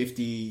 not the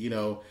 50,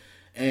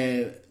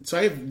 and so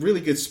I have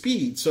really good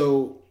speed.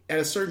 So at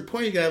a certain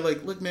point, you gotta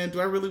like, look, man,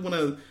 do I really want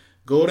to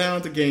go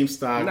down to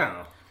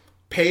GameStop,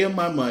 pay them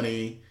my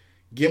money,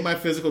 get my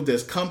physical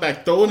disc, come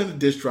back, throw it in the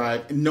disc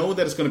drive, and know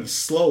that it's going to be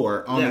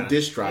slower on the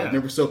disc drive.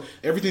 Remember, so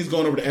everything's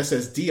going over to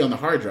SSD on the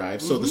hard drive,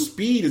 so the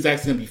speed is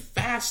actually going to be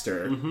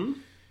faster.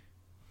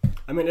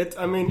 I mean,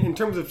 in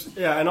terms of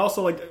and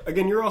also like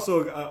again, you're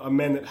also a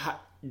man that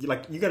you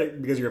gotta,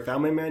 because you're a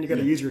family man, you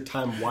gotta use your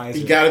time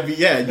wisely. You gotta be,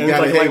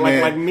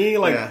 like me,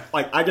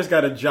 I just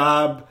got a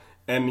job.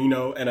 And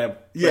and a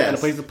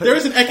place to put. There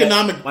is an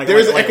economic. There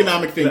is an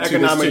economic thing to this too.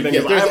 There's an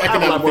economic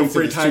economic more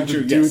free time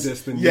to do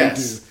this than you do.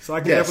 So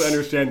I can definitely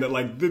understand that.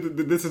 Like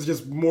this is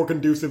just more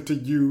conducive to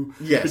you.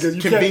 Yes, because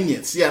you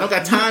convenience. I don't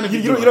got time to be.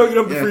 You don't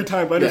have the free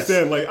time. But I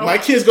understand. Like my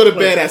kids go to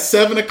bed at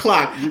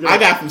 7:00. I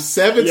got from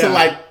 7 to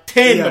like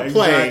 10 to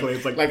play. Exactly.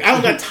 It's like I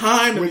don't got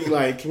time to be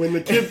like when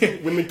the kids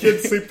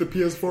sleep, the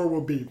PS4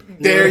 will beep.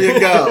 There you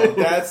go.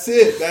 That's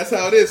it. That's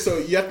how it is. So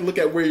you have to look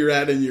at where you're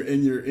at in your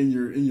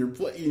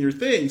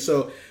thing.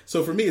 So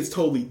for me, it's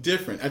totally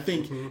different. I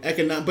think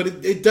economic, but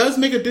it does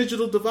make a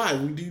digital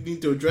divide. We do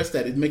need to address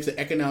that. It makes an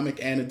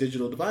economic and a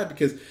digital divide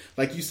because,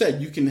 like you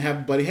said, you can have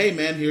a buddy. Hey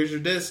man, here's your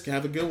disc.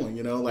 Have a good one.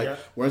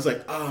 Where it's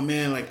like, oh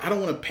man, like I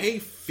don't want to pay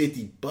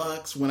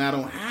 $50 when I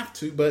don't have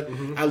to, but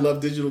I love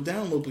digital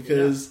download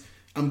because.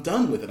 I'm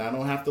done with it. I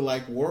don't have to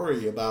like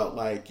worry about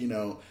like,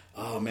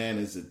 oh man,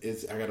 I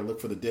got to look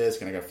for the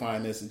disc and I got to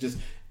find this.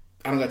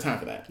 I don't got time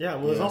for that. Yeah.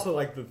 Well, there's also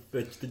like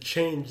the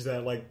change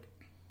that like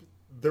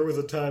there was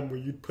a time where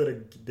you'd put a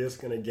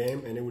disc in a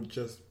game and it would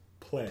just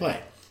play.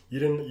 You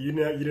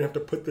didn't have to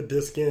put the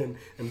disc in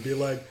and be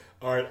like,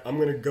 all right, I'm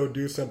going to go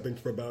do something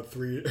for about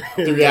 3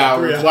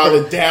 hours while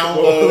it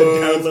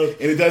downloads.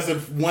 And it does a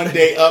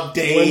one-day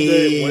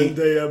update. One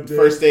day update.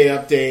 First day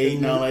update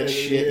and all that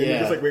shit. And you're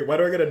just like, wait, why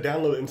do I got to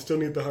download it and still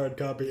need the hard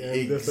copy? And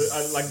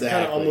exactly.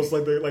 kind of almost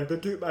like the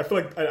two. I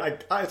feel like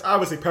it's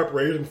obviously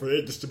preparation for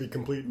it just to be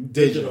complete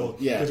digital.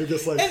 Yeah. Because you're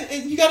just like,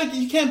 and you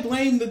can't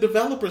blame the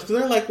developers because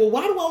they're like, well,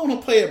 why do I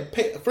want to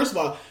pay? First of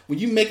all, when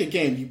you make a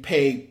game, you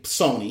pay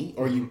Sony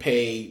or you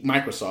pay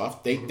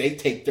Microsoft. They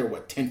take their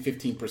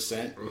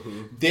 10-15%.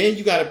 Then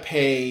you got to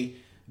pay.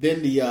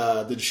 Then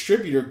the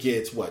distributor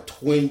gets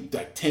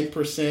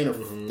 10% or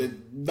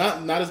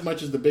not as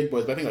much as the big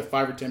boys, but I think like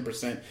 5 or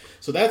 10%.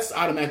 So that's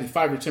automatically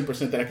 5 or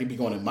 10% that I could be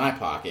going in my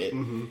pocket.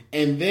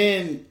 And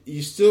then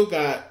you still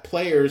got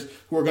players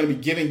who are going to be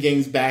giving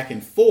games back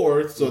and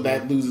forth, so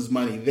that loses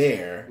money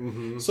there.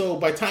 So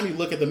by the time you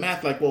look at the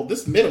math, like, well,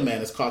 this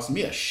middleman is costing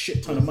me a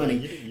shit ton of money.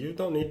 You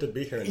don't need to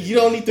be here anymore. You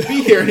don't need to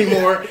be here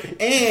anymore.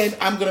 And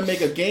I'm going to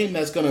make a game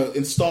that's going to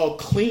install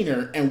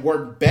cleaner and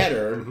work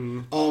better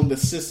on the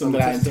system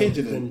that I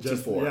intended it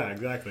for. Yeah,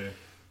 exactly.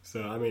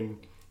 So, I mean,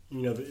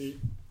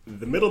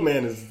 the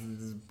middleman is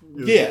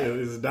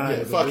dying.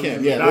 Yeah, fuck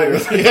him.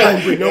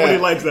 Nobody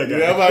likes that guy.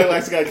 Nobody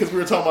likes the guy because we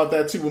were talking about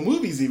that too with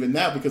movies. Even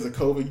now, because of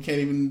COVID, you can't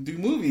even do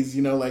movies.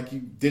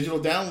 Digital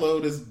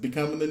download is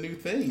becoming the new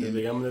thing. It's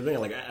becoming the thing.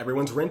 Like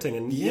everyone's renting,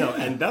 and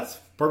and that's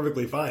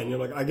perfectly fine.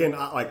 Again,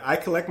 I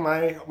collect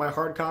my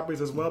hard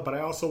copies as well, but I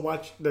also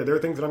watch. There are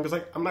things that I'm just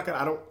like,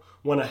 I don't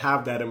want to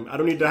have that. I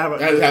don't need to have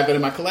it. I have that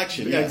in my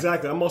collection. Yeah,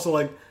 exactly. I'm also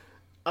like,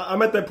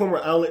 I'm at that point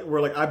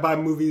where I buy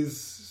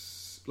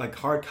movies. like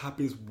hard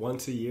copies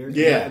once a year.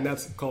 Yeah. And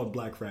that's called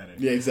Black Friday.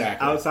 Yeah,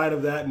 exactly. Outside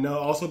of that, no.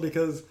 Also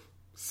because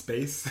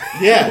space.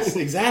 Yes,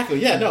 exactly.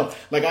 Yeah, no.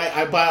 Like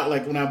I buy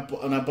like when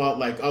I bought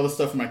like all the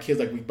stuff for my kids.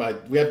 Like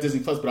we have Disney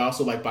Plus, but I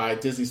also like buy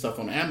Disney stuff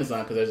on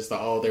Amazon because I just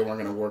thought, oh, they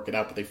weren't going to work it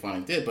out, but they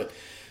finally did. But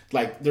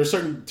like there's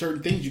certain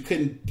things you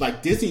couldn't,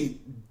 like Disney.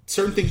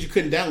 Certain things you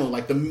couldn't download,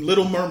 like the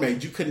Little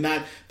Mermaid, you could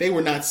not. They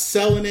were not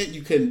selling it.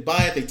 You couldn't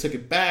buy it. They took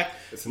it back,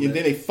 and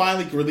then they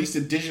finally released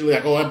it digitally.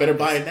 Like, oh, I better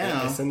buy it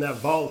now. It's in that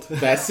vault.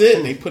 That's it.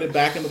 And they put it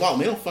back in the vault.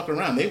 And they don't fuck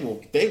around. They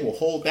will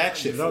hold that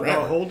shit forever.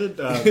 They'll hold it.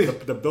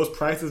 Those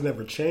prices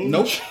never change.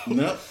 Nope.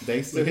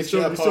 They still hit you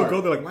up hard. Still go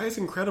there like, why is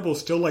Incredible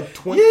still like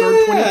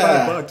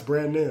 $25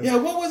 brand new? Yeah,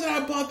 what was it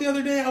I bought the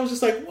other day? I was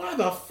just like, why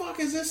the fuck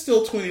is this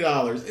still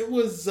 $20? It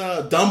was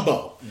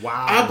Dumbo.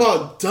 Wow. I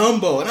bought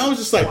Dumbo, and I was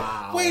just like,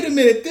 wait a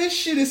minute, this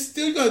shit is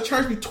still going to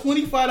charge me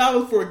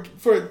 $25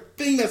 for a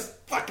thing that's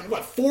fucking,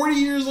 40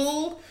 years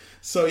old?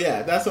 So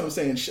yeah, that's what I'm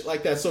saying, shit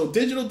like that. So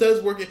digital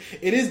does work.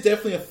 It is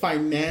definitely a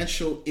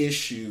financial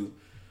issue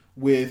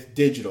with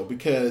digital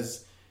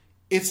because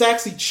it's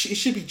actually, it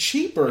should be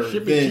cheaper. It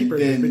should be cheaper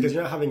because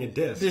you're not having a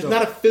disc. There's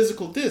not a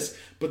physical disc,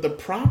 but the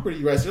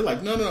property rights, they're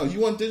like, no,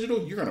 you want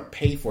digital, you're going to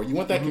pay for it. You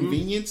want that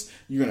convenience,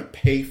 you're going to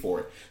pay for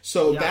it.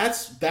 So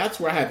that's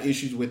where I have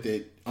issues with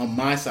it on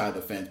my side of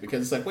the fence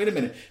because it's like, wait a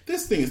minute,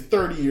 this thing is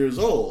 30 years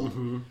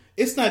old.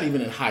 It's not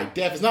even in high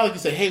def. It's not like you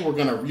say, hey, we're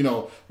gonna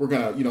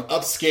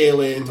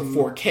upscale it to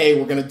 4K.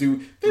 We're gonna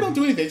do. They don't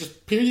do anything. Just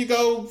here you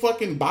go,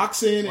 fucking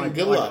box in and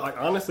good luck. Like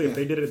honestly, if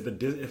they did it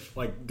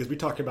because we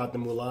talked about the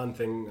Mulan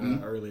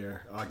thing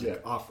earlier,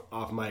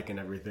 off mic and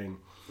everything.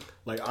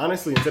 Like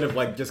honestly, instead of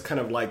like just kind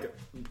of like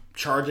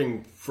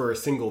charging for a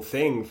single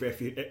thing,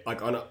 if you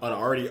like on an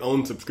already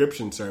owned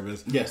subscription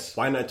service, yes,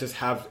 why not just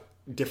have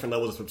different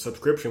levels of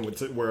subscription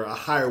where a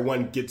higher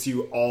one gets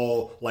you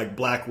all like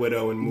Black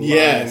Widow and Mulan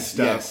and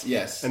stuff.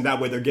 Yes. And that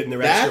way they're getting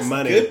their extra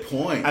money. Good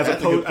point. As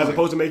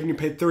opposed to making you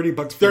pay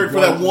 $30 for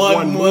that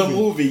one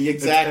movie.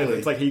 Exactly.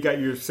 It's like you got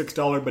your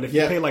 $6, but if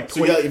you pay like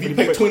 $20, if you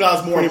pay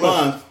 $20 more a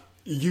month,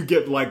 you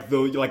get like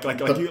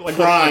the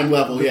prime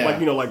level.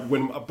 Like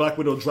when Black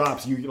Widow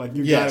drops, you got it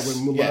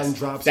when Mulan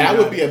drops. That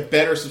would be a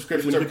better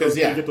subscription because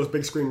you get those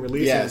big screen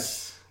releases.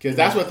 Yes. Because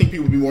that's what I think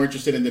people would be more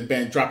interested in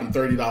than dropping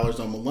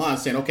 $30 on Mulan,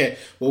 saying, okay,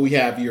 well, we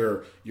have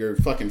your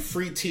fucking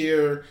free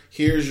tier.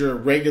 Here's your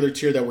regular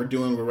tier that we're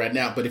doing right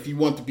now. But if you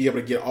want to be able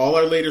to get all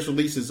our latest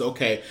releases,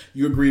 okay,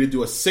 you agree to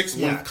do a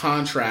 6-month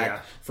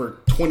contract for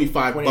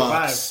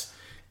 $25.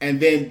 And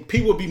then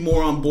people would be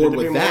more on board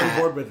with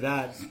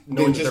that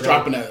than just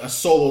dropping a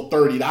solo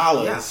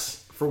 $30. Yeah.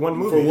 For one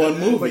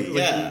movie.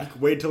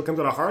 Wait till it comes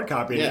out a hard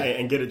copy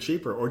and get it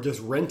cheaper, or just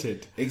rent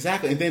it.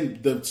 Exactly. And then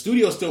the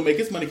studio still make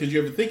its money because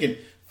you're thinking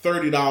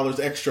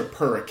 $30 extra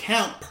per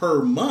account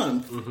per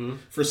month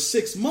for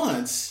 6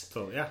 months.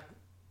 So yeah,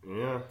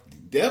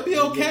 they'll be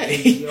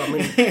okay. I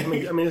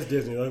mean, it's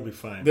Disney. They'll be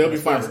fine. They'll be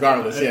fine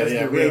regardless.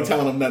 Yeah. We ain't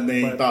telling them nothing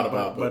they ain't thought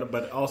about.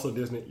 But also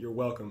Disney, you're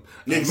welcome.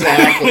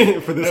 Exactly.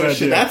 For this idea.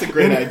 Shit, that's a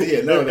great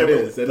idea. No, that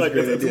is. That is a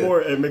great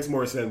idea. It makes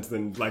more sense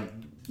than like.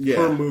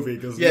 Per movie,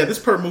 this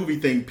per movie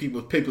thing,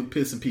 people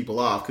pissing people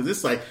off because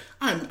it's like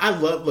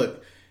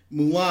look,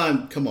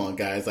 Mulan. Come on,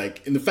 guys!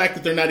 Like, and the fact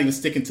that they're not even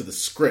sticking to the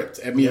script.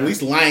 I mean, at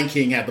least Lion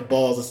King had the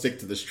balls to stick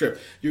to the script.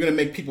 You're going to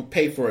make people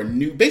pay for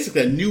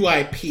basically a new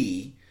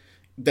IP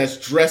that's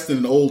dressed in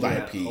an old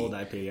IP,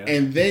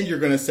 and then you're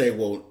going to say,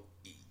 well,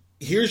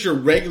 here's your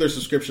regular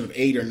subscription of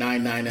 $8 or $9.99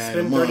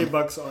 a month. Spend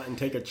 $30 on and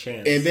take a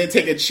chance, and then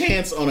take a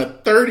chance on a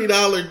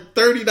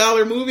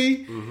 $30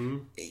 movie.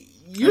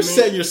 You're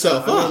setting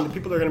yourself up. The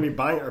people that are going to be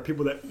buying are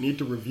people that need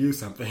to review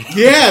something.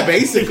 Yeah,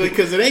 basically,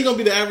 because it ain't going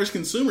to be the average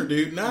consumer,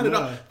 dude. Not at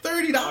all.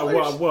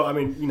 $30. Well, I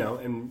mean,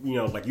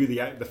 like you,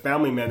 the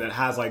family man that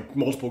has like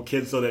multiple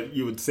kids, so that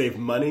you would save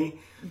money.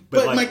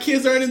 But like, my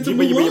kids aren't into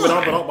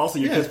Mulan. But also,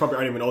 your kids probably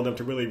aren't even old enough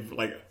to really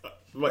like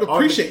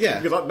appreciate.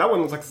 Because that one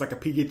looks like it's like a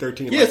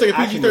PG-13. Yeah, it's like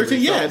a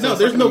PG-13. Yeah, no,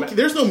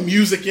 there's no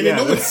music in it.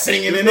 No one's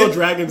singing in it. No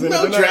dragons in it.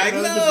 No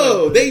dragons.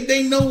 No,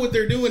 they know what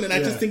they're doing, and I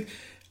just think.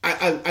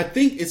 I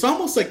think it's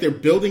almost like they're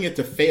building it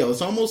to fail.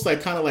 It's almost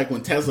like kind of like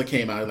when Tesla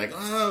came out. Like,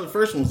 the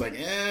first one was like,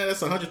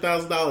 that's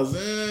 $100,000.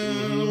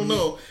 I don't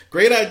know.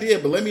 Great idea,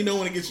 but let me know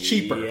when it gets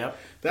cheaper. Yep.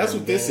 That's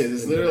what this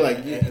is. It's literally like...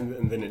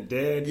 And then it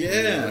did.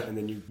 Yeah. And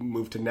then you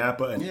move to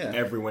Napa, and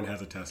everyone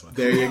has a Tesla.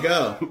 There you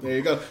go.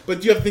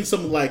 But you have to think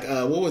something like, what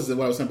I was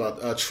talking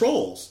about?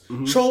 Trolls.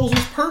 Trolls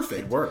was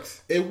perfect.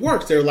 It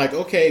works. They're like,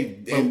 okay...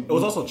 It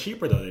was also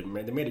cheaper, though. They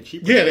made it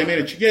cheaper. Yeah, they made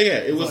it... Yeah.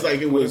 It was like... I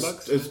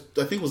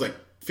think it was like...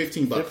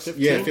 $15.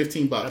 15? Yeah,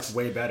 $15. That's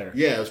way better.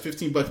 Yeah, it was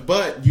 $15,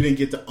 but you didn't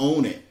get to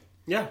own it.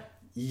 Yeah.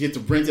 You get to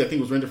rent it. I think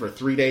it was rented for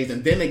 3 days,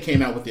 and then they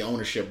came out with the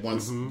ownership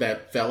once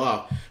that fell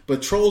off.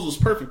 But Trolls was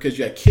perfect because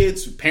you had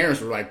kids.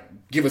 Parents were like,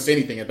 give us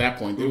anything at that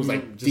point. It was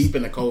like deep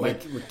in the COVID.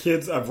 Like, with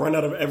kids, I've run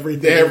out of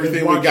everything.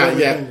 Everything we got,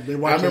 I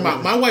remember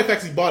my wife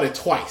actually bought it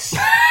twice.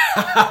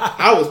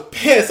 I was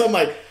pissed. I'm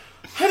like,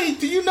 honey,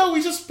 do you know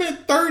we just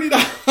spent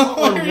 $30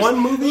 on one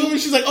movie?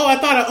 She's like, oh, I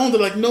thought I owned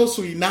it. Like, no,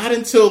 sweetie, not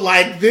until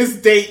like this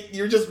date.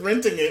 You're just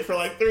renting it for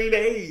like 3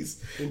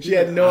 days. And she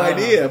had no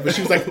idea, but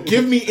she was like,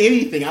 give me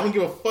anything. I don't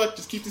give a fuck.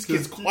 Just keep these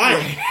kids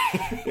quiet.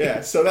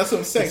 Yeah, so that's what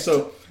I'm saying.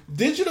 So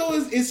digital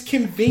is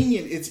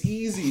convenient. It's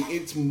easy.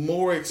 It's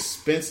more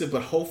expensive,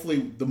 but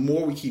hopefully the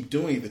more we keep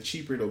doing it, the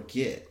cheaper it'll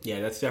get.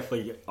 Yeah, that's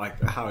definitely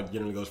like how it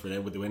generally goes for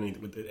that with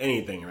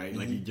anything, right?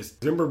 Like you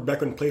just remember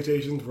back when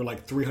PlayStations were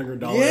like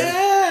 $300.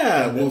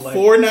 Yeah, well, like,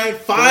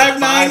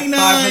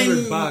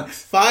 $599,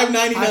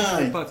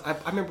 $500. I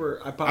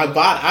remember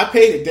I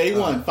paid it day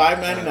one,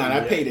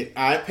 $599.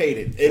 I paid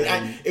it.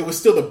 It was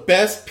still the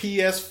best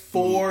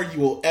PS4 you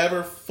will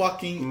ever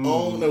fucking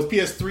own. It was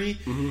PS3.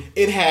 Mm-hmm.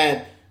 It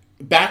had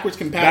backwards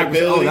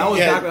compatibility. That was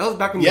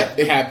back when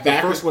it had the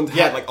first ones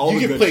had like all the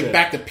good shit. You could play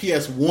back to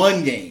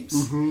PS1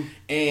 games,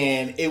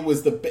 and it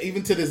was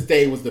even to this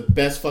day it was the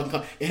best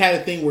fucking. It had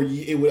a thing where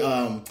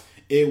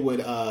it would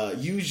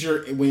use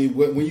your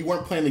when you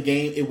weren't playing the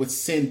game, it would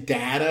send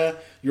data.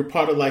 You're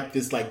part of like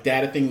this like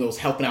data thing that was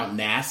helping out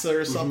NASA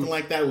or something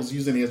like that. It was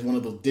using it as one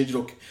of those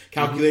digital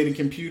calculating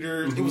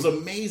computers. It was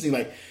amazing.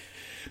 Like.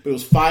 But it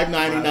was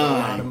 $599.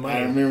 I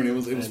remember it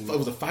was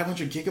a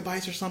 500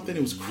 gigabytes or something.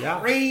 It was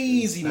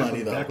crazy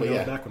money though. Back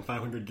when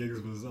 500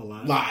 gigs was a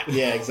lot.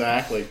 Yeah,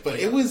 exactly. But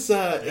it was.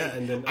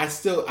 And then I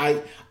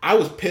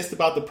was pissed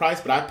about the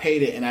price, but I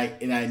paid it, and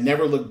I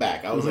never looked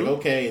back. I was like,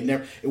 okay,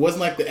 it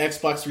wasn't like the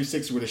Xbox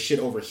 360 where the shit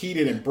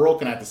overheated and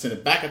broke, and I had to send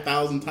it back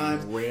 1,000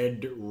 times.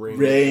 Red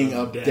ring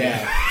of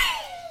death.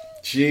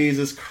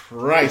 Jesus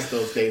Christ,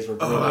 those days were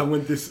brutal. I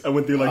went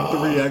through like 3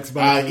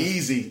 Xboxes.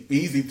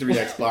 Easy 3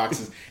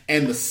 Xboxes.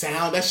 And the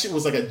sound, that shit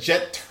was like a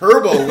jet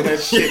turbo when that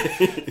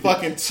shit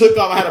fucking took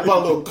off. I had to buy a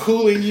little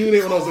cooling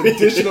unit, one of those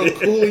additional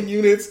cooling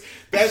units.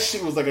 That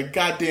shit was like a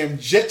goddamn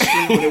jet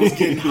stream when it was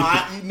getting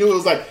hot. You knew it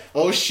was like,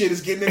 oh shit, it's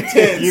getting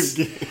intense.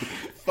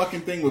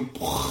 Fucking thing would...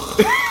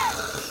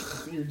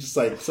 You're just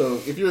like, so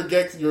if you're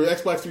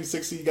Xbox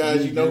 360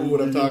 guys, you know what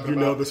I'm talking about.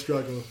 You know the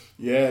struggle.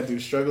 Yeah,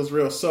 dude, struggle's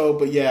real. So,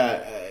 but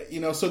yeah,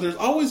 so there's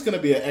always going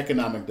to be an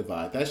economic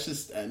divide. That's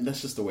just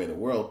the way of the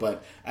world.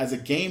 But as a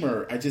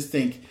gamer, I just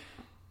think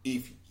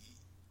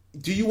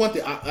do you want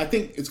I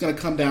think it's going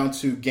to come down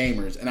to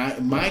gamers,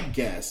 and my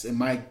guess is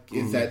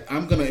that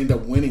I'm going to end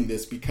up winning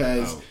this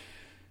because.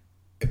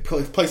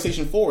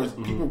 PlayStation 4 is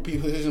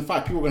PlayStation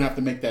 5. People are going to have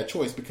to make that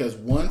choice because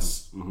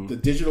once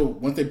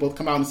once they both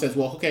come out and says,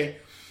 well, okay,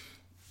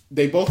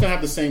 they both going to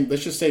have the same.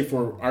 Let's just say,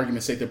 for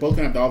argument's sake, they're both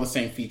going to have all the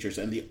same features,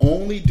 and the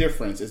only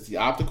difference is the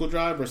optical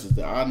drive versus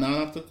the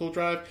non-optical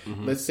drive.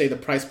 Let's say the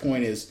price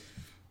point is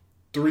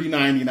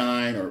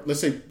 $399, or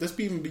let's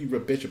even be a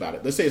bitch about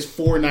it. Let's say it's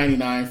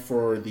 $499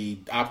 for the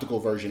optical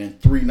version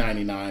and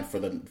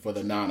 $399 for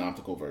the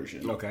non-optical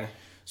version. Okay.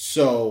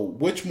 So,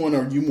 which one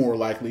are you more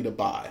likely to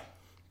buy?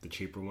 The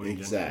cheaper one.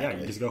 Exactly. Yeah,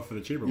 you just go for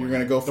the cheaper one. You're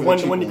going to go for the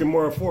one you can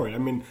more afford. I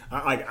mean,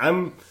 I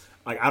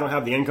don't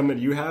have the income that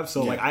you have,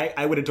 so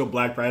I waited till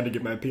Black Friday to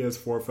get my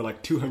PS4 for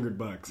like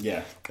 $200.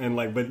 Yeah. And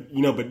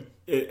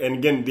and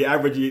again, the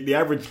average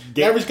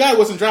guy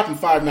wasn't dropping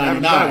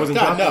 $599. No.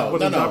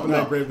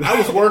 I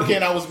was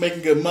working. I was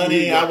making good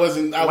money. Yeah. I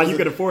wasn't. You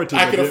could afford to.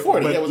 I could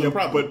afford it. That wasn't a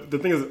problem. But the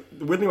thing is,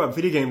 the weird thing about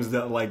video games is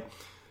that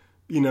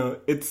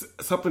it's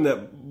something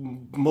that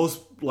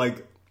most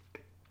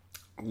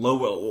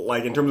low,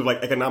 in terms of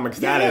economic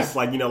status,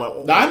 I've been there. I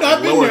know what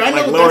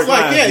that's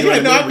like.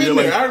 I've been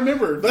there. I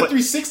remember that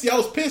 360. I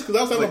was pissed because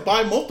I was having to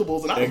buy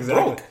multiples, and I was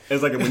broke.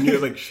 It's like when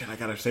you're shit, I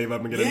gotta save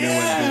up and get a new one.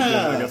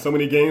 I got so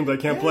many games I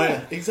can't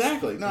play.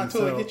 Exactly. No, I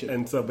totally get you.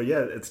 And so, but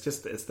yeah, it's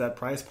that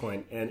price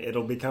point, and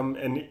it'll become.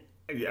 And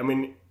I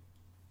mean,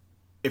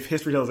 if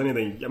history tells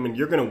anything, I mean,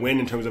 you're gonna win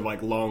in terms of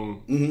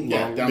long,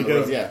 down the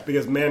road,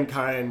 because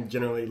mankind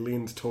generally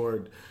leans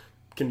toward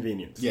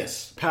convenience.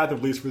 Yes. Path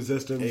of least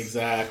resistance.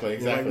 Exactly.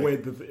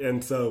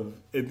 And so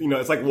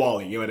it's like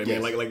WALL-E. You know what I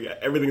mean? Like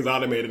everything's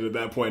automated at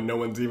that point. No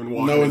one's even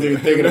walking. No one's even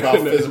thinking about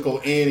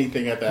physical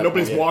anything at that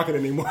Nobody's point. walking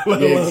anymore.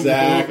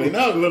 Exactly.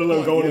 Let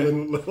alone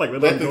going.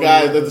 Let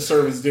the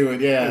servants do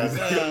it.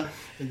 Yeah.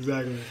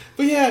 Exactly.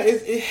 But yeah,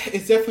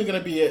 it's definitely going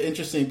to be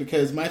interesting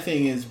because my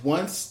thing is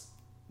once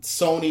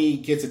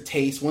Sony gets a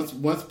taste,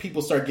 once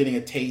people start getting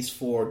a taste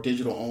for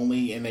digital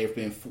only, and they've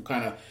been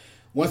kind of.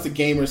 Once the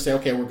gamers say,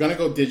 okay, we're going to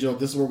go digital,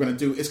 this is what we're going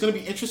to do, it's going to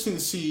be interesting to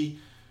see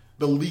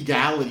the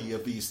legality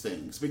of these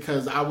things.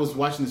 Because I was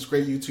watching this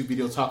great YouTube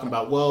video talking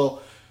about,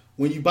 well,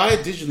 when you buy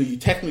it digitally, you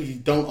technically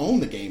don't own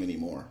the game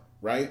anymore,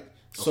 right?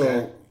 Okay.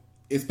 So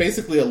it's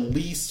basically a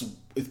lease.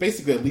 It's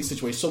basically a lease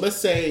situation. So let's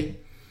say,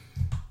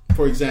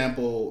 for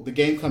example, the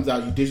game comes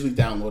out, you digitally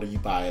download it, you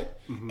buy it,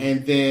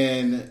 and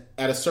then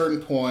at a certain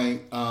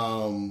point,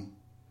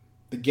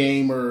 the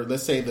gamer,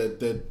 let's say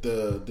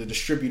the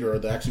distributor or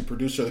the actual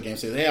producer of the game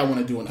says, hey, I want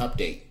to do an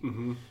update.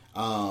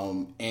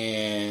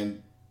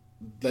 And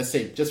let's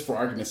say, just for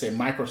argument's sake,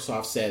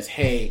 Microsoft says,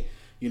 hey,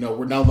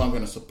 we're no longer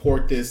going to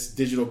support this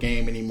digital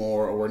game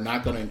anymore, or we're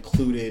not going to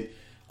include it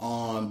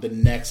on the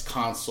next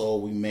console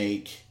we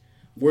make.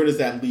 Where does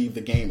that leave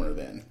the gamer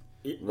then?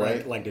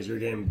 right? Like, does your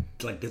game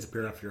like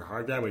disappear off your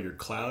hard drive or your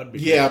cloud?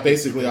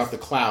 Basically off the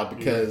cloud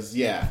because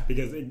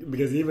because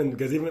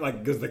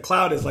the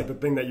cloud is like the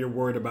thing that you're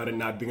worried about it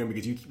not being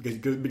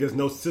because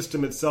no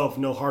system itself,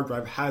 no hard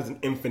drive has an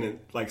infinite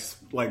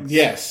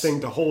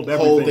thing to hold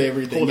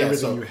everything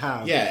you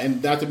have. Yeah,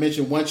 and not to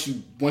mention once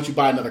you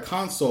buy another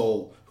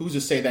console, who's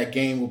to say that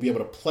game will be able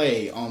to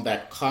play on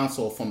that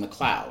console from the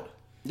cloud?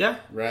 Yeah,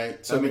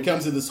 right. So it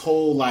becomes this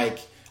whole like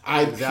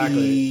IP,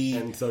 exactly.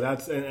 And so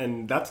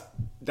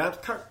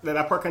that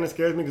part kind of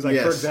scares me because,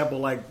 for example,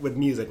 like with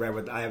music,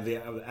 right? I have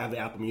the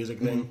Apple Music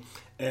thing,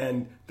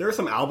 and there are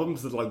some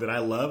albums that I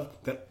love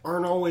that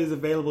aren't always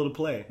available to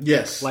play.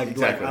 Yes, like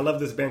exactly. I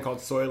love this band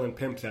called Soil and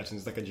Pimp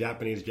Sessions. It's like a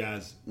Japanese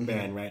jazz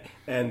band, right?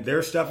 And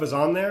their stuff is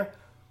on there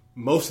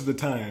most of the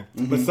time,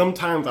 but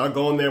sometimes I'll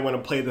go in there when I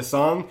play the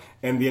song,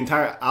 and the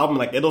entire album,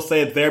 like it'll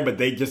say it's there, but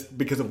they just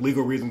because of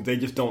legal reasons, they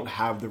just don't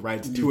have the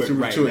rights to it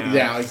right now.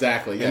 Yeah,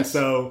 exactly. Yes. And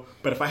so,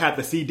 but if I had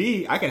the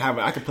CD, I could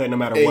play it no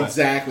matter what.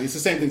 Exactly, it's the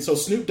same thing. So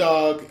Snoop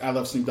Dogg, I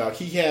love Snoop Dogg.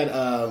 He had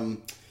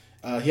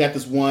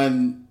this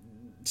one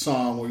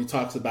song where he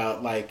talks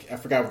about like I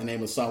forgot what the name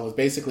of the song was.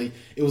 Basically,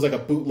 it was like a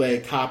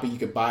bootleg copy. You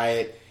could buy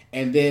it,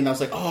 and then I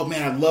was like, oh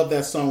man, I love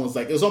that song.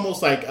 It was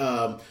almost like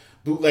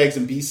bootlegs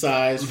and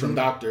B-sides from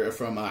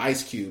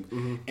Ice Cube,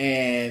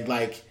 and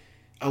like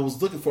I was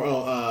looking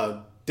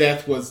for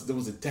Death was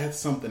a Death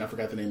something, I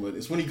forgot the name of it.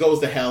 It's when he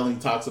goes to hell and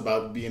he talks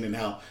about being in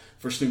hell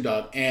for Snoop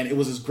Dogg, and it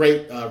was this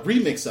great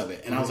remix of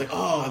it, and I was like,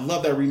 oh, I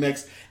love that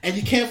remix, and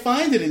you can't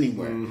find it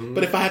anywhere.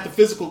 But if I had the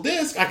physical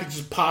disc, I could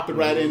just pop it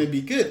right in and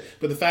be good.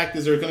 But the fact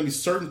is, there are going to be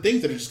certain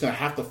things that are just going to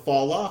have to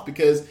fall off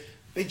because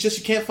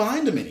you can't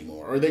find them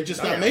anymore, or they're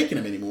just not making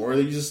them anymore, or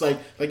they're just like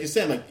you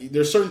said, like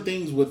there's certain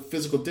things with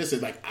physical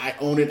discs, like I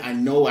own it, I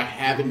know I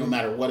have it, no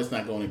matter what, it's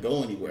not going to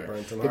go anywhere.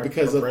 Burn some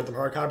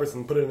hard copies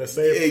and put it in a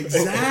safe.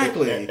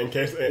 Exactly. in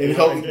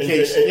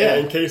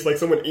case like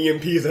someone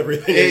EMPs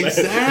everything.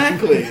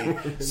 Exactly.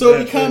 So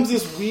it becomes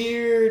this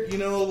weird,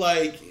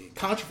 like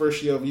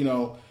controversy of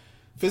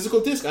physical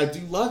disc. I do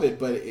love it,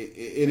 but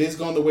it is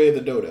going the way of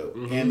the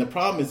dodo, and the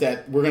problem is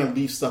that we're going to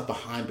leave stuff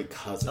behind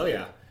because of it.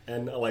 Yeah.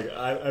 And like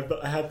I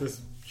had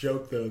this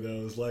joke though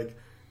that was like,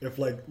 if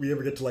like we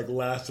ever get to like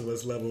Last of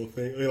Us level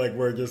thing, like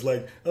we're just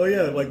like, oh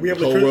yeah, like we have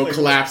the whole world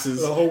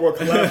collapses. The whole world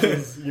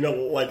collapses.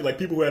 Like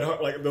people who had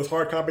those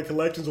hard copy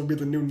collections will be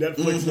the new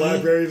Netflix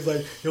libraries.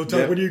 Like,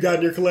 what do you got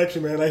in your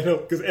collection, man? I know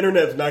because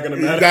internet's not going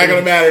to matter. It's not going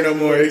to matter no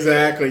more.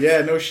 Exactly.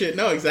 Yeah. No shit.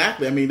 No.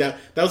 Exactly. I mean that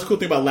was the cool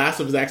thing about Last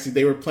of Us. Actually,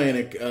 they were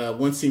playing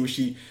one scene where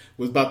she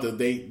was about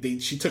to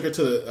she took her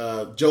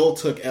to Joel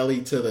took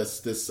Ellie to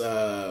this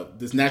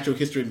natural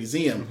history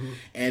museum,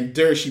 and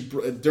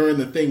during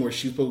the thing where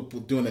she was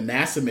doing the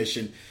NASA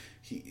mission,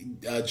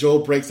 Joel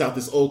breaks out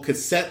this old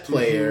cassette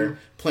player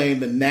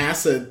playing the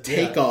NASA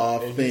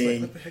takeoff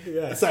thing. Like, what the heck is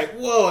that? It's like,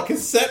 whoa, a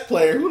cassette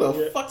player? Who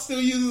the fuck still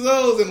uses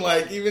those? And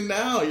like even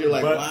now, you're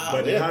like, wow.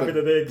 But happy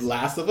that they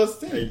Last of Us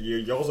thing.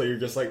 You're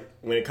just like,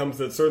 when it comes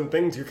to certain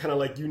things, you're kind of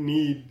like you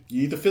need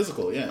the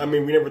physical. Yeah. I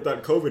mean, we never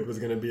thought COVID was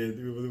going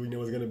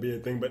to be a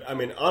thing, but I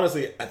mean,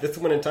 honestly, at this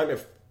point in time,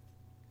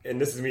 and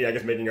this is me, I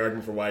guess, making an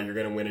argument for why you're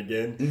going to win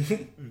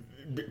again.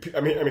 I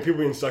mean, people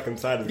being stuck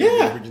inside is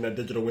going to be reaching that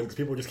digital win because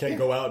people just can't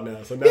go out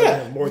now. So now they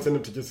have more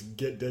incentive to just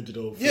get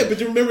digital. Yeah, but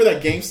do you remember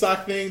that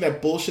GameStop thing?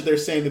 That bullshit they're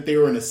saying that they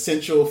were an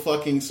essential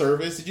fucking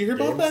service. Did you hear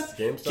about that?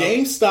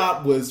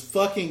 GameStop was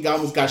fucking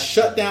almost got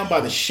shut down by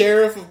the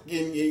sheriff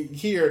in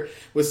here.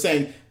 Was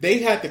saying they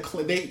had to.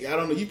 I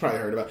don't know. You probably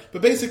heard about it,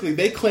 but basically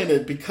they claimed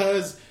that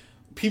because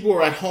people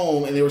were at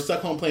home and they were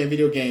stuck home playing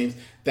video games,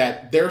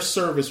 that their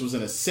service was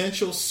an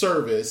essential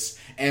service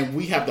and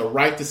we have the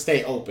right to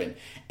stay open.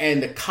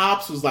 And the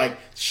cops was like,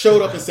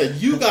 showed up and said,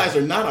 you guys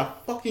are not a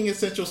fucking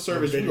essential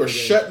service. You are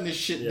shutting this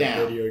shit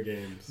down.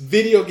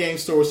 Video game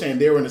store was saying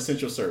they were an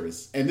essential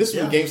service. And this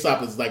one,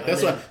 GameStop is like,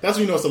 that's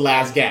when you know it's the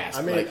last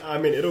gasp.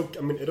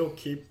 It'll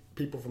keep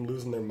people from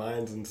losing their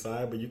minds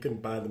inside, but you can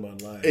buy them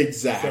online.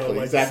 Exactly.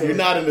 You're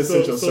not an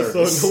essential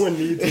service. So no one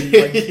needs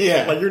you.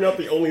 Like you're not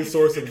the only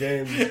source of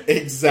games.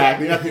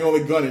 Exactly. You're not the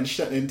only gun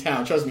in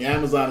town. Trust me,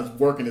 Amazon is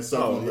working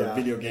itself on the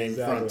video game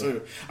front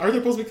too. Are they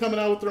supposed to be coming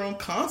out with their own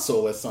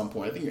console at some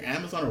point? I think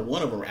Amazon or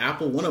one of them, or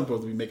Apple, one of them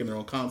supposed to be making their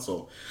own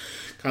console.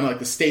 Kind of like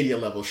the Stadia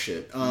level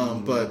shit.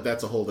 But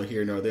that's a whole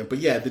here nor there. But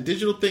yeah, the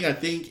digital thing, I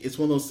think it's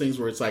one of those things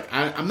where it's like,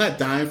 I'm not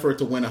dying for it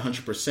to win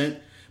 100%,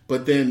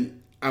 but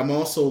then I'm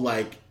also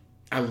like,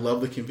 I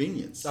love the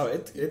convenience. Oh,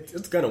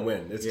 it's gonna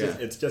win.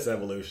 It's just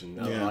evolution.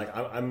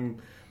 I'm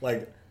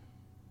like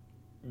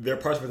there are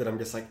parts of it that I'm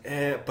just like,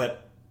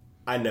 but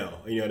I know,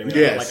 you know what I mean?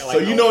 Yes. So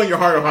in your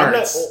heart of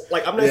hearts,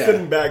 I'm not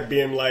sitting back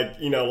being like,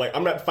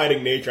 I'm not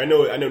fighting nature. I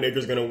know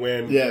nature's gonna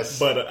win. Yes.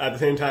 But at the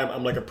same time,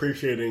 I'm like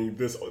appreciating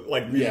this,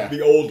 like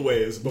the old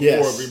ways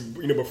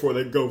before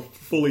they go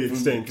fully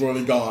extinct,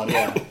 fully gone.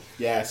 Yeah.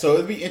 Yeah. So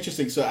it'd be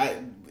interesting. So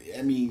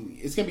I mean,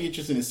 it's gonna be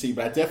interesting to see.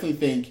 But I definitely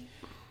think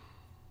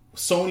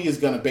Sony is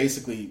going to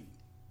basically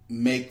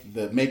make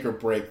or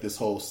break this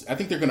whole. I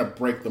think they're going to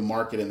break the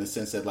market in the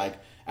sense that, like,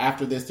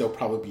 after this, there'll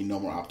probably be no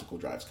more optical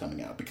drives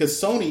coming out because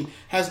Sony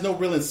has no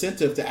real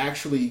incentive to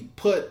actually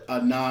put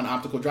a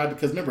non-optical drive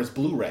because remember, it's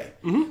Blu-ray.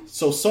 Mm-hmm.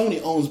 So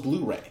Sony owns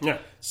Blu-ray. Yeah.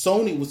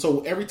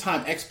 So every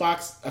time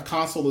a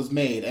console is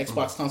made,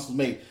 console is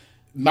made,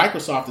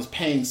 Microsoft is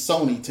paying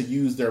Sony to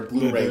use their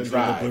Blu-ray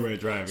drive. The Blu-ray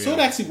drive, yeah. So it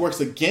actually works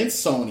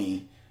against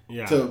Sony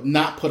to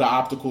not put an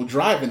optical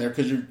drive in there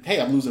because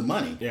I'm losing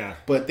money. Yeah.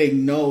 But they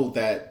know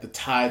that the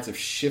tides have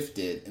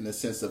shifted in the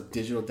sense of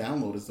digital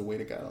download is the way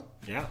to go.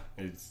 Yeah,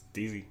 it's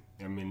easy.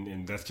 I mean,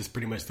 and that's just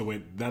pretty much the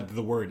way, that's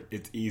the word,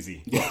 it's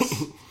easy.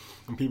 Yes.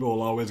 And people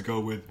will always go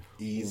with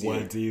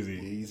what's easy.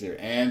 Easier.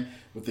 And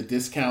with the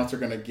discounts they're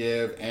going to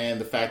give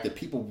and the fact that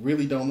people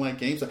really don't like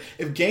GameStop.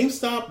 If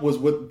GameStop was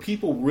what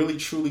people really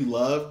truly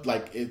loved,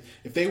 like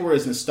if they were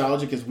as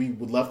nostalgic as we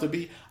would love to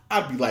be,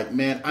 I'd be like,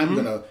 man, I'm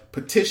going to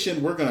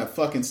petition. We're going to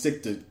fucking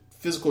stick to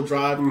physical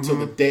drive until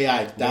the day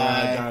I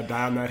die. Yeah,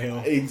 die on that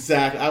hill.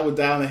 Exactly. I would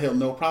die on the hill,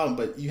 no problem.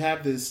 But you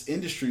have this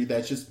industry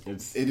that's just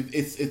it's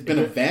been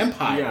a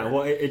vampire. Yeah,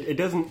 well, it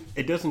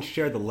doesn't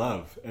share the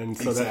love, and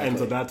so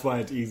that's why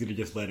it's easy to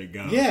just let it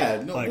go.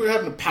 Yeah, no, we're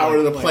having the power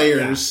of the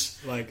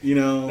players.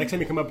 Yeah, next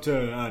time you come up to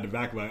the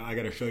back of it, I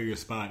got to show you a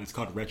spot. It's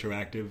called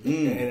Retroactive,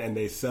 and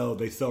they sell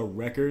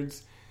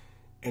records.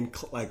 And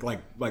like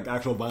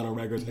actual vinyl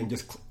records and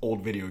just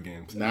old video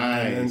games.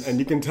 Nice. And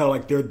you can tell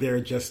like they're there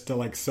just to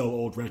like sell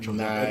old retro.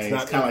 Nice. It's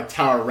not kind of like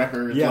Tower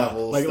Records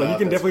levels. Like you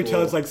can definitely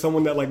tell it's like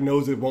someone that like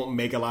knows it won't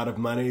make a lot of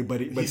money,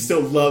 but he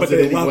still loves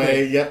it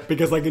anyway. Yep.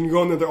 Because like when you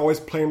go in there, they're always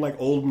playing like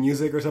old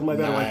music or something like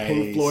that, like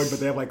Pink Floyd, but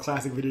they have like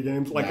classic video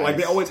games. Like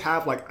they always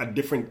have like a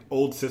different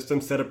old system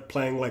set up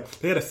playing like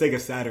they had a Sega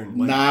Saturn.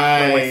 Like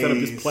set up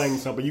just playing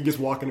something. You just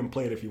walk in and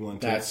play it if you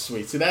want to. That's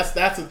sweet. So that's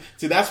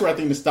where I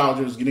think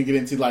nostalgia is going to get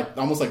into like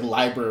almost like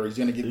libraries.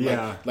 You're going to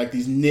get like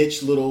these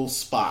niche little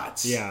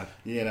spots. Yeah.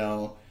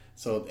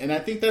 So, and I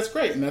think that's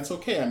great, and that's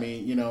okay. I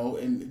mean,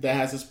 and that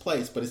has its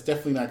place, but it's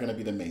definitely not going to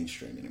be the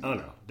mainstream anymore. Oh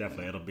no,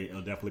 definitely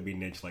it'll definitely be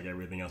niche like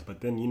everything else. But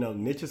then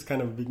niche is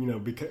kind of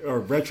or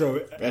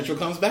retro. Retro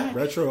comes back.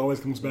 Retro always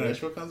comes back.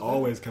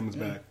 Always comes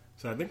back.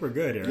 So I think we're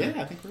good here.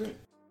 Yeah, I think we're good.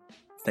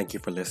 Thank you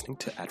for listening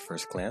to At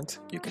First Glance.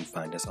 You can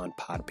find us on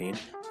Podbean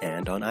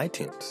and on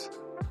iTunes.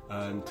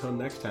 Until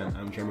next time,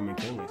 I'm Jeremy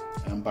McKinley.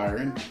 I'm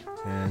Byron.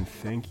 And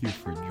thank you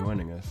for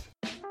joining us